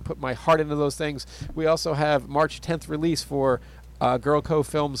Zone. I put my heart into those things. We also have March 10th release for Girl Co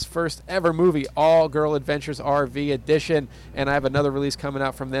Films' first ever movie, All Girl Adventures RV Edition. And I have another release coming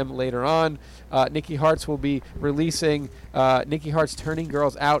out from them later on. Nikki Hartz will be releasing Nikki Hart's Turning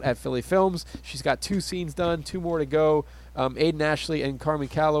Girls Out at Philly Films. She's got 2 scenes done, 2 more to go. Aiden Ashley and Carmen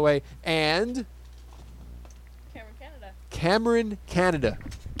Calloway and Cameron Canada.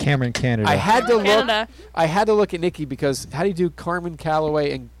 I had to look. I had to look at Nikki because how do you do Carmen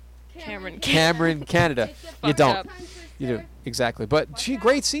Calloway and Cameron Canada? You don't. up. You do exactly. But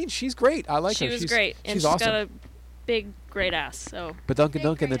great scene. She's great. I like She her. was she's great, and she's she's awesome. got a big, great ass. So. But Dunkin'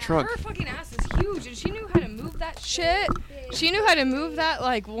 in the trunk. Her fucking ass is huge, and she knew how to move that shit. She knew how to move that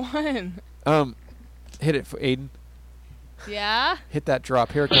like one. Hit it for Aiden. Yeah? Hit that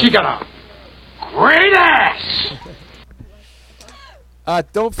drop. Here it comes. She got a great ass!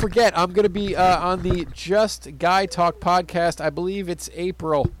 Don't forget, I'm going to be on the Just Guy Talk podcast. I believe it's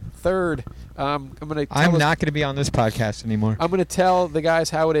April 3rd. I'm not going to be on this podcast anymore. I'm going to tell the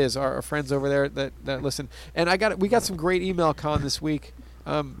guys how it is, our friends over there that listen. And we got some great email con this week.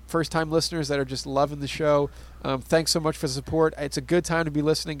 First-time listeners that are just loving the show. Thanks so much for the support. It's a good time to be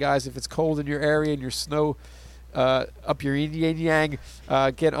listening, guys. If it's cold in your area and your snow up your yin yang,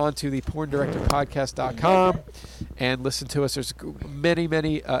 get onto the porndirectorpodcast.com and listen to us. There's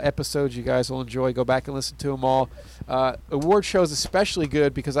many episodes you guys will enjoy. Go back and listen to them all. Award shows especially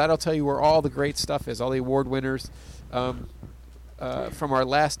good because that'll tell you where all the great stuff is, all the award winners from our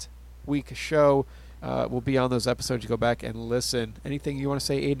last week show will be on those episodes. You go back and listen. Anything you want to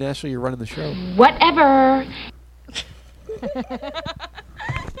say, Aiden Ashley? You're running the show. Whatever.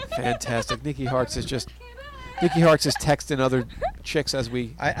 Fantastic. Nikki Hartz is texting other chicks as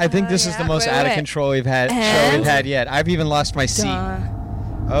we. I think this is the most out of control show we've had yet. I've even lost my seat.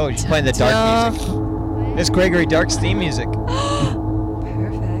 Oh, she's playing the dark music. It's Gregory Dark's theme music.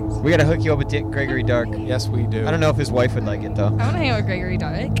 Perfect. We gotta hook you up with Gregory Dark. Yes, we do. I don't know if his wife would like it though. I want to hang out with Gregory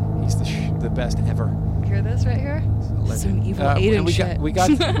Dark. He's the best ever. Hear this right here? Some evil Aiden and we shit. we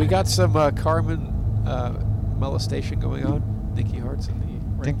got some Carmen molestation going on. Nikki what's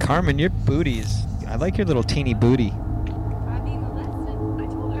in the. Then Carmen, your booty is. I like your little teeny booty. I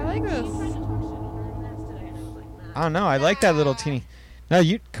like this. I don't know. I like that little teeny. No,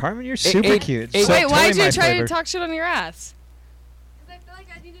 Carmen, you're super cute. Wait, So why'd totally you my try flavor. to talk shit on your ass?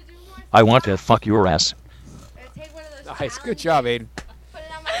 I want to fuck your ass. Nice, good job, Aiden.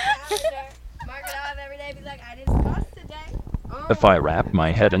 If I wrap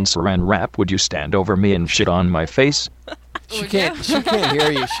my head in saran wrap, would you stand over me and shit on my face? She can't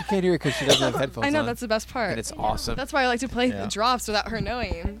hear you. She can't hear you because she doesn't have headphones on. I know, that's the best part. And it's awesome. That's why I like to play the drops without her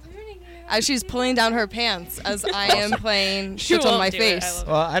knowing. As she's pulling down her pants as I am playing shit on my face.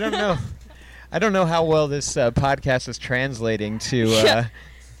 Well, I don't know. I don't know how well this podcast is translating to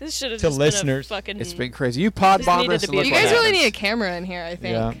This should have to just listeners. been a fucking. It's been crazy. You pod bombers. You guys really need a camera in here, I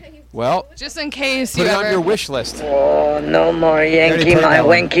think. Yeah. Well, just in case put you it ever. on your wish list. Oh, no more Yankee, my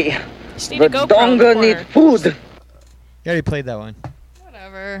wanky. need The a GoPro in the donga corner. need food. You already played that one.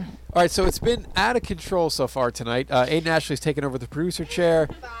 Whatever. All right, so it's been out of control so far tonight. Aiden Ashley's taken over the producer chair.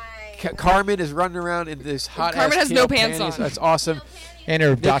 Carmen is running around in this hot. Carmen has no pants panties. on. That's awesome. And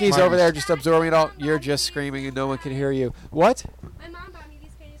her Doc Nikki's over Martens. there just absorbing it all. You're just screaming and no one can hear you. What? My mom bought me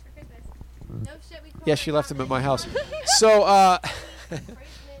these panties for Christmas. No shit, we Yeah, she left them at my house. So,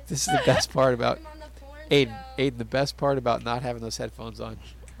 this is the best part about Aiden. Aiden, the best part about not having those headphones on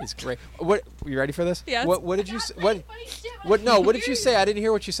is great. What? You ready for this? Yes. What did you say? What? No. What did you say? I didn't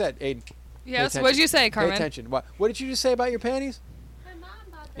hear what you said, Aiden. Pay Yes. attention. What did you say, Carmen? Pay attention. What did you just say about your panties? My mom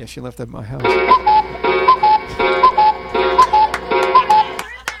bought them. Yeah, she left them at my house.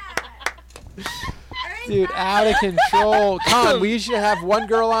 Dude, out of control. Con, we used to have one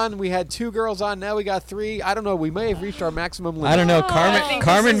girl on. We had two girls on. Now we got three. I don't know. We may have reached our maximum limit. I don't know.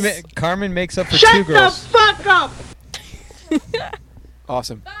 Carmen makes up for two girls. Shut the fuck up!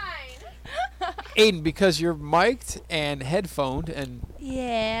 Awesome. Aiden, because you're mic'd and headphoned, and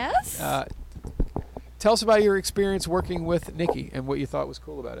Yes. tell us about your experience working with Nikki and what you thought was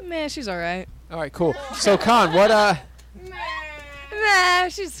cool about it. Man, she's all right. All right, cool. So, Con, what? Nah,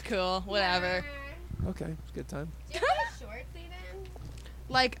 she's cool. Whatever. Okay, it's a good time.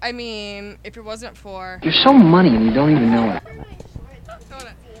 Like, I mean, if it wasn't for. You're so money and you don't even know it.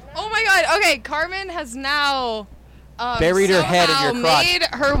 Oh my God. Okay, Carmen has now. Buried her head in your crotch. Made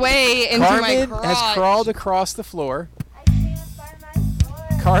her way into my Carmen crotch. has crawled across the floor.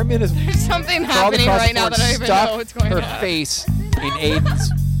 Carmen is There's something crawled happening across right the now floor that I don't and even know stuck what's going her on. face in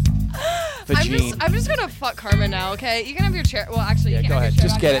Aiden's vagine. I'm just gonna fuck Carmen now, okay? You can have your chair. Well, actually, you Yeah, can go have ahead. your chair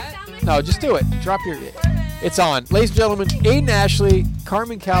Just back get yet. it. No, just do it. Drop your. It's on. Ladies and gentlemen, Aiden Ashley,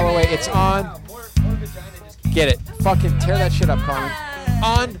 Carmen Calloway, it's on. Get it. Fucking tear that shit up, Carmen.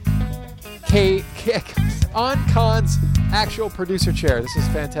 On on Con's actual producer chair. This is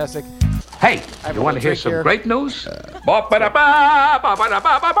fantastic. Hey, I have you a want to little hear drink some here. great news? Ba-ba-da-ba,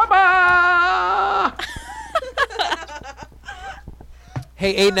 ba-ba-da-ba-ba-ba-ba.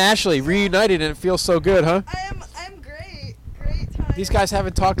 Hey, Aiden Ashley, reunited and it feels so good, huh? I'm great. Great time. These guys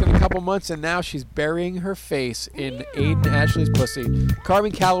haven't talked in a couple months, and now she's burying her face in Aiden Ashley's pussy.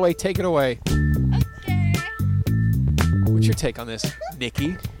 Carmen Calloway, take it away. Okay. What's your take on this,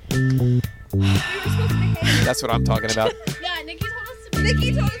 Nikki? That's what I'm talking about. Yeah, Nikki told us to behave.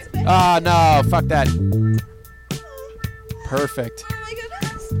 Nikki told us to behave. Ah, no, fuck that. Perfect. Oh my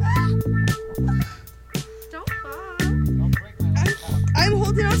goodness. Don't fall. I'm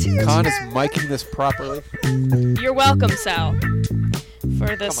holding on to your Con is chair. miking this properly. You're welcome, Sal.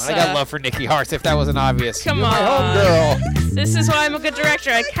 For this. Come on, I got love for Nikki Hart, if that wasn't obvious. Come You're on. my homegirl. This is why I'm a good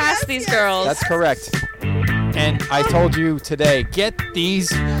director. I cast these girls. That's correct. And I told you today, get these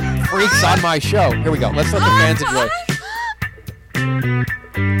freaks on my show. Here we go. Let's let the fans enjoy.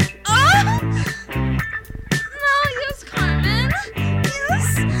 No, yes, Carmen.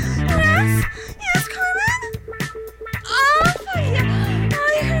 Yes, yes, yes, Carmen. Oh, fuck yeah. Oh,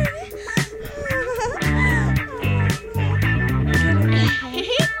 you heard me.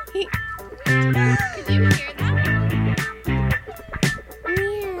 Could you hear that?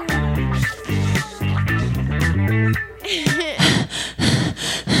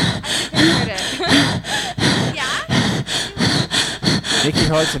 Nikki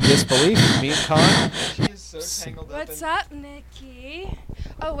Hart's in disbelief. Me and Con. What's up, Nikki?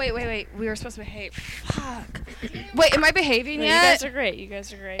 Oh, wait. We were supposed to behave. Fuck. Wait, am I behaving No, yet? you guys are great. You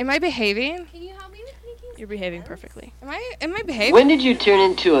guys are great. Am I behaving? Can you help me with Nikki's? You're behaving perfectly. Am I behaving? When did you turn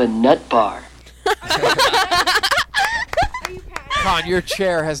into a nut bar? Con, your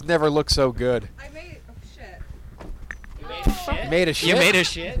chair has never looked so good. I made shit. Made a shit? You made a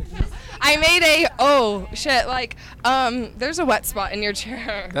shit? I made a shit. Like there's a wet spot in your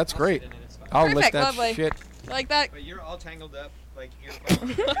chair. That's great. I'll lick Perfect, that lovely. shit. Like that. But you're all tangled up. like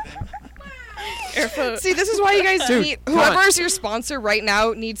earphones. See, this is why you guys Dude, need come on. whoever is your sponsor right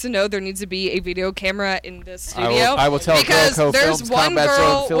now needs to know there needs to be a video camera in this studio. I will tell because Girl Co there's Films, one Combat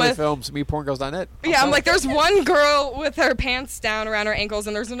girl Zone, Philly with Films, MePornGirls.net. yeah, I'm like there's one girl with her pants down around her ankles,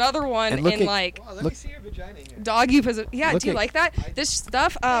 and there's another one And look in at- like Let me see your vagina here. doggy position. Yeah, Look do you at- like that? This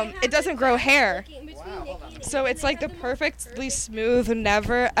stuff, it doesn't grow hair, so it's like the perfectly smooth,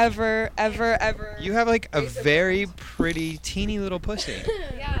 never, ever, ever, ever. You have like a very pretty, teeny little pussy.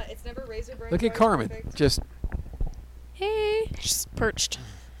 Yeah, it's never razor burn. Look at Carmen. Just Hey. Just perched.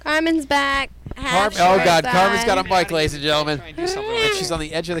 Carmen's back. oh God, Carmen's got a mic, ladies and gentlemen. Try and do something And with she's on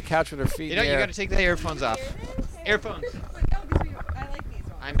the edge of the couch with her feet You know, in the you air. got to take the earphones off. Earphones.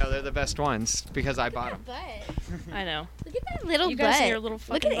 I know they're the best ones because I bought them. I know. Look at that little You butt. guys and your little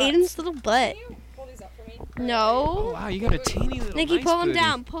Look fucking at Aiden's little butt. No. Oh, wow, you got a teeny little Nikki, nice pull him booty.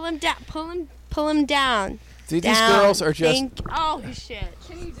 down. Pull him down. Pull him down. See, these Down. girls are just. Oh shit.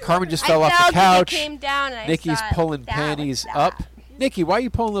 Carmen just I fell off fell the 'cause I couch. came down and I Nikki's saw it pulling down. panties up. Nikki, why are you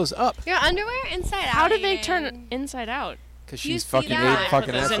pulling those up? Your underwear inside out. How did they Aiden. turn inside out? Because You she's see fucking that? Aiden fucking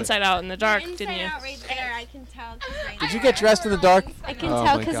Put this Ashley. inside out in the dark, Inside didn't you? out right there. I can tell. 'cause right Did you there. get dressed in the dark? I can Oh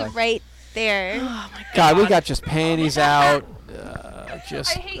tell my because God. of right there. Oh my God, we got just panties out.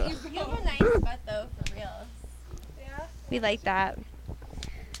 Just. You have a nice butt though, for real. Yeah. We like that.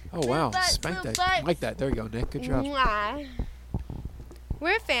 Oh wow, butt, spank little that, butt. like that. There you go, Nick. Good job. Mwah.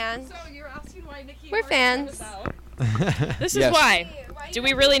 We're fans. So you're asking why Nikki We're fans. This is Yes. why. Do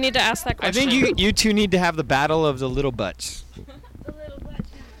we really need to ask that I question? think you two need to have the battle of the little butts.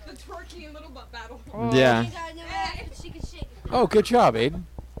 The twerky and little butt battle. Yeah. Oh, good job, Aiden.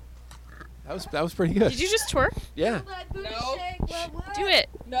 That was pretty good. Did you just twerk? Yeah. No. Do it.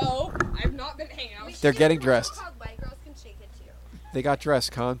 No, I've not been hanging out. They're getting dressed. They got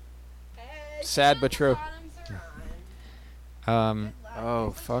dressed, Con. Sad but true.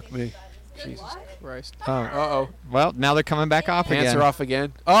 Oh, fuck me. Jesus Christ. Uh-oh. Well, now they're coming back off Pants again. are off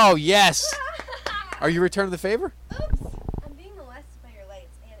again. Oh, yes. Are you returning the favor? I'm being molested by your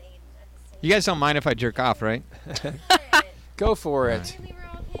lights and Aiden at the same You guys don't mind if I jerk off, right? Go for it.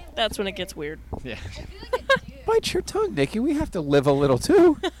 That's when it gets weird. Yeah. Bite your tongue, Nikki. We have to live a little,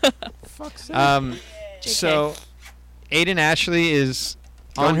 too. Fuck's sake. So, Aiden Ashley is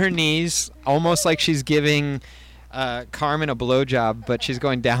on her knees, almost like she's giving Carmen a blowjob, but she's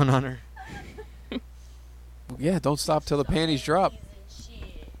going down on her. Yeah, don't stop till the panties drop.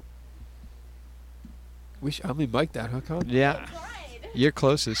 I'm gonna mic that, huh, Con? Yeah. You're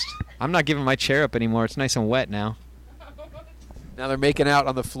closest. I'm not giving my chair up anymore. It's nice and wet now. Now they're making out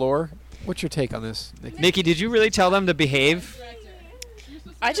on the floor. What's your take on this, Nikki? Nikki, did you really tell them to behave?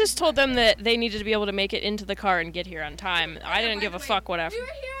 I just told them that they needed to be able to make it into the car and get here on time. I didn't give a fuck whatever.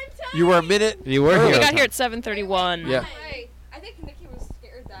 You were a minute. You were early. here. We got here at 7:31. Yeah. I think Nikki was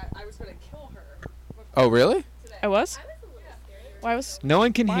scared that I was going to kill her. Oh, really? I was? Why was? No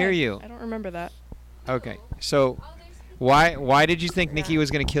one can why? hear you. I don't remember that. Okay. So, why did you think Nikki was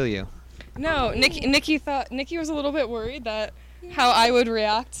going to kill you? No, Nikki thought Nikki was a little bit worried that how I would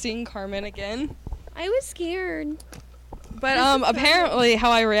react seeing Carmen again. I was scared. But apparently how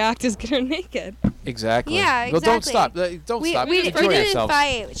I react is get her naked. Exactly. Yeah, exactly. Well, don't stop. Don't stop. We Enjoy didn't yourselves.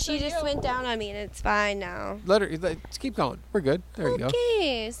 fight. She just went down on me, and it's fine now. Let's keep going. We're good. There you go.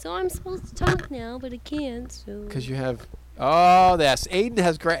 Okay, so I'm supposed to talk now, but I can't. So. Because you have. Oh, yes. Aiden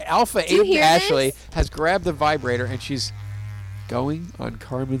has Alpha Do you Aiden hear Ashley this? has grabbed the vibrator and she's going on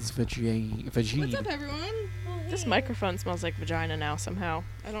Carmen's vagine. What's up, everyone? This microphone smells like vagina now somehow.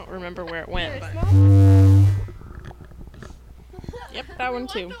 I don't remember where it went, but. Yep, that one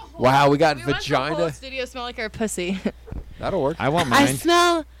too. Wow, we got We want the whole vagina. studio smell like our pussy. That'll work. I want I mine.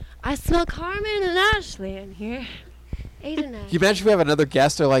 smell Carmen and Ashley in here. Aiden and Can you imagine if we have another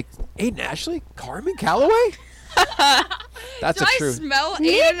guest? They're like, Aiden Ashley? Carmen Calloway? That's Do a I true. smell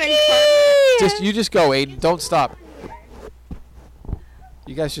Aiden and Carmen? You just go, Aiden. Don't stop.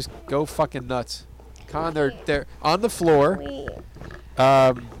 You guys just go fucking nuts. Con, they're on the floor.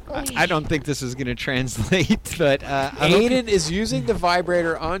 I don't think this is going to translate, but Aiden is using the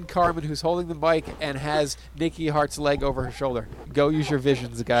vibrator on Carmen, who's holding the mic, and has Nikki Hart's leg over her shoulder. Go use your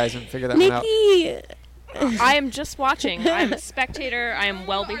visions, guys, and figure that one out. Nikki. I am just watching. I am a spectator. I am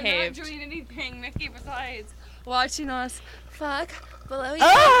well behaved. I'm not doing anything, Nikki, besides watching us fuck below you.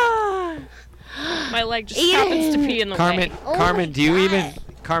 Ah! My leg just happens to pee in the Carmen, way. Oh Carmen, my do you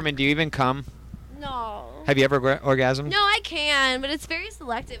God. even come? No. Have you ever orgasmed? No, I can, but it's very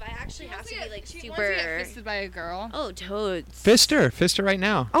selective. I actually have to be like She super. wants to get fisted by a girl. Oh, toads. Fist her right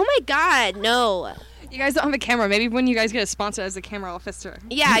now. Oh my God, no. You guys don't have a camera. Maybe when you guys get a sponsor as a camera, I'll fist her.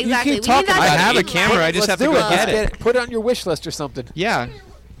 Yeah, exactly. keep talking I about have it. a camera. I just have to go get it. Put it on your wish list or something. Yeah.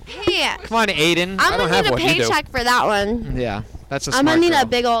 Hey, Come on, Aiden. I'm gonna need a paycheck for that one. Yeah, that's a I'm smart gonna need girl. a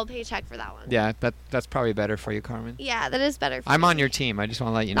big old paycheck for that one. Yeah, that's probably better for you, Carmen. Yeah, that is better. For I'm me. on your team. I just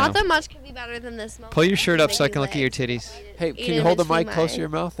want to let you know. Not that much could be better than this. Pull your shirt up so I can look at your titties. Hey, can you hold the mic close to your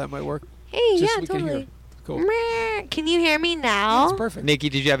mouth? That might work. Hey, Just yeah, so we can hear. totally. Cool. Meh. Can you hear me now? That's perfect. Nikki,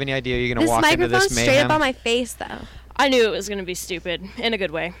 did you have any idea you're gonna This walk into microphone's this straight mayhem? up on my face, though. I knew it was going to be stupid in a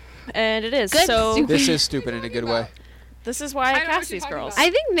good way. And it is. Good So stupid. This is stupid in a good way. this is why I cast these girls.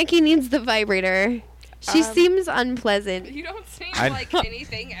 I think Nikki needs the vibrator. She seems unpleasant. You don't seem I- like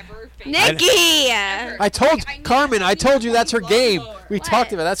anything ever. Nikki! I told Carmen. I told you that's her game. We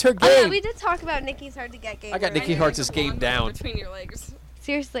talked about it. That's her Oh, yeah, game. we did talk about Nikki's hard to get game. I got Nikki Hartz's game down. Between your legs.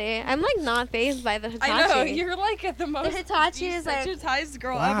 Seriously, I'm like not phased by the Hitachi. I know, you're like at the most Hitachi is like- desensitized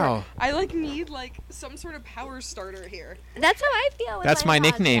girl Wow. ever. I like need like some sort of power starter here. That's how I feel. With That's my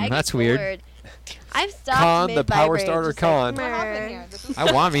Hitachi. nickname. I get That's weird. bored. I've stopped Con, the power mid-vibrate, starter just Con. Like,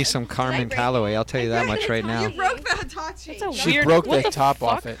 I want me some Carmen Calloway. I'll tell you that much right now. You broke the Hitachi. That's a She weird. broke what the top fuck?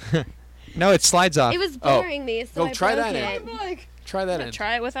 off it. No, it slides off. it was Oh. boring me, so Go I try broke that it. in. Try that in.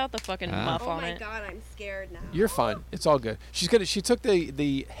 Try it without the fucking muff Oh on my it. god, I'm scared now. You're fine. It's all good. She took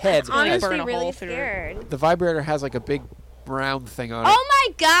the head. gonna has- burn Honestly, a really hole through it. scared. the vibrator has like a big brown thing on it. Oh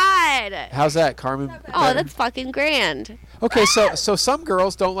my god! How's that, Carmen? Oh, that's fucking grand. Okay, so some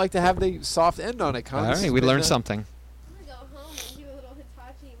girls don't like to have the soft end on it. Con. All This right, has we been, learned something. I'm gonna go home and do a little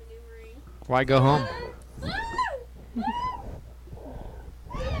Hitachi maneuvering. Why go home?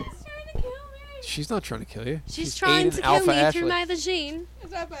 She's not trying to kill you. She's trying Aiden to kill Alpha me Ashley. through my vagine.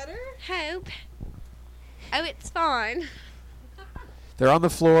 Is that better? Hope. Oh, it's fine. They're on the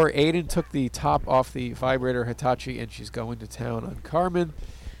floor. Aiden took the top off the vibrator Hitachi, and she's going to town on Carmen.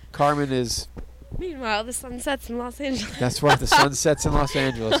 Carmen is. Meanwhile, the sun sets in Los Angeles. That's right. The sun sets in Los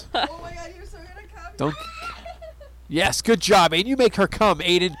Angeles. Oh my god, you're so gonna come. Don't. Yes, good job, Aiden. You make her come,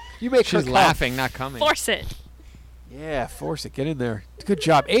 Aiden. You make her She's come. laughing, not coming. Force it. Yeah, force it. Get in there. Good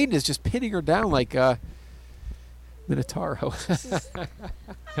job. Aiden is just pinning her down like Minotauro.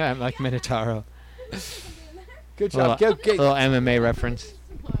 I'm like Minotauro. Good job. Little MMA reference.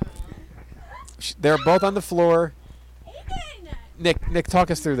 They're both on the floor. Nick,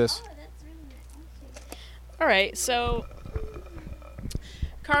 talk us through this. All right, so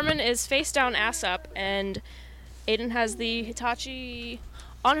Carmen is face down, ass up, and Aiden has the Hitachi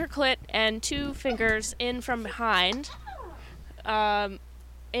on her clit and 2 fingers in from behind,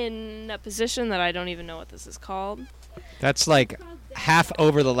 in a position that I don't even know what this is called. That's like half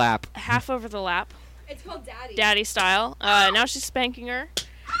over the lap. Half over the lap. It's called daddy. Daddy style. Now she's spanking her.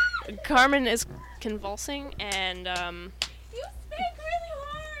 Carmen is convulsing and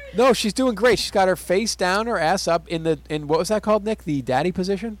No, she's doing great. She's got her face down, her ass up in what was that called, Nick? The daddy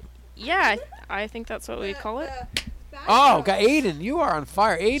position? yeah, I think that's what we call it. Oh, got Aiden, you are on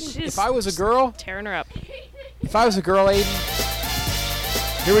fire. Aiden, She's if I was a girl, tearing her up. Aiden.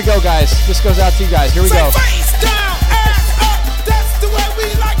 Here we go, guys. This goes out to you guys. Here we go. Face down, ass up, that's the way we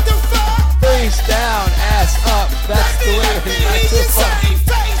like to fuck. Face down, ass up. That's the way we like to fuck.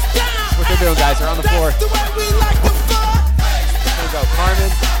 That's what they're doing, guys. They're on the floor. Here we go,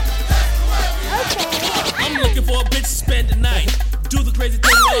 Carmen. I'm looking for a bitch to spend the night. Do the crazy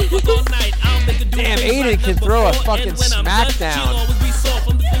thing while I fuck all night. I'll make her do Damn, things Aiden like can never throw a before. fucking And when I'm done, smackdown. she'll always be sore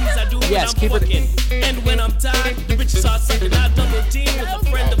from the things I do when Yes, I'm keep it- fucking. And when I'm tired, the bitches start sucking. I double team with a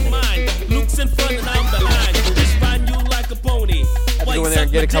friend of mine. Luke's in front and I'm behind. Just ride you like a pony. I have to go in there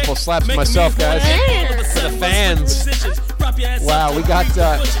and get a couple slaps myself, guys. For the fans. Wow, we got.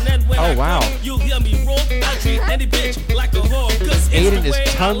 Oh, wow. Aiden is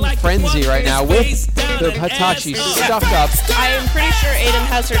tongue frenzy right now with the Hitachi stuffed up. I am pretty sure Aiden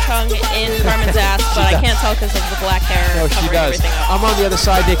has her tongue in Carmen's ass, but I can't tell because of the black hair No, she covering does. everything up. I'm on the other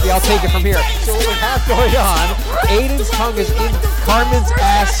side, Nikki. I'll take it from here. So what we have going on, Aiden's tongue is in Carmen's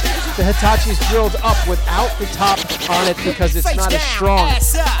ass. The Hitachi's drilled up without the top on it because it's not as strong.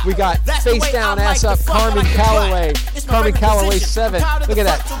 We got face down, ass up, Carmen Calloway. Carmen Calloway 7. Look at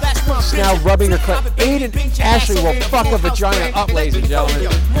that. She's now rubbing her clit. Aiden Ashley will fuck a vagina up, ladies and gentlemen.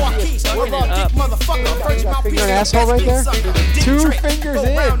 Finger and asshole right there. 2 fingers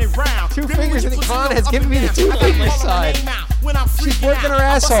in. 2 fingers in. Con has given me the 2 finger side. She's working her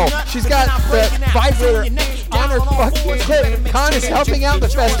asshole. She's got the vibrator on her fucking clit. Con is helping out the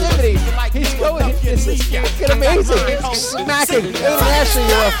festivities. He's going. This is fucking amazing. Smacking. Aiden Ashley,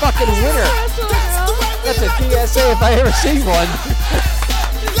 you're a fucking winner. That's a PSA if I ever see one.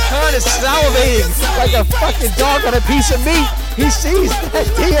 Con Con is salivating like a fucking dog on a piece of meat. He sees that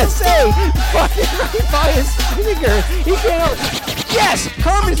TSA fucking right by his finger. He can't help. Yes,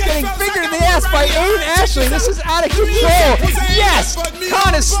 Carmen's getting fingered in the ass by Aiden Ashley. This is out of control. Yes,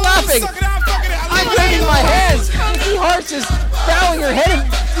 Con is slapping. I'm waving my hands. Nikki Hartz is bowing her head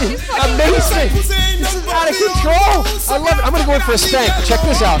in amazement. This is out of control. I love it. I'm going to go in for a spank. Check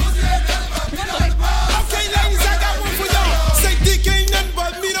this out.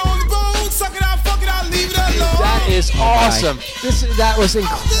 That is awesome. That was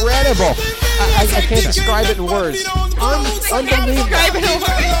incredible. I can't describe it in words.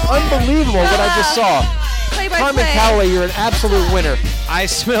 Unbelievable what I just saw. Carmen Calloway, you're an absolute winner. I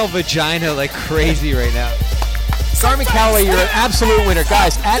smell vagina like crazy right now. Carmen Calloway, you're an absolute winner.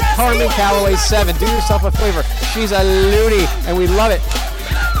 Guys, at Carmen Calloway 7, do yourself a favor. She's a loony, and we love it.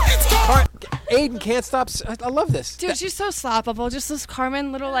 Aiden can't stop. I love this. Dude, she's so slappable. Just this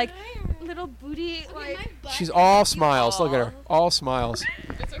Carmen little booty. She's all smiles. Look at her. All smiles.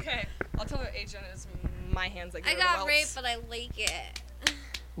 It's okay. I'll tell her agent is my hands like I got raped, but I like it.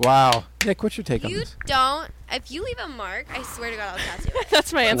 Wow. Nick, what's your take on You this? don't. If you leave a mark, I swear to God, I'll tattoo it.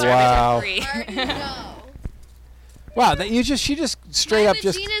 That's my answer. Wow. No. Wow, she just straight up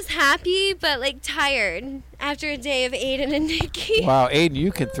just. Regina's happy, but like tired after a day of Aiden and Nikki. Wow, Aiden,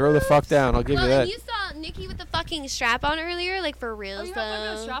 you can throw the fuck down. I'll give you that. And you saw Nikki with the fucking strap on earlier, like for real.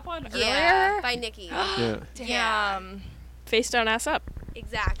 strap on Yeah, earlier? by Nikki. Yeah. Damn. Face down, ass up.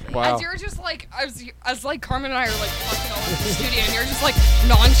 Exactly. Wow. As you're just like, as like Carmen and I are like fucking all over the studio, and you're just like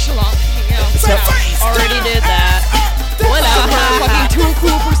nonchalant, Already did that. Whatever. Fucking too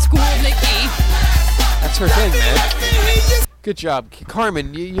cool for school, Nikki. That's her thing, man. Good job,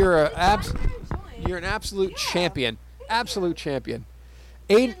 Carmen. You're an absolute champion. Absolute champion.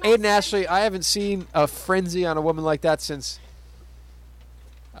 Aiden Ashley, I haven't seen a frenzy on a woman like that since.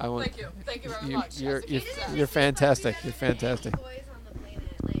 Thank you. Thank you very much. You're fantastic. You're fantastic.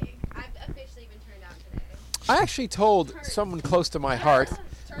 I actually told someone close to my heart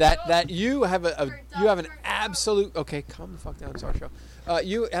that you have an absolute. Okay, calm the fuck down, it's our show.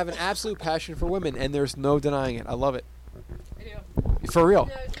 You have an absolute passion for women, and there's no denying it. I love it. I do. For real.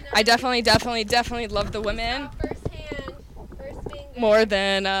 I definitely love the women more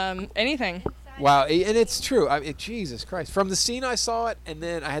than anything. Wow, and it's true. Jesus Christ. From the scene I saw it, and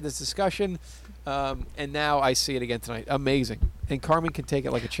then I had this discussion, and now I see it again tonight. Amazing. And Carmen can take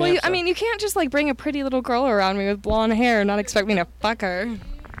it like a champ. Well, you can't just like bring a pretty little girl around me with blonde hair and not expect me to fuck her.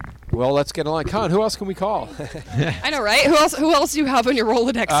 Well, let's get a line. Con, who else can we call? I know, right? Who else do you have on your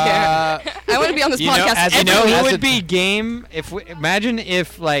Rolodex here? I want to be on this podcast. As you know, who would be game? Imagine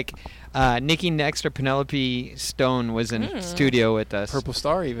if like Nikki Next or Penelope Stone was in studio with us. Purple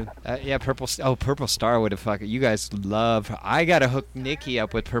Star, even. Yeah, Purple Star would have fucked. You guys love her. I gotta hook Nikki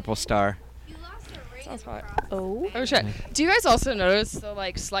up with Purple Star. Sounds hot. Oh shit. Do you guys also notice the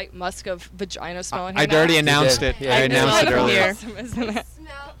like slight musk of vagina smell in here? I'd already announced it. Yeah, I announced it earlier. Awesome, isn't it?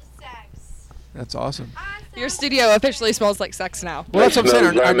 That's awesome. Your studio officially smells like sex now. Well, that's what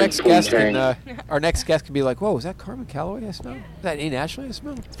I'm saying. Our next guest can be like, "Whoa, is that Carmen Calloway I smell? Is that Aiden Ashley I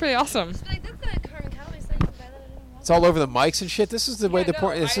smell?" It's pretty awesome. It's all over the mics and shit. This is the way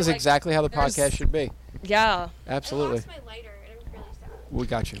this is exactly how the podcast should be. Yeah. Absolutely. We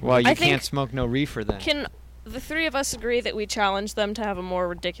got you. Well, you can't smoke no reefer then. Can the three of us agree that we challenge them to have a more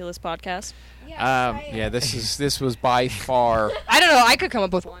ridiculous podcast? Yeah, this was by far. I don't know. I could come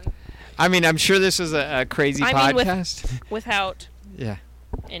up with one. I mean, I'm sure this is a crazy podcast. Without yeah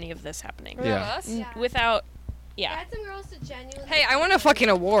any of this happening. Yeah. Without. Yeah. Get some girls to genuinely. Hey, I want a fucking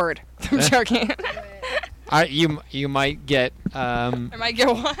award. I'm joking. You might get. I might get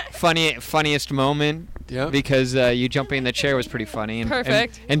what? Funniest moment. Yeah. Because you jumping in the chair was pretty funny.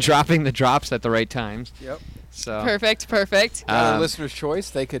 Perfect. And dropping the drops at the right times. Yep. So. Perfect. Listener's choice.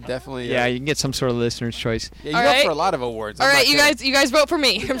 They could definitely. Yeah, you can get some sort of listener's choice. Yeah, you go for a lot of awards. All right, you guys vote for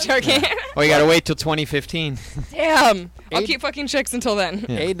me. I'm joking. Well, you gotta wait till 2015. Damn. I'll keep fucking chicks until then.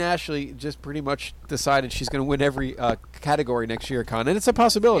 Yeah. Aiden Ashley just pretty much decided she's going to win every category next year, Con, and it's a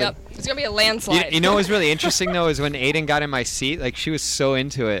possibility. Yep. It's going to be a landslide. You know what was really interesting, though, is when Aiden got in my seat, like, she was so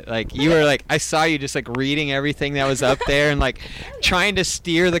into it. Like, you were like, I saw you just, like, reading everything that was up there and, like, trying to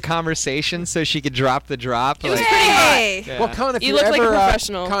steer the conversation so she could drop the drop. It was pretty hot. Yeah. Well, Con, if you you're look ever, like a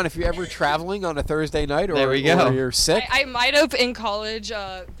professional. Con, if you're ever traveling on a Thursday night or There we go. or you're sick. I might have, in college,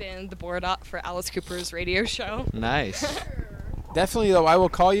 been the board op for Alice Cooper's radio show. Nice. Definitely, though, I will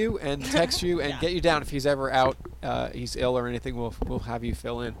call you and text you and get you down if he's ever out, he's ill or anything. We'll have you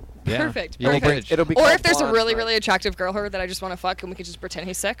fill in. Yeah. Perfect. It'll be or called if there's a Blonde, really, right? really attractive girl that I just want to fuck and we could just pretend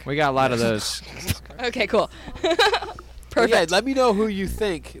he's sick. We got a lot of those. Okay, cool. Perfect. Yeah, let me know who you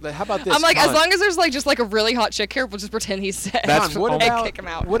think. Like, how about this? I'm like, Con? as long as there's like just like a really hot chick here, we'll just pretend he's sick. Con, what and about kick him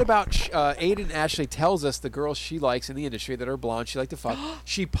out. what about Aiden Ashley tells us the girls she likes in the industry that are blonde, she like to fuck.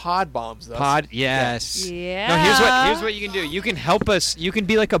 She pod bombs us. Yes. Yeah. No, here's what you can do. You can help us. You can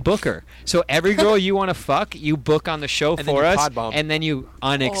be like a booker. So every girl you want to fuck, you book on the show And then for you us, pod bomb. and then you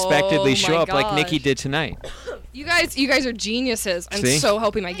unexpectedly Oh show my up like Nikki gosh. did tonight. You guys are geniuses. I'm See? so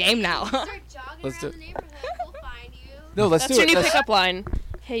helping my game now. Let's do it. No, let's That's do your it. new Let's- pickup line.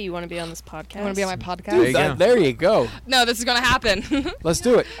 Hey, you want to be on this podcast? You want to be on my podcast? Dude, there you go. No, this is gonna happen. Let's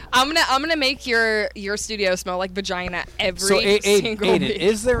do it. I'm gonna make your studio smell like vagina every So, single Aiden, week.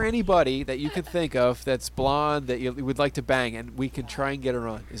 is there anybody that you can think of that's blonde that you would like to bang, and we can try and get her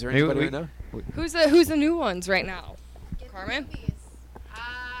on? Is there Maybe anybody we- right now? Who's the new ones right now? Carmen?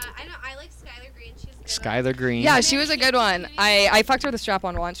 I like Skylar Green. She's good. Skylar Green. Yeah, she was a good one. I fucked her with a strap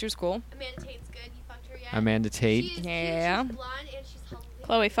on once. She was cool. Amanda Tate's good. You fucked her yet? Amanda Tate. Yeah. She's blonde and she's hilarious.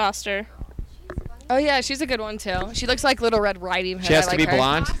 Chloe Foster. Oh yeah, she's a good one too. She looks like Little Red Riding Hood. She has I to like be her.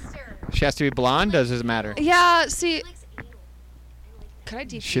 blonde. She has to be blonde. Does it matter? Yeah. See. Could I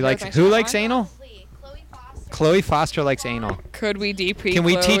deep? She likes who likes anal? Chloe Foster likes anal. Could we DP? Can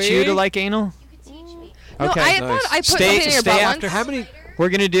we teach you to Chloe? like anal? No, Okay. I thought I put something in your stay butt after. once. How many? We're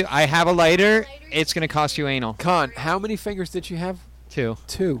gonna do. I have a lighter. It's gonna cost you anal. Con, how many fingers did you have? 2.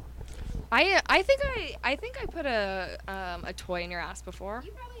 2. I think I put a toy in your ass before.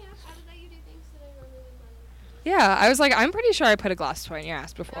 You probably have. How did that you do things that I normally would not? Yeah, I was like, I'm pretty sure I put a glass toy in your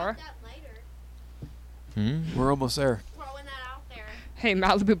ass before. We're almost there. Throwing that out there. Hey,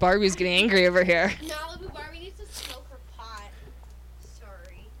 Malibu Barbie's getting angry over here. Malibu Barbie needs to smoke her pot.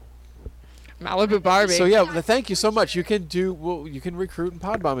 Sorry. Malibu Barbie. So yeah, thank you so much. You can do. Well, you can recruit and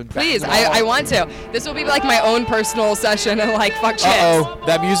pod bomb and bang Please, them all. I want to. This will be like my own personal session and like fuck chicks. Uh-oh,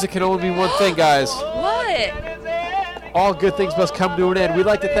 that music can only be one thing, guys. What? All good things must come to an end. We'd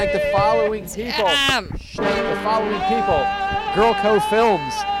like to thank the following people. The following people. Girl Co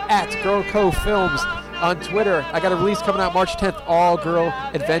Films at Girl Co Films on Twitter. I got a release coming out March 10th, All Girl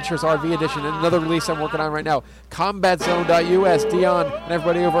Adventures RV Edition. And another release I'm working on right now, CombatZone.us. Dion and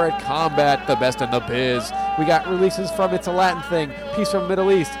everybody over at Combat, the best in the biz. We got releases from It's a Latin Thing, Peace from the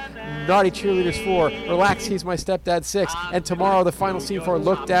Middle East, Naughty Cheerleaders 4, Relax, He's My Stepdad 6, and tomorrow the final scene for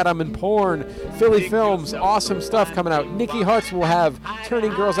Looked At 'Em in Porn. Philly Films, awesome stuff coming out. Nikki Hartz will have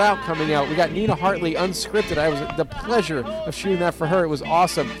Turning Girls Out coming out. We got Nina Hartley, Unscripted. I was the pleasure of shooting that for her. It was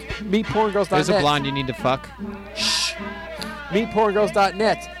awesome. MeetPornGirls.net. There's a blonde you need to fuck.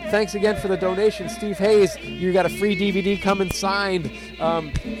 MeetPornGirls.net. Thanks again for the donation, Steve Hayes. You got a free DVD coming signed.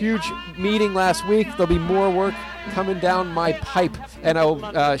 Huge meeting last week. There'll be more work coming down my pipe, and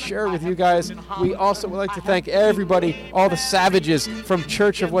I'll share it with you guys. We also would like to thank everybody, all the savages from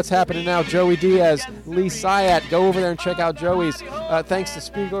Church of What's Happening Now, Joey Diaz, Lee Syatt. Go over there and check out Joey's. Thanks to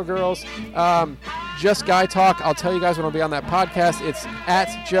Spiegel Girls. Just Guy Talk. I'll tell you guys when I'll be on that podcast. It's at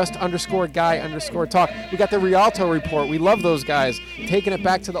just_guy_talk. We got the Rialto Report. We love those guys. Taking it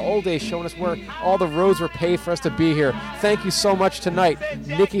back to the old days, showing us where all the roads were paved for us to be here. Thank you so much tonight.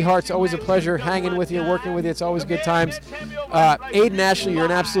 Nikki Hart's always a pleasure hanging with you, working with you. It's always good times. Aiden Ashley, you're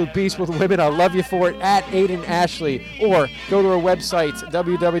an absolute beast with women. I love you for it. At Aiden Ashley. Or go to our website,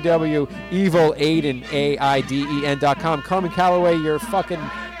 www.evilaiden.com. Carmen Calloway, you're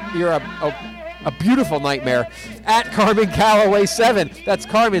a beautiful nightmare. At Carmen Calloway 7. That's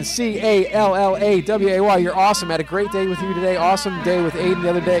Carmen, Callaway. You're awesome. Had a great day with you today. Awesome day with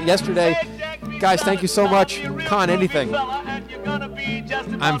Aiden yesterday. Guys, thank you so much. Con, anything?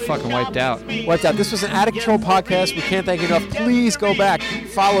 I'm fucking wiped out. Wiped out. This was an Out of Control podcast. We can't thank you enough. Please go back.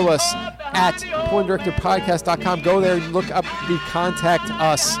 Follow us at porndirectorpodcast.com. Go there and look up the Contact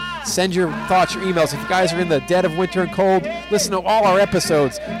Us. Send your thoughts, your emails. If you guys are in the dead of winter and cold, listen to all our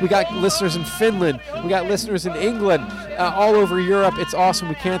episodes. We got listeners in Finland. We got listeners in England, all over Europe. It's awesome.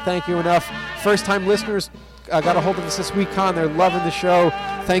 We can't thank you enough. First-time listeners got a hold of us this week, Con. They're loving the show.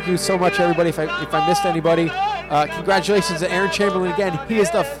 Thank you so much, everybody. If I missed anybody, congratulations to Aaron Chamberlain again. He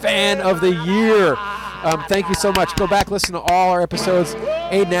is the fan of the year. Thank you so much. Go back, listen to all our episodes.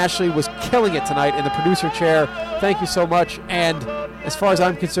 Aiden Ashley was killing it tonight in the producer chair. Thank you so much. And as far as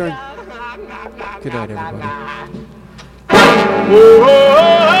I'm concerned, good night, everybody.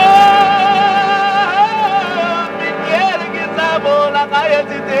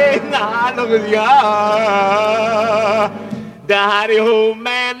 Daddy, oh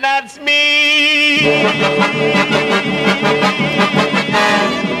man, that's me.